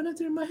said, running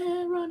through my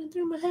head, running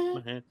through my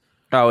head.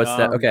 Oh, it's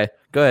that. Okay,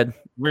 go ahead.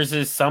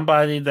 Versus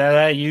Somebody That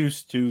I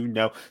Used to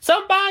Know.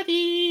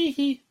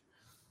 Somebody.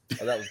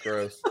 Oh, that was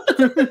gross.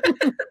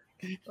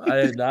 I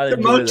did not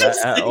Damone enjoy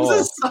just that at sings all.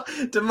 a song.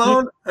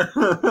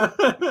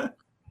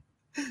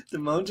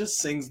 Damone just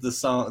sings the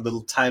song,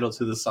 the title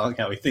to the song,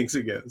 how he thinks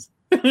it goes.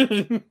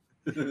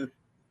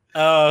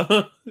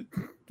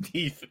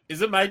 Keith,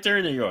 is it my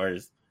turn or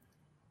yours?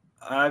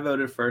 I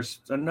voted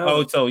first. No.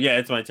 Oh, so yeah,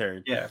 it's my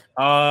turn. Yeah.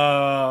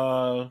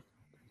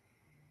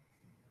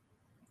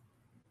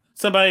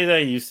 Somebody that I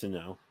used to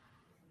know.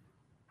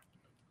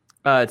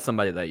 It's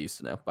somebody that I used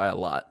to know by a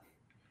lot.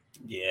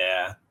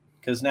 Yeah.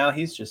 Because now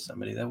he's just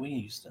somebody that we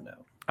used to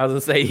know. I was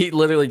gonna say he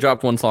literally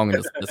dropped one song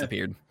and just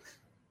disappeared.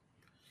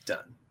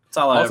 Done. That's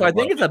all Also, I ever think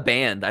wanted. it's a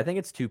band. I think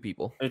it's 2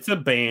 people. It's a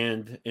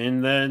band,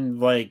 and then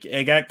like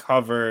it got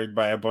covered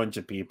by a bunch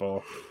of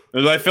people.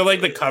 I feel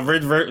like the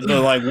covered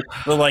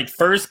the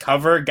first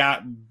cover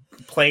got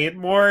played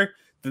more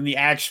than the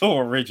actual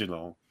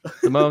original.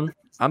 Simone,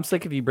 I'm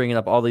sick of you bringing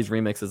up all these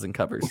remixes and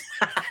covers.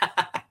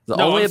 It's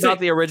No, only I'm about saying-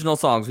 the original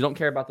songs. We don't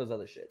care about those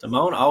other shit.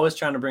 Damone always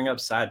trying to bring up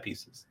side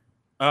pieces.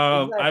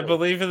 I Exactly.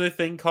 believe in a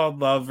thing called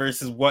love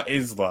versus what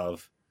is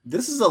love.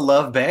 This is a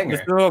love banger.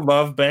 It's still a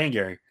love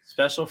banger.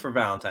 Special for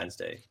Valentine's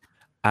Day.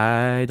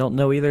 I don't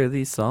know either of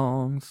these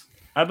songs.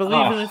 I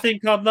believe in a thing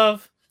called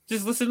love.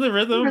 Just listen to the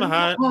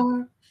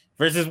rhythm.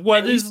 Versus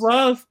what is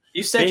love?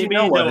 You said Baby, you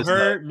know what don't is love.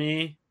 hurt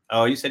me.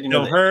 Oh, you said you know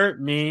Don't that.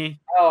 hurt me.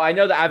 Oh, I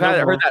know that. I've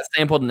No, heard that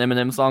sampled an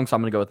Eminem song, so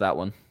I'm gonna go with that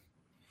one.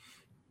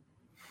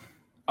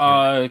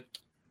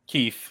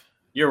 Keith.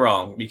 You're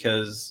wrong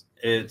because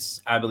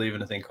it's I believe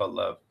in a thing called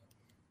love.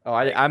 Oh,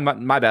 I'm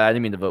my bad. I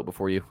didn't mean to vote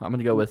before you. I'm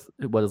gonna go with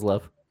What Is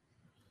Love.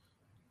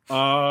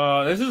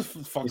 This is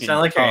fucking. You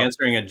sound like tough. you're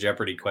answering a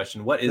Jeopardy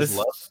question. What is This-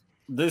 love?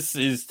 This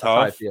is That's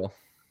how I tough. feel.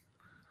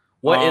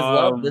 What is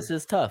love? Um, This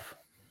is tough.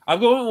 I'm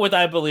going with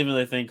I believe in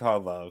a thing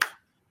called love.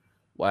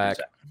 Whack.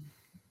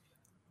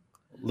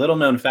 Little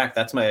known fact,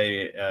 that's my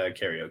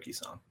karaoke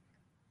song.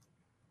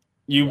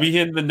 You be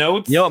in the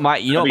notes. You know what my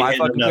I'll be my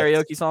hitting the fucking notes.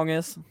 karaoke song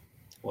is?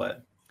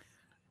 What?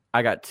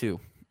 I got 2.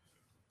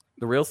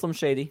 The Real Slim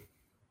Shady.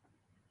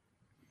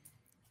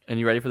 And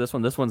you ready for this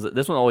one? This one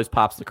always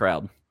pops the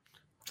crowd.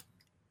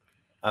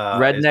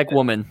 Redneck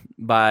Woman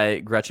by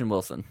Gretchen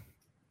Wilson.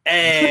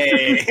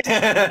 Hey,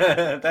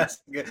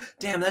 that's good.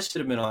 Damn, that should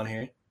have been on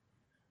here.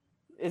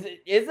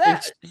 Is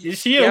that? Is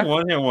she Yeah. a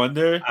one-hit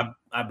wonder?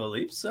 I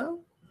believe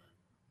so.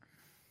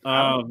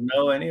 I don't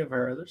know any of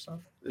her other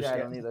songs. Yeah, I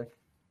don't either.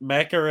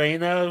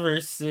 Macarena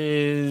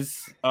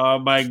versus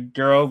My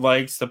Girl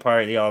Likes to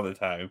Party All the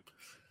Time.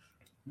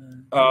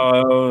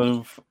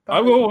 I'll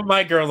go with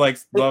My Girl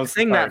Loves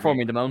Sing to that for Party.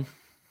 me, Damone.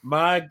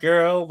 My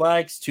girl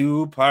likes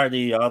to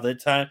party all the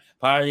time,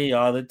 party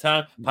all the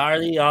time,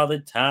 party all the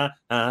time.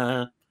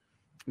 I'm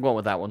going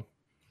with that one.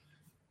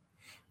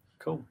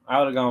 Cool. I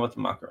would have gone with the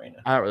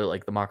Macarena I don't really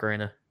like the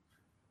Macarena.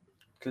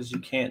 because you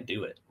can't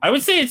do it. I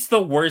would say it's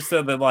the worst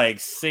of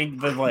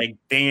the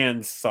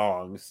dance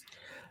songs.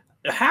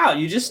 How?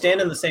 You just stand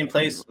in the same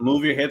place,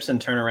 move your hips, and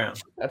turn around.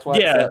 That's why.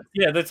 Yeah,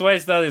 that's why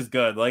it's not as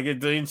good. Like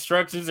the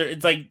instructions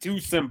it's like too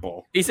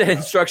simple. He said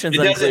instructions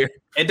It unclear.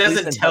 It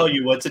doesn't tell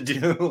you what to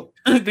do.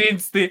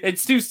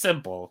 It's too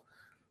simple.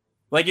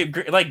 Like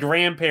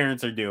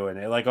grandparents are doing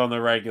it, like on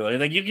the regular.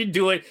 Like you can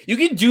do it. You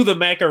can do the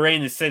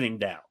Macarena sitting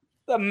down.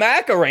 The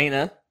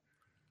Macarena,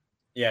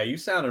 Yeah, you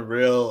sounded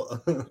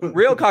real,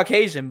 real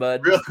Caucasian, bud.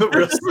 real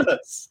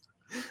sus.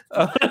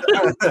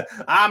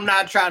 I'm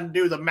not trying to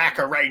do the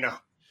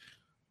Macarena.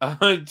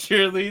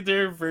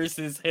 Cheerleader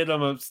versus hit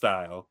 'em up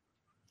style.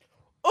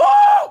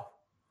 Oh,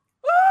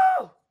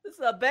 this is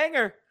a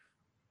banger.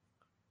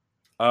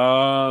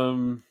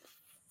 I'm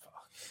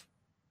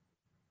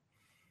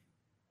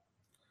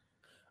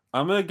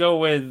gonna go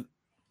with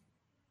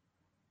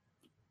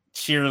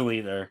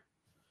cheerleader.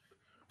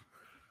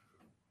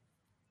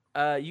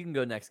 You can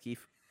go next,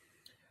 Keith.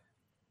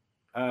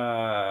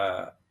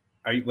 Are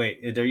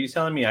you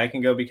telling me I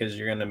can go because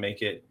you're gonna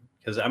make it?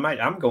 Because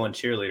I'm going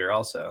cheerleader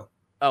also.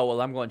 Oh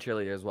well, I'm going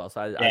cheerleader as well.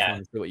 So I just Yeah.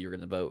 wanted to see what you were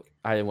gonna vote.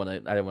 I didn't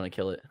want to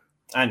kill it.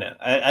 I know.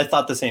 I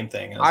thought the same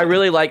thing. I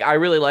really like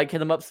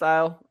hit 'em up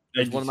style.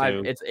 I It's do one of my.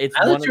 too. It's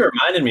Now one. that you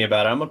reminded me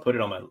about it, I'm gonna put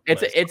it on my.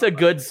 list. It's a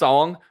good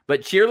song,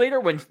 but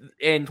cheerleader when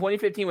in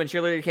 2015 when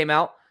cheerleader came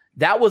out,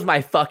 that was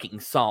my fucking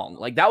song.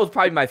 Like that was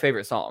probably my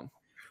favorite song.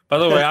 By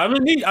the way, I'm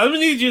gonna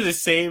need you to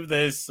save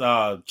this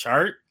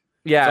chart.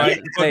 Yeah, So I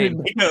can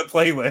same. make a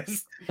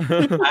playlist.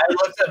 I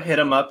looked up "Hit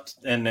 'Em Up"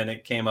 and then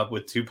it came up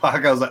with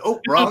Tupac. I was like,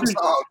 "Oh, wrong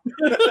song."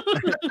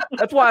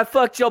 That's why I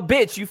fucked your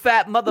bitch, you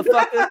fat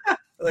motherfucker.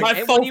 My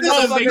Ain't one of you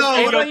phone motherfuckers, no,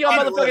 ain't one of y'all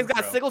no, motherfuckers bro.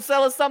 got sickle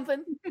cell or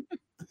something?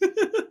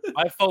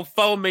 My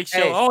phone makes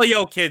sure Hey. all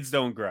your kids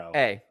don't grow.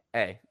 Hey,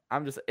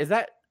 I'm just. Is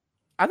that?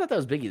 I thought that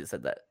was Biggie that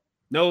said that.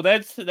 No,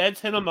 that's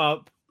hit 'em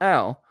up.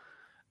 Oh,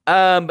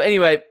 but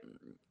anyway,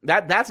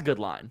 that's a good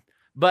line.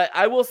 But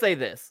I will say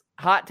this: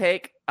 hot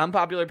take,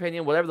 unpopular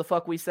opinion, whatever the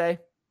fuck we say.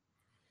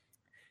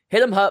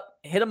 Hit 'em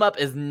up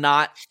is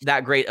not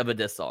that great of a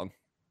diss song.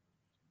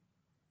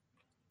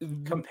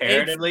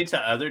 Comparatively to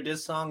other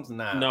diss songs,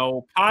 nah.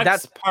 No, Pac's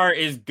That's- part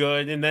is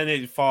good, and then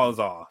it falls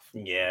off.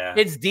 Yeah.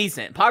 It's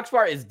decent. Pac's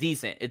part is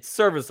decent. It's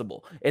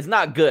serviceable. It's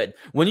not good.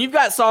 When you've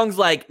got songs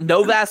like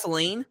No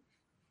Vaseline,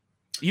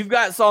 you've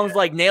got songs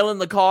like Nail in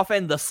the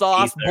Coffin, The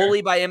Sauce, Either.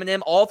 Bully by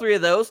Eminem, all three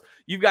of those.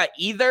 You've got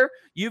Either.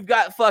 You've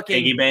got fucking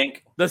Piggy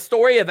Bank. The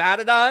Story of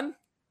Adidon.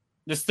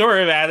 The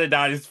story of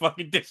Adidon is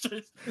fucking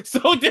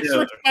so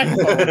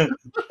disrespectful.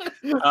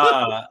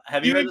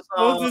 Have you He heard the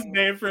exposed his song?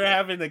 name for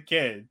having a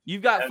kid.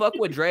 You've got Fuck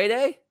with Dre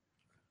Day.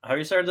 Have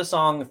you heard the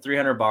song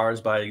 "300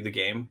 Bars" by The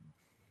Game?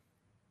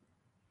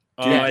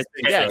 Yes, I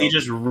think yes. so. He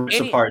just rips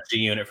Any- apart G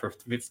Unit for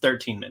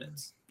 13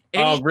 minutes.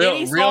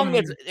 Any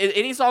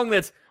song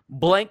that's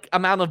blank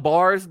amount of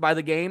bars by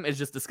The Game is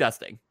just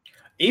disgusting.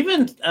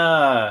 Even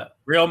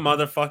Real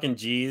motherfucking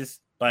G's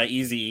by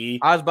Eazy-E.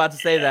 I was about to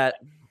say that.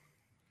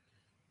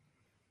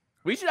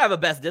 We should have a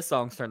best diss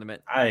songs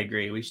tournament. I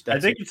agree. We should. I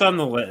think it's on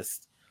the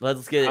list.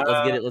 Let's get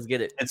it. Let's get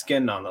it. it's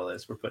getting on the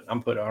list.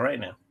 I'm putting it on right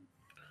now.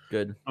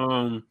 Good.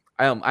 Um,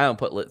 I don't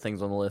put lit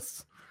things on the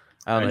list.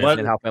 I don't Right.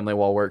 understand how Family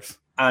Wall works.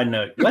 I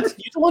know. What?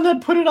 You the one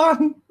that put it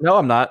on? No,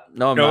 I'm not.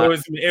 No, I'm no, not. it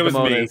was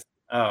Damone me. is.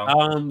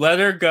 Oh, Let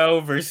Her Go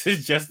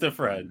versus Just a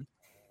Friend.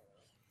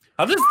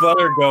 How does Let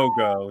Her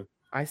go?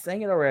 I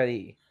sang it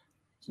already.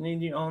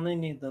 you only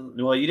need the.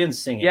 Well, you didn't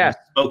sing it. Yeah. You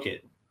spoke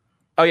it.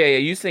 Oh yeah,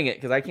 you sing it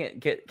because I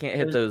can't hit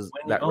those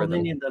When you that only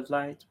rhythm. need the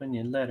lights when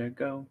you let her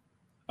go.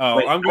 Oh,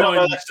 Wait, I'm I don't know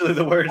going. actually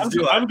the words.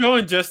 do I? I'm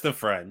going Just a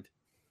Friend.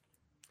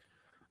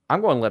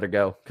 I'm going Let Her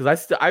Go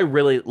because I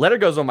really Let Her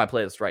Go's on my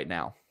playlist right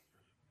now.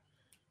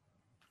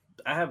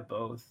 I have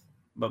both,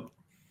 but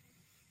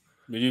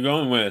What are you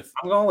going with?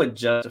 I'm going with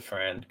Just a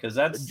Friend because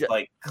that's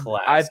like I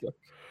classic.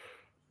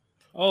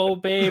 Oh,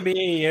 baby,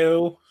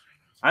 you.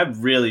 I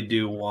really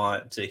do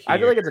want to hear. I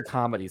feel like it's a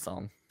comedy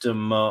song.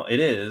 Demo.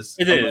 It is.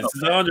 It A is.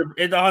 little bit.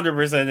 It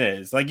 100%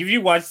 is. Like if you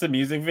watch the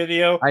music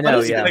video, I know,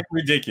 it's yeah. like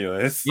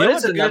ridiculous. You know But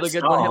what's it's a another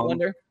good good one hit song.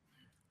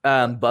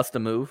 wonder? Bust a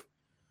Move.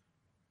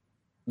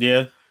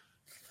 Yeah.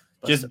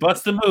 Just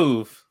bust a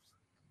move.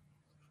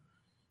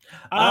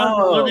 I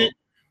Oh. want it.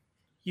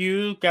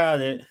 You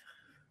got it.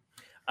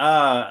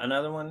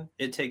 Another one.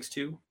 It Takes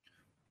Two.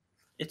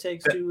 It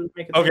Takes Two to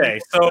Make a Okay,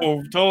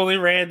 so totally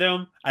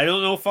random. I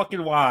don't know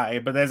fucking why,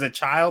 but as a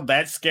child,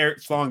 that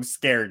song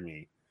scared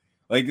me.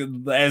 Like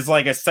as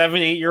like a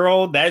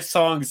 7-8-year-old, that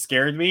song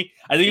scared me.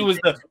 I think it was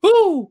the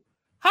whoo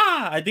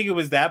ha. I think it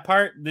was that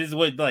part. This is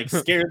what like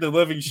scared the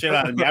living shit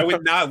out of me. I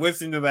would not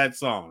listen to that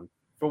song.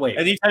 For wait,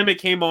 Anytime it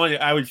came on,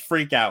 I would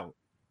freak out.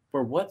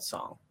 for what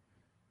song?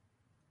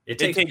 It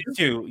takes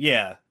two.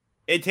 Yeah.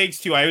 It Takes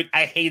Two. I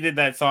hated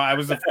that song. I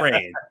was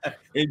afraid.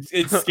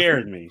 It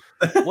scared me.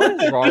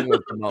 What is wrong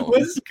with Damone?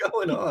 What is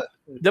going on?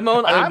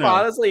 Damone, I don't I'm know.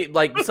 honestly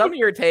like some of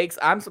your takes.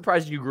 I'm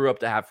surprised you grew up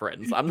to have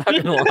friends. I'm not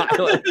gonna lie.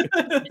 Like,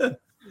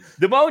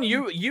 Damone,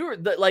 you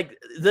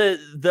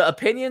the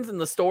opinions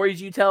and the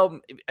stories you tell.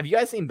 Have you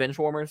guys seen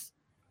Benchwarmers?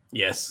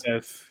 Yes.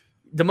 Yes.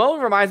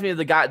 Damone reminds me of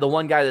the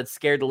one guy that's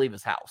scared to leave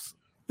his house.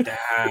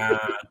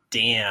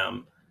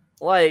 Damn.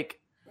 Like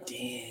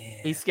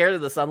Damn. he's scared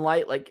of the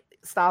sunlight. Like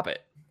stop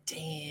it.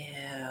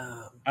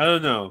 Damn. I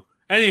don't know.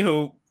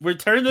 Anywho,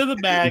 Return to the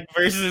Mac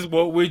versus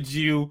What Would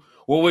You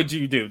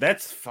Do?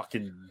 That's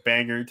fucking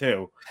banger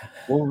too.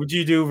 What would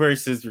you do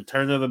versus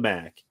Return to the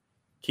Mac?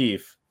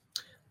 Keith.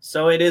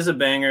 So it is a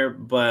banger,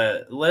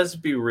 but let's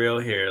be real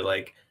here.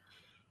 Like,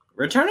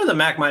 Return to the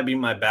Mac might be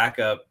my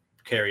backup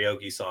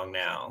karaoke song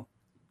now,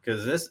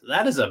 because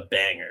that is a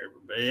banger.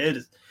 But it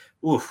is,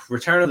 oof.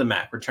 Return to the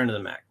Mac. Return to the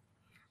Mac.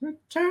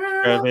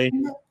 Really?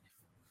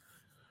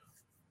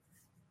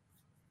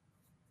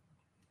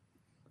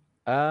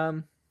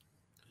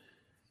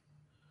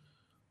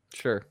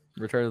 Sure.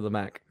 Return to the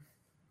Mac.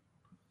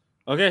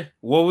 Okay.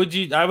 What would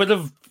you? I would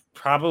have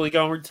probably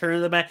gone Return to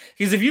the Mac,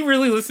 because if you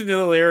really listen to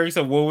the lyrics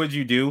of What Would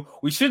You Do,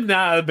 we should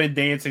not have been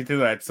dancing to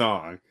that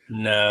song.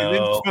 No.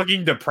 It's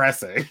fucking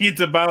depressing.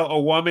 It's about a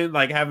woman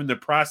like having to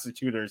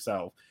prostitute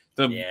herself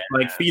to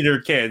like feed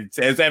her kids,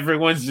 as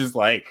everyone's just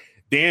like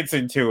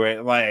dancing to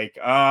it. Like,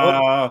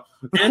 And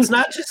it's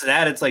not just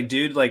that. It's like,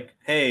 dude, like,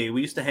 hey, we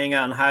used to hang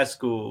out in high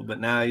school, but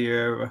now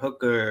you're a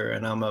hooker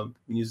and I'm a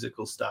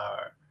musical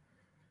star.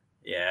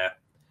 Yeah.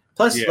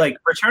 Plus, like,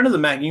 Return to the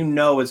Mac, you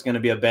know it's going to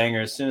be a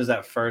banger as soon as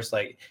that first,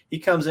 like, he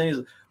comes in, he's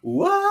like,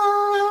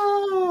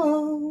 whoa.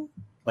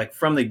 Like,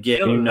 from the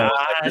get, you know,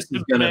 like, this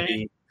is going to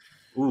be,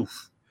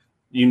 oof.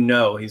 You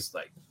know, he's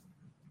like.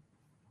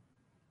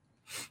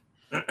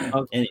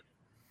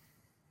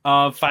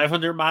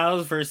 500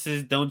 Miles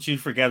versus Don't You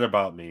Forget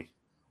About Me.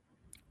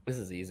 This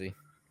is easy.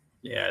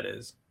 Yeah, it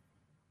is.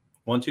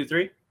 1, 2,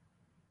 3. 1,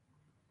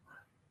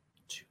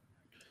 2,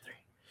 3.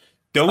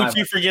 Don't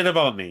You Forget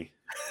About Me.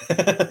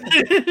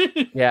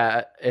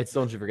 Yeah, it's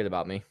Don't You Forget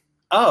About Me.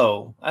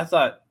 Oh, I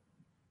thought,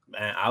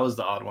 man, I was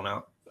the odd one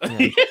out.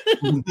 Yeah.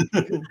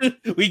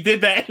 We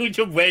did that. We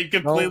just went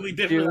completely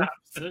different.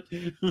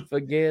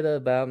 Forget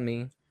about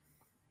me.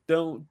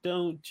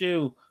 Don't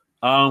you?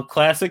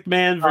 Classic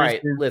Man All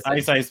right, versus listen.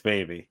 Ice Ice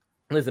Baby.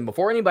 Listen,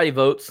 before anybody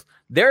votes,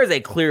 there is a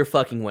clear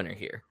fucking winner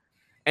here,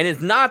 and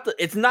it's not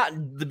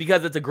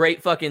because it's a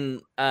great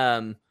fucking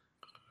or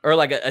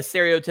like a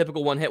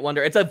stereotypical one hit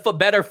wonder. It's a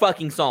better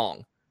fucking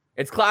song.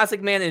 It's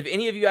Classic Man. And if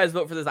any of you guys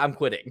vote for this, I'm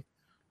quitting.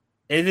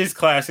 It is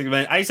Classic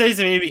Man. Ice Ice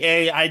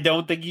Baby. I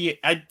don't think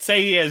I'd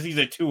say he's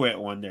a 2-hit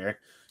wonder.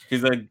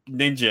 He's a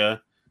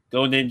ninja.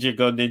 Go ninja,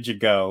 go ninja,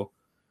 go.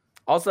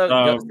 Also,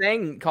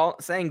 saying Go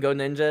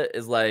Ninja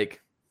is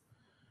like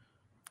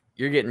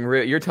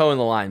you're towing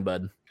the line,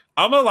 bud.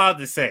 I'm allowed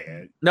to say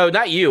it. No,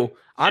 not you.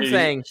 I'm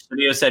saying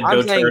said,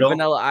 "Go turtle,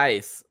 Vanilla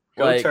Ice."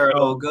 go like,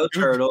 turtle, go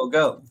turtle,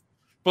 go."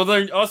 But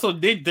they're also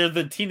they're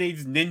the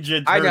Teenage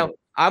Ninja Turtles. I know.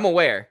 I'm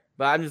aware,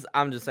 but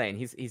I'm just saying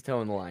he's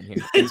towing the line here.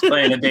 He's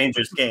playing a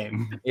dangerous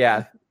game.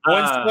 Yeah,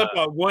 One slip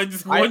up,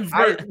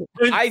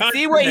 I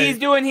see what he's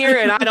doing here,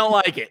 and I don't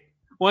like it.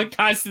 One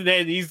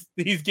consonant, he's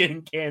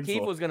getting canceled.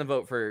 Keith was gonna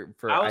vote for.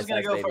 I was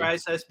gonna go for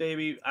Ice Ice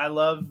Baby. I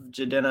love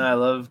Jadena. I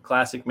love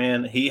Classic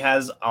Man. He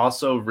has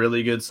also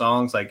really good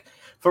songs. Like,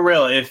 for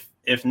real,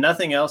 if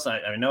nothing else,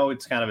 I know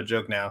it's kind of a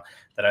joke now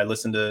that I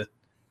listen to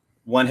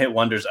One Hit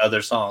Wonder's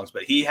other songs,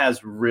 but he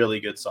has really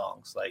good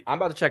songs. Like, I'm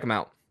about to check him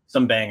out.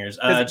 Some bangers.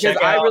 Because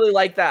I really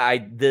like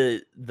that.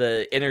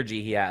 The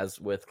energy he has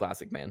with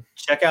Classic Man.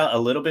 Check out A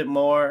Little Bit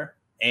More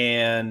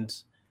and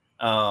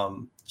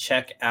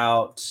check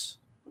out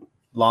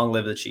Long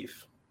Live the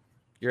Chief.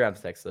 You're gonna have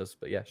to text those,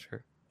 but yeah,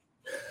 sure.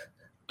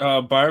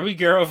 Barbie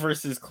Girl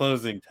versus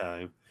Closing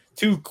Time.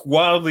 Two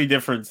wildly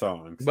different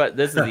songs. But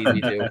this is easy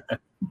too.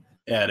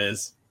 Yeah, it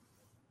is.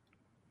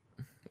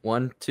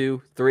 1,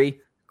 2, 3.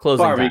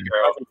 Closing Barbie time.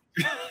 Girl.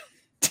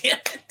 Damn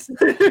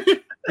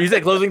it. You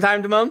said closing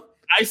time, Damone?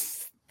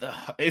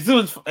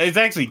 It's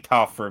actually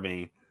tough for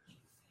me.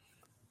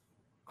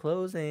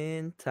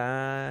 Closing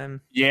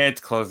time. Yeah, it's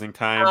Closing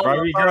Time.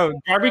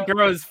 Barbie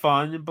Girl is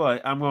fun,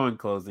 but I'm going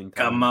Closing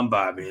Time. Come on,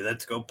 Barbie.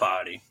 Let's go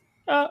party.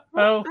 Yeah.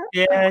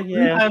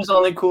 Time's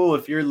only cool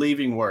if you're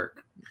leaving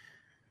work.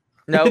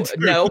 No.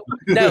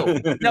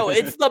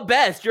 It's the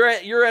best. You're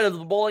at a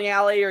bowling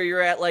alley or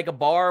you're at like a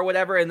bar or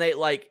whatever, and they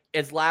like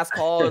it's last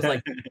call. It's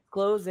like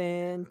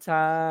closing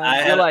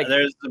time.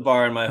 There's a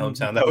bar in my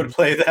hometown that would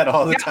play that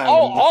all the time.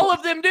 All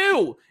of them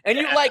do, and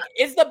you like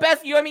it's the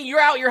best. You know what I mean?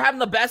 You're out, you're having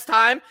the best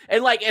time,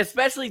 and like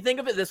especially think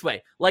of it this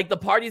way: like the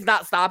party's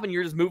not stopping.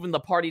 You're just moving the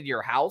party to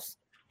your house,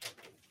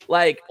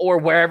 like or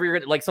wherever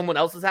you're like someone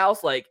else's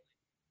house. Like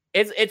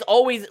it's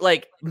always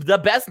like the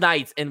best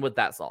nights end with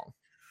that song.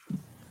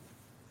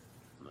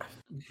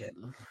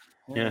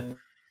 Yeah.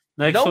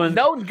 Next one.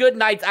 No good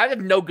nights. I have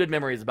no good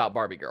memories about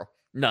Barbie Girl.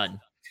 None.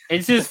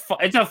 It's just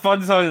it's a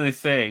fun song to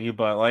sing,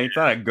 but like it's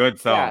not a good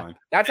song. Yeah,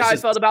 that's how I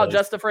felt about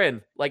Just a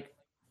Friend. Like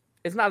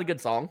it's not a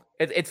good song.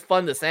 It's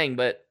fun to sing,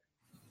 but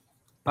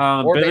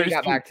or Baby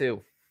Got Back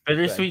too.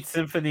 Bittersweet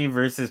Symphony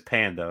versus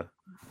Panda.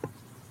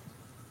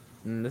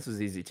 This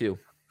was easy too.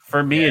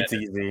 For me, it's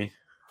easy.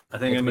 I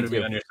think I'm going to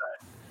be on your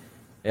side.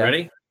 Yeah.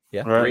 Ready?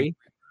 Yeah. Right.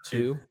 3,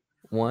 2,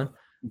 1.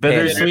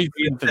 Bittersweet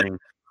Symphony.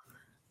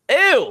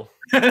 Ew.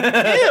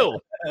 Ew.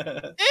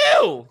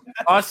 Ew.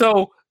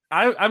 Also,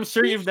 I'm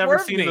sure you've never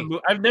swerved seen me. the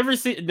movie.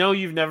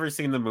 You've never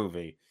seen the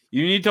movie.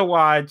 You need to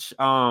watch.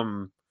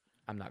 I'm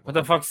not. What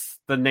the fuck's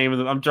the name of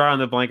the? I'm drawing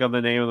the blank on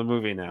the name of the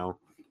movie now.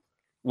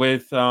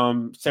 With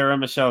Sarah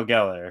Michelle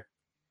Gellar.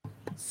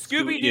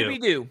 Scooby Dooby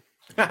Doo.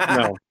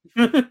 No.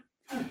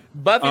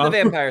 Buffy the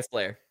Vampire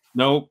Slayer.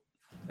 Nope.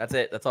 That's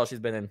it. That's all she's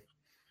been in.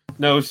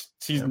 No,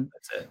 she's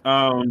That's it.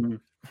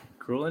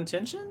 Cruel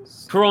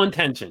Intentions? Cruel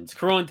Intentions.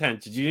 Cruel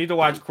Intentions. You need to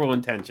watch Cruel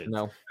Intentions.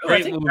 No.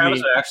 Great I think movie.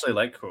 Travis would actually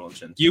like Cruel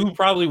Intentions. You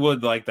probably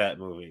would like that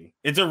movie.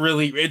 It's a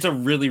really,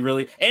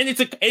 and it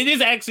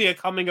is actually a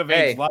coming of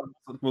age love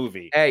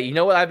movie. Hey, you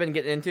know what I've been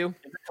getting into?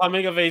 It's a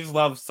coming of age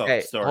love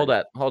story. Hold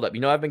up. You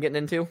know what I've been getting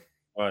into?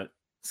 What?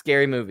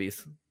 Scary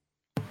movies.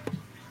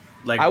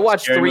 Like I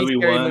watched Scary 3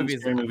 Movie scary 1,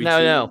 movies. Scary Movie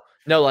No,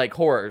 2. like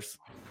horrors.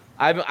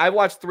 I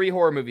watched 3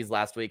 horror movies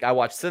last week. I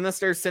watched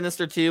Sinister,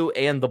 Sinister 2,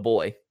 and The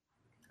Boy.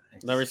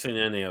 Never seen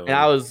any of them. And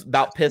I was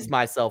about pissed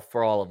myself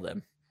for all of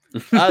them.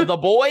 The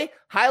Boy,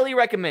 highly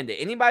recommend it.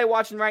 Anybody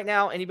watching right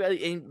now,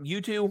 anybody,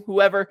 you two,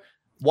 whoever,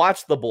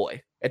 watch The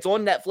Boy. It's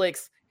on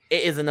Netflix.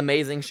 It is an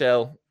amazing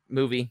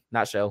movie,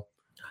 not show.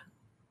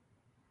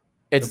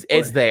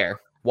 It's there.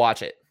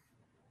 Watch it.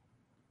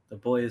 The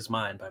Boy Is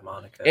Mine by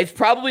Monica. It's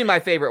probably my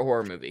favorite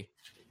horror movie.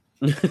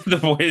 The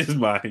Boy Is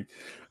Mine.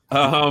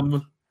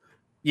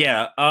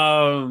 Yeah,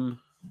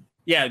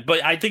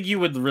 but I think you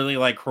would really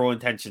like Cruel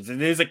Intentions.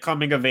 It is a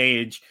coming of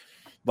age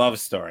love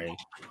story.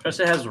 Plus,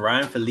 it has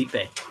Ryan Felipe.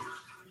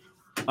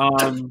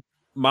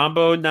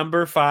 Mambo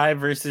number 5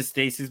 versus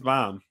Stacy's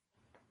mom.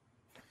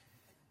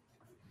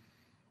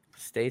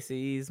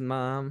 Stacy's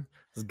mom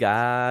has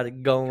got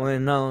it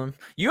going on.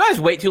 You guys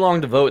wait too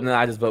long to vote, and then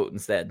I just vote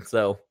instead.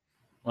 So,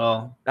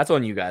 well, that's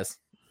on you guys.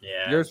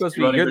 Yeah, you're supposed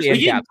to be. You're the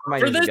end cap.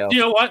 For this, you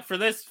know what? For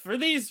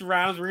these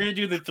rounds, we're gonna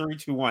do the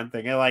 3-2-1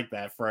 thing. I like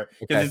that because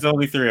there's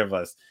only 3 of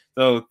us.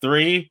 So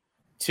 3,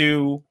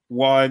 2,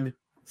 1.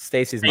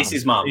 Stacy's mom.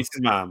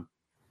 Stacy's mom.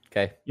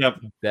 Okay. Yep.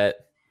 Bet.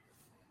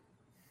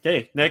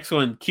 Okay. Next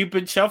one: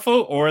 Cupid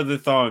Shuffle or the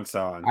Thong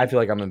Song. I feel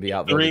like I'm gonna be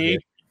out. 3,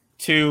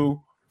 2,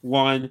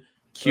 1.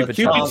 Cupid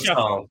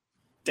Shuffle.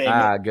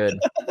 Good.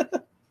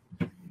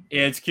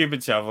 Yeah, it's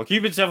Cupid Shuffle.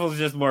 Cupid Shuffle is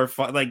just more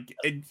fun. Like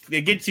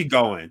it gets you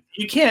going.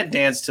 You can't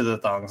dance to the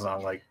thong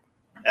song like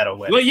at a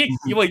wedding. Well, you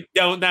like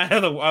don't not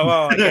at a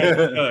well. I guess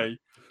you could.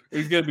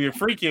 It's gonna be a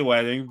freaky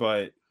wedding,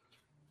 but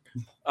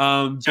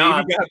John.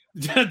 John,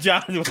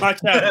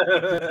 watch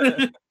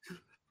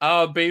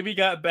out. Baby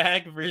Got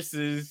Back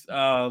versus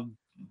Thumb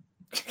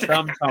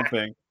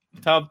Thumping.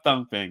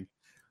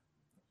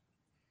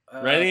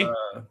 Ready?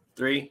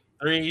 3,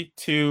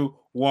 2,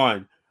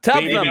 1.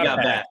 Baby Got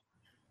Back.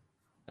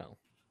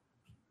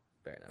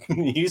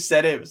 You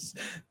said it was.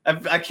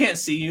 I can't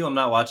see you. I'm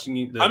not watching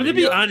you. I'm gonna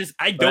be honest.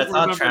 I don't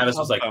remember. Travis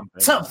was like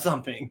tub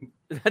thumping.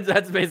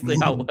 That's basically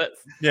how it was.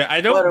 Yeah,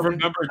 I don't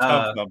remember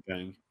tub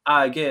thumping.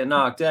 I get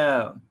knocked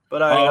down,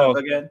 but I up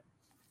again.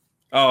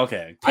 Oh,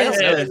 okay. I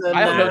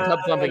don't know tub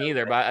thumping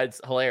either, but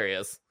it's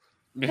hilarious.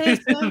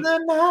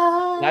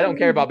 I don't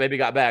care about Baby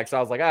Got Back, so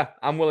I was like,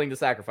 I'm willing to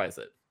sacrifice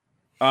it.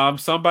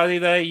 Somebody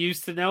that I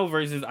used to know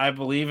versus I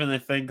Believe in a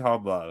Thing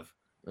Called Love.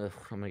 Ugh,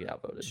 I'm gonna get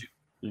outvoted.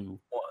 2,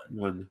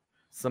 1.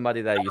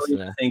 Somebody that I used to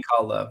know. Thing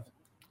Called Love.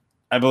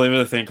 I Believe in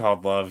a Thing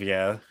Called Love.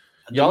 Yeah.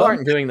 Y'all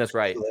aren't doing this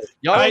right.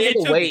 Y'all don't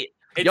get to wait.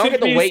 Y'all get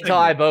to wait till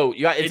I vote.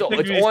 It's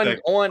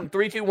on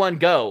 3, 2, 1,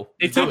 go.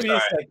 It took me a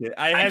second.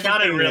 I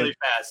counted really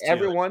fast. Too.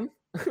 Everyone.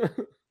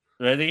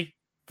 Ready?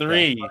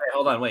 3. Okay,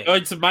 hold on, wait. Oh,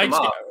 it's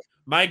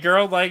my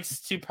girl likes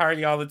to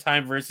party all the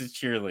time versus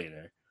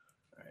cheerleader.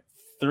 All right.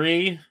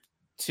 3,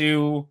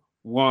 2,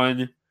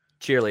 1.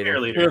 Cheerleader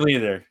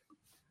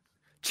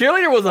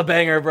was a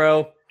banger,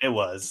 bro. It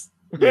was.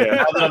 Yeah.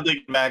 Now that I'm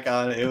thinking back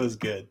on it, it was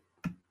good.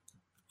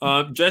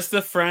 Just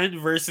a Friend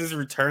versus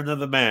Return of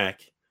the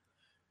Mac.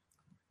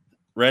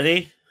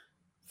 Ready?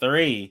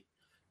 3,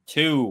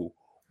 2,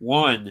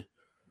 1.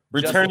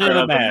 Return of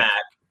the Mac.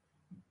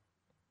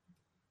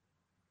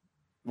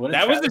 What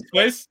that was a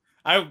twist.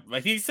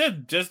 He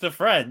said just a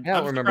friend. I don't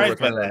I'm remember surprised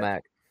by Return of the that.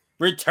 Mac.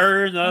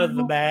 Return of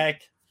the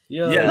Mac.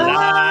 You Yeah,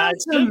 lied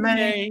to to me.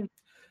 me.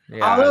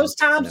 Yeah, All those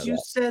I times know you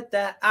that. said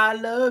that I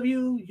love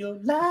you, you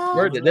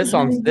lied. This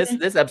to me.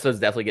 this episode's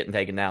definitely getting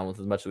taken down with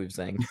as much as we've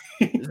sang.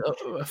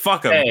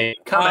 Fuck him. Hey,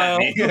 come at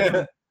me.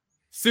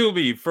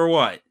 Subi, for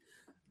what?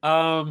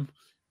 Don't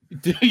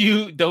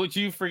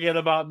you forget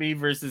about me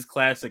versus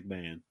Classic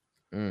Man.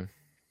 Mm.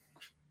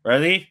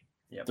 Ready?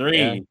 Yep. 3,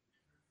 Yeah.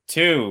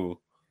 2,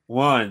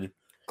 1.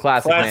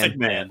 Classic, man.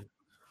 Man.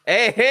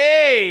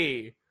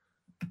 Hey!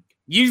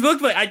 You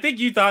look like I think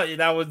you thought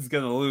that was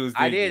gonna lose.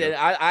 I didn't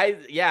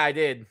did. you? I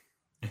did.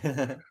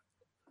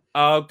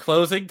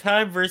 Closing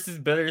Time versus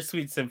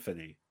Bittersweet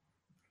Symphony.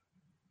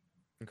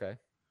 Okay.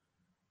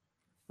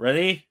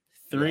 Ready?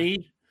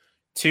 3,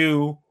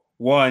 2,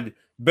 1.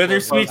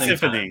 Bittersweet Closing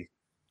Symphony.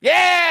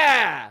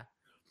 Yeah!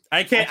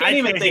 I can't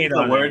even think hate the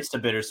on it. words to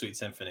Bittersweet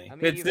Symphony. I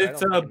mean, It's either. I a don't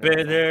fucking know the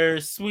song.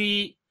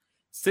 bittersweet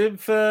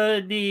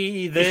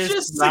symphony. This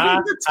just singing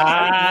the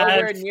title.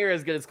 Nowhere near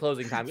as good as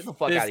Closing Time. Get the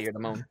fuck out of here,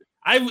 Damone.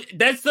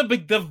 That's the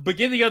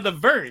beginning of the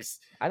verse.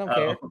 I don't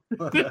care.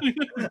 Oh.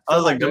 I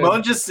was like, Good.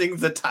 Damone just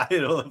sings the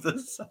title of the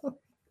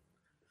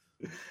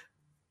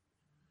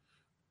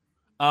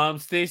song.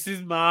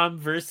 Stacy's Mom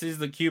versus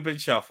the Cuban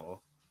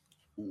Shuffle.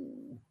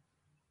 Mm.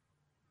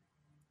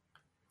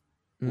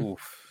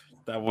 Oof,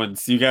 that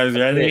one's. You guys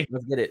ready?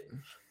 Let's get it.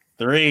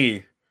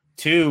 3,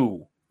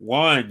 2,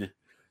 1.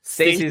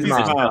 Stacey's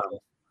mom.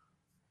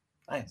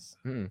 Nice.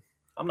 Hmm.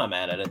 I'm not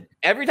mad at it.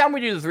 Every time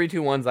we do the 3,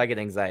 2, 1s, I get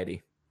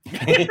anxiety.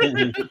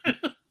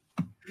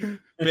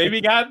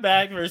 Baby Got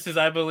Back versus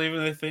I Believe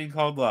in a Thing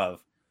Called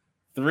Love.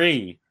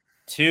 3,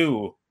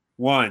 2,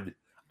 1.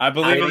 I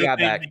believe Baby in a Got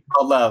thing. Back.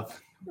 Called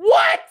love.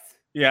 What?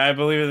 Yeah, I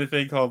believe in a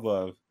thing called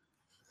love.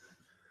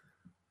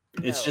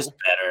 It's No. just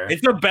better.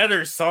 It's a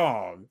better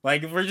song.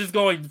 Like if we're just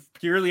going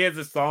purely as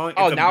a song.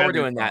 Oh, it's a now we're better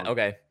doing that. song.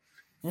 Okay.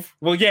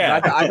 Well, yeah.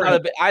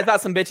 I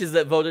thought some bitches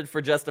that voted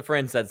for Just a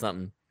Friend said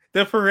something.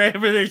 The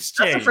parameters Just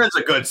a change. Friend's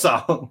a good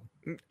song.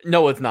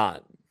 No, it's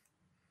not.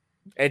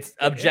 It's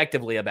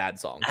objectively a bad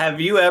song.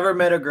 Have you ever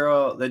met a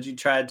girl that you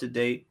tried to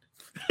date,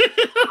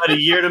 but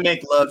a year to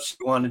make love, she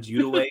wanted you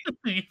to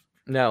wait?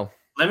 No.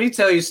 Let me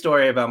tell you a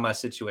story about my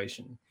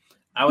situation.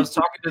 I was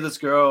talking to this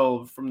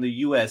girl from the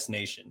U.S.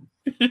 nation.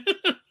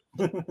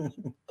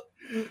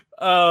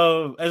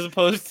 As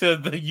opposed to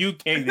the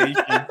UK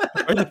nation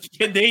or the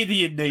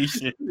Canadian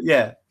nation.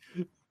 Yeah.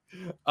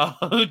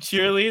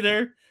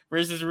 Cheerleader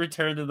versus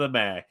Return to the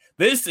Mac.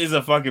 This is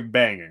a fucking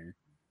banger.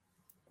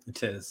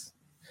 It is.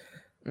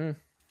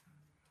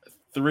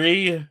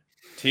 3,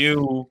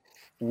 2,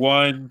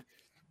 1.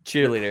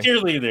 Cheerleader.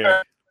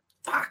 Cheerleader.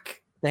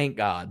 Fuck. Thank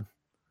God.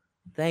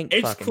 Thank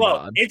It's fucking close.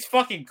 God. It's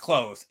fucking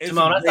close. It's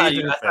Simone, I thought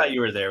really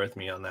you were there with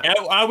me on that.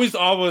 I was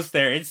almost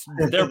there.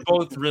 They're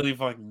both really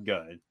fucking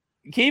good.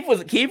 Keith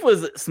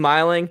was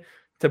smiling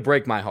to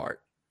break my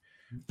heart.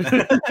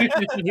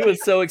 He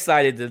was so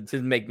excited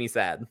to make me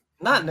sad.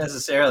 Not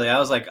necessarily. I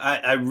was like,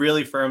 I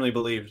really firmly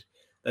believed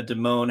that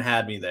Damone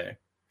had me there.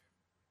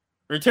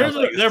 Returns,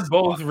 like, they're this is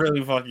both awesome.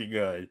 really fucking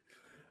good.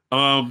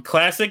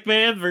 Classic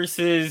Man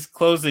versus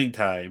Closing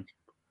Time.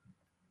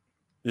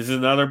 This is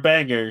another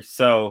banger.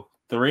 So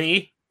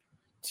 3,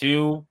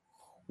 2,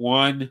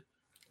 1.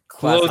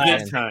 Classic Closing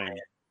Man. Time.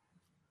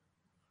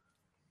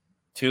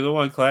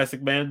 2-1.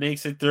 Classic Man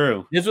makes it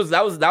through.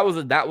 That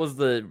was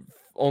the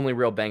only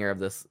real banger of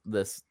this.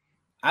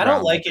 I don't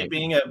round, like I it think.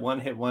 being a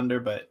one-hit wonder,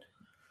 but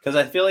because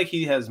I feel like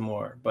he has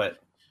more. But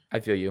I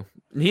feel you.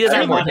 He doesn't I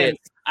have don't, more want him,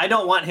 hits. I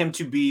don't want him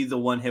to be the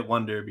one-hit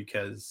wonder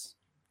because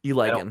You I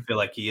like don't him. feel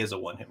like he is a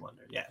one-hit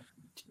wonder. Yeah.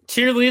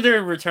 Cheerleader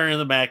and Return of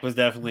the Mac was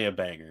definitely a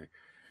banger.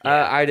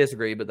 I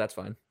disagree, but that's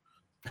fine.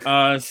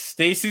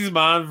 Stacy's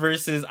Mom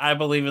versus I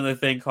Believe in a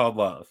Thing Called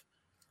Love.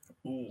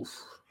 Oof.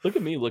 Look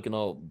at me looking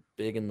all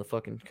big in the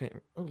fucking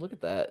camera. Oh, look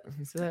at that.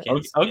 You see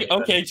that?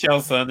 Okay,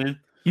 Chelsea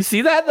You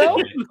see that though?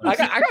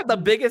 Okay. I got the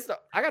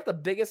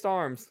biggest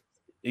arms.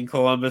 in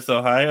Columbus,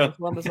 Ohio.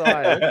 Columbus,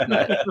 Ohio. Look at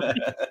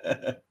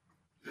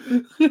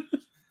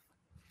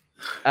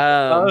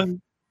that.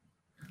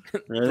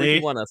 Ready?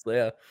 You want us,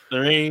 yeah.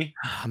 3,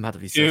 I'm about to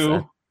be so 2,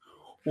 sad.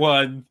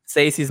 1.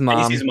 Stacey's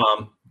mom. Stacey's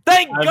mom.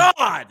 Thank I'm-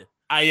 God.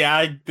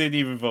 I didn't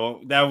even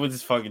vote. That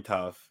was fucking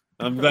tough.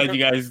 I'm glad you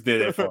guys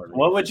did it for me.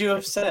 What would you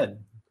have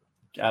said?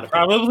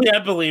 Probably I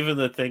Believe in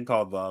a Thing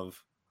Called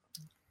Love.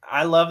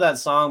 I love that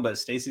song, but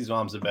Stacey's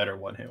mom's a better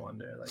one-hit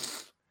wonder. Like,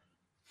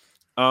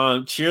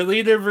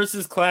 Cheerleader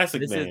versus Classic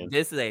This Man.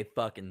 is a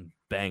fucking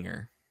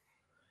banger.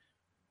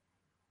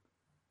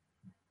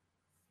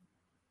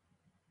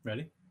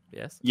 ready?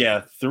 Yes.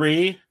 Yeah,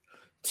 3,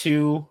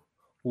 2,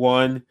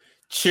 1.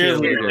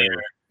 Cheerleader.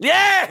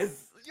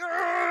 Yes.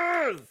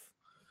 Yes.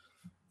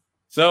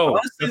 So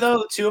Honestly,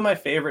 though, two of my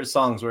favorite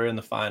songs were in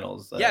the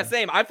finals. Yeah,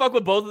 same. I fuck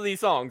with both of these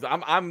songs.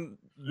 I'm.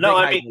 No,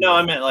 big I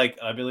hype. meant like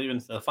I believe in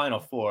the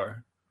final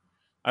four.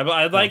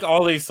 I like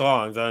all these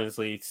songs,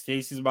 honestly.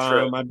 Stacy's Mom,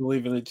 True. I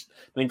Believe in a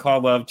Thing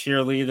Called Love,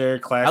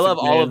 Cheerleader, Classic I love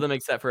all Man. of them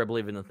except for I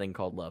Believe in the Thing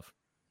Called Love.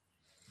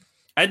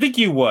 I think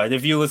you would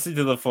if you listen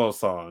to the full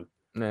song.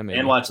 Nah, maybe.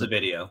 and watch the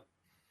video.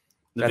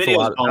 The That's a video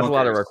lot. is That's a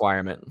lot of bonkers.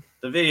 requirement.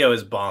 The video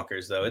is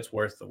bonkers, though. It's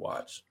worth the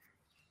watch.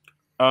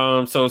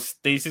 So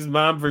Stacy's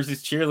mom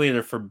versus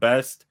cheerleader for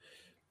best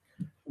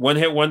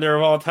one-hit wonder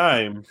of all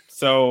time.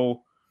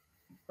 So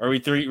are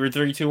we we're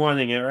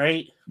 3-2-1ing it,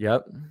 right?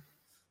 Yep.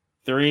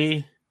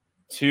 3,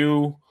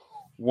 2,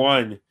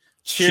 1.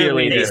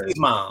 Cheerleader. Stacy's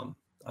mom.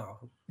 Oh,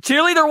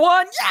 Cheerleader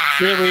won.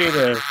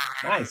 Cheerleader.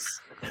 nice.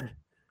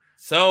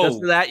 So just So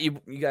for that, you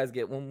guys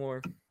get one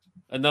more.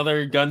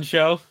 another gun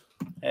show.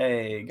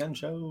 Hey, gun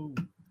show.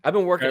 I've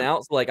been working Okay.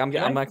 out, so like I'm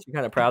actually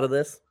kind of proud of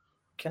this.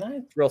 Can I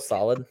It's real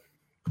solid.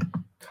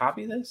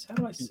 copy this? How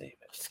do I save it?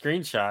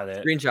 Screenshot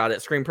it. Screenshot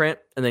it, screen print,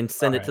 and then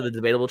send it to the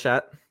debatable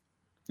chat.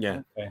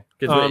 Yeah. Okay.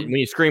 Because Um, when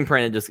you screen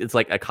print it, it's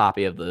like a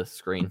copy of the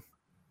screen.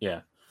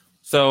 Yeah.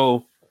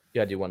 So You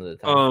gotta do one at a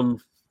time.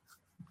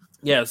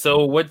 yeah,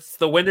 so what's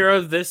the winner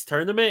of this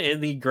tournament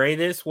and the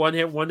greatest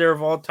one-hit wonder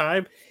of all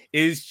time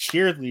is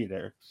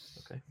cheerleader.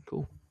 Okay,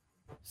 cool.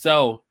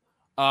 So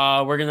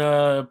we're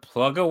gonna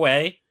plug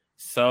away.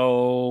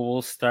 So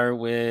we'll start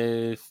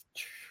with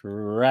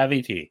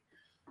Travi T.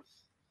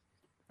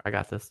 I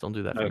got this. Don't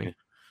do that for Okay. me.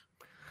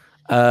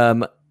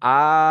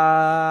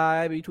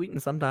 I be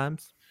tweeting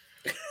sometimes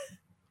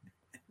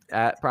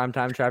at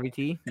Primetime Travi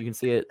T. You can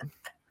see it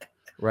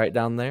right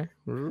down there,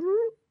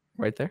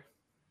 right there.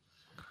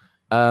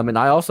 And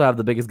I also have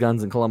the biggest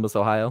guns in Columbus,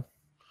 Ohio.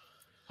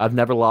 I've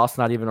never lost,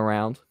 not even a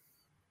round.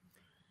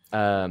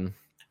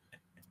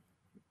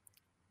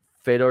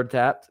 Fedor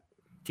tapped,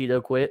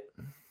 Tito quit.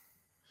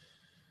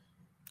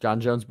 John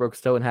Jones broke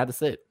his toe and had to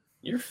sit.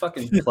 Your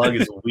fucking plug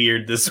is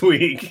weird this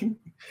week.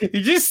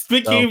 He just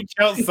became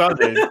Chelsea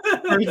Southern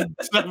for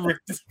some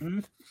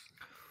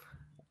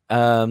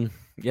reason.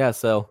 Yeah,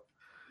 so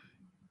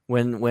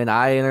when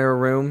I enter a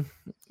room,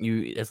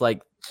 it's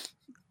like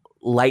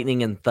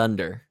lightning and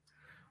thunder.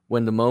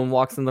 When Damone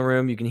walks in the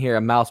room, you can hear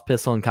a mouse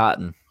piss on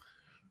cotton.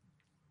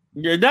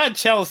 You're not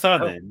Chelsea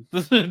Southern.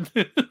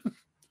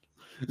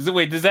 So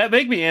wait, does that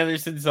make me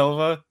Anderson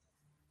Silva?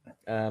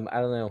 I don't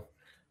know.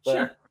 But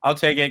Sure. I'll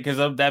take it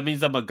because that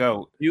means I'm a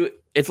goat.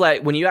 it's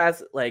like when you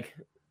ask, like,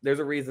 there's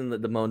a reason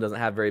that Damone doesn't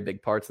have very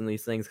big parts in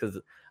these things, because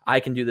I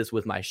can do this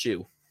with my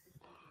shoe.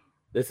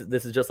 This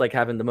is just like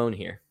having Damone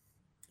here.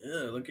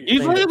 Look at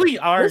You Thank literally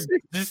are Mr.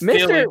 just Mr.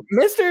 feeling-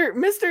 Mr.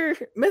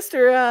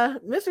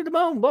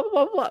 Damone, blah blah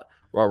blah blah.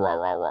 Rah rah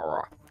rah rah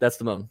rah. That's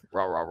Damone.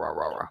 Rah rah rah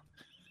rah rah.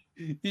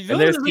 you And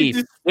there's literally Keith.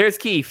 just- There's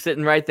Keith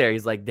sitting right there.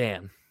 He's like,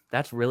 damn,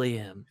 that's really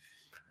him.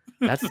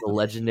 That's the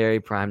legendary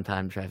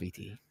primetime Travi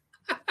T.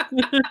 I'm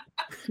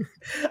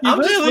just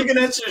literally- looking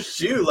at your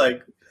shoe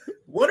like,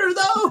 what are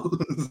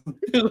those?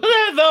 What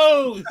are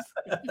those?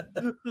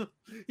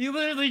 You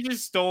literally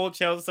just stole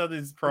Chelsea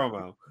Southern's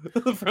promo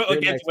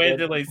against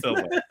Wanderlei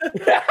Silva.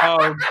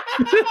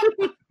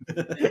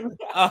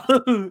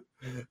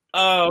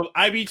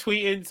 I be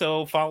tweeting,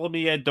 so follow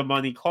me at the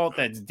Money Cult.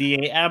 That's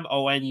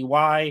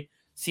DAMONEY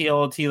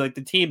CLT like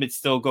the team. It's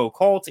still Go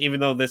Colts, even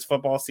though this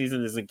football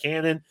season isn't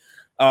canon.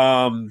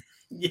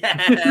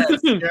 Yes,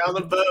 you're on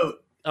the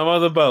boat. I'm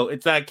on the boat.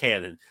 It's not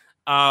canon.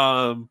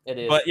 It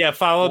is. But yeah,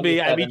 follow me.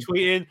 I be 27.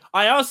 tweeting.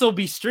 I also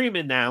be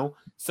streaming now.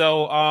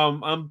 So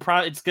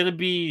it's gonna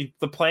be,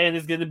 the plan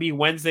is gonna be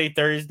Wednesday,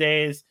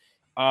 Thursdays,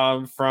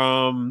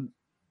 from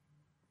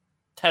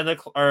 10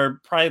 o'clock or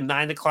probably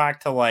 9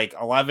 o'clock to like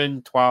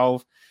 11,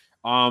 12.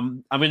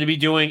 I'm gonna be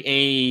doing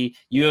a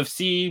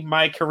UFC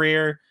My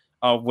Career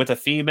with a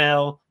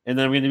female, and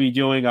then I'm gonna be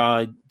doing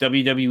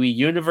WWE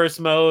Universe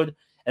mode,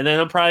 and then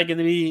I'm probably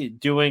gonna be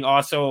doing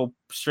also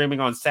streaming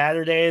on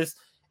Saturdays.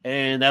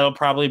 And that'll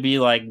probably be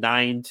like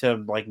 9 to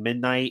like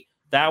midnight.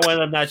 That one,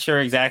 I'm not sure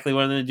exactly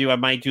what I'm going to do. I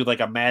might do like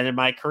a Madden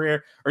My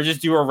Career or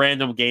just do a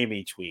random game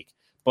each week.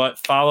 But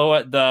follow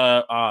it.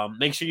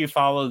 Make sure you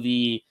follow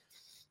the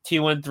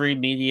T13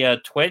 Media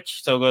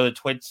Twitch. So go to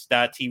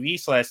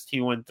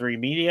twitch.tv/T13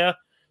 Media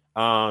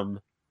and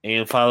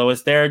follow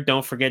us there.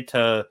 Don't forget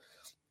to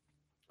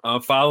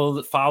follow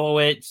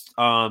it.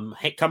 Come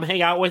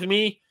hang out with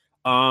me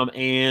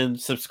and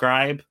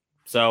subscribe.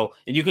 So,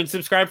 and you can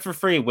subscribe for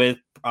free with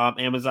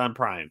Amazon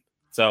Prime.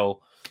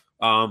 So,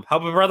 help a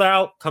brother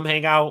out. Come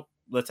hang out.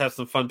 Let's have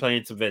some fun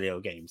playing some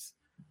video games.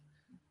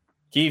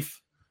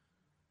 Keith,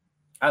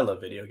 I love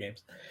video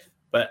games,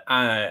 but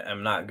I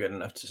am not good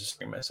enough to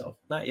stream myself.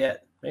 Not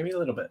yet. Maybe a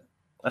little bit.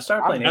 I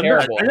started playing. I'm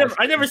Apex. terrible.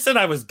 I never said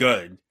I was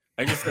good.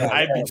 I just said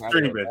I've been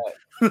streaming.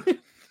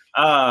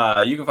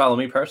 You can follow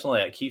me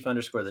personally at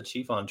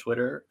Keith_the_Chief on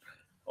Twitter,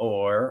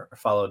 or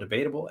follow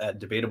Debatable at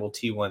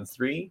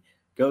DebatableT13.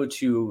 Go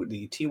to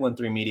the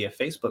T13 Media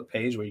Facebook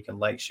page where you can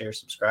like, share,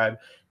 subscribe,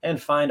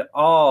 and find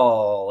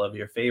all of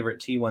your favorite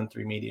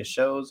T13 Media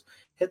shows.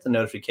 Hit the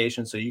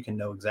notification so you can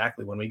know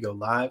exactly when we go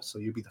live, so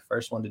you'll be the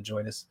first one to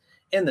join us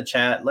in the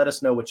chat. Let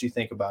us know what you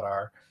think about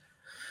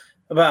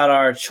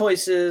our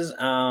choices.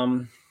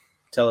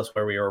 Tell us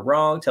where we were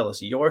wrong. Tell us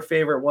your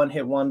favorite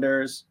one-hit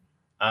wonders.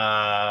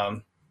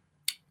 Also,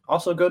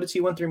 go to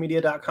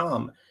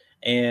T13media.com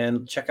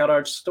and check out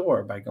our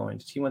store by going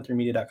to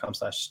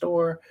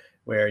T13media.com/store,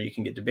 where you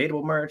can get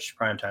Debatable merch,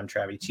 Primetime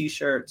Travi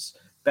t-shirts,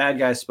 Bad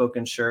Guy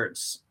Spoken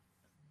shirts,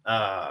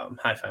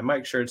 Hi-Fi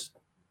Mike shirts,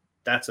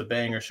 That's a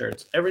Banger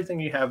shirts. Everything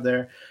you have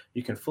there,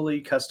 you can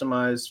fully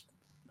customize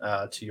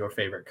to your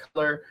favorite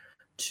color,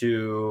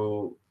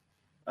 to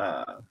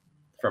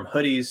from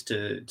hoodies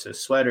to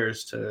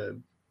sweaters to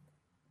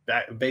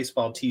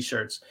baseball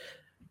T-shirts.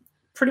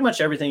 Pretty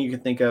much everything you can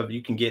think of,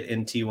 you can get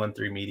in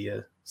T13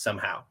 Media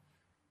somehow.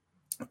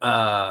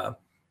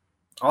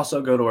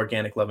 Also, go to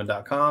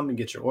organiclovin.com and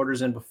get your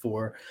orders in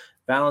before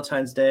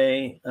Valentine's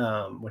Day,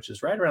 which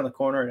is right around the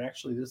corner, and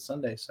actually this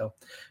Sunday. So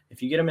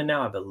if you get them in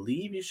now, I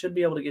believe you should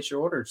be able to get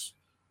your orders.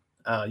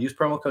 Use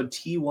promo code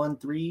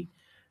T13.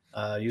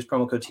 Use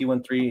promo code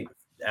T13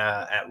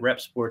 at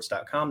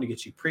repsports.com to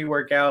get you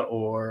pre-workout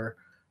or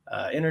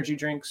energy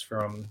drinks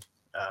from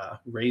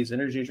Ray's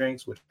Energy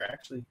Drinks, which are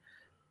actually,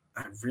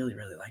 I really,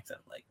 really like them.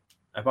 Like,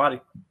 I bought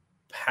a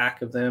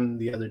pack of them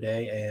the other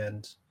day,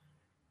 and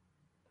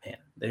man,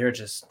 they are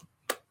just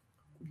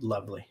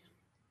lovely.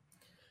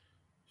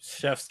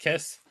 Chef's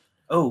kiss.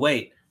 Oh,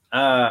 wait.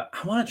 I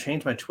want to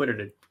change my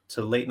Twitter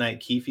to Late Night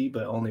Keefe,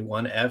 but only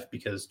one F,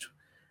 because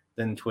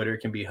then Twitter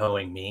can be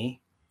hoeing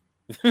me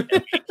and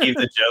keep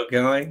the joke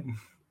going.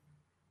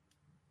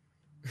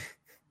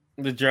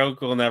 The joke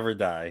will never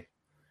die.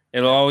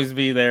 It'll always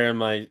be there in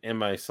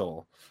my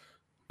soul.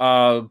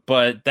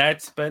 But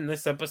that's been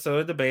this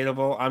episode of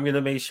Debatable. I'm gonna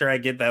make sure I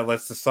get that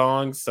list of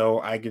songs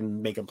so I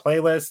can make a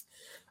playlist.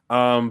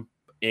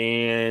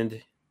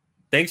 And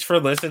thanks for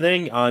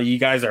listening. You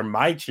guys are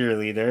my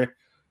cheerleader.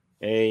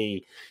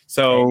 Hey.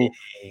 So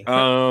Hey.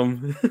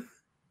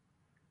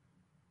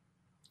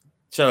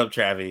 Shut up,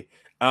 Travi.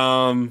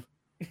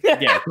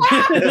 Yeah.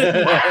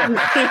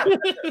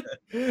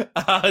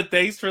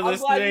 Thanks for I'm glad you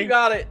listening.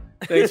 got it.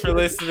 Thanks for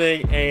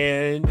listening,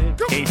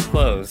 and case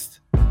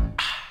closed.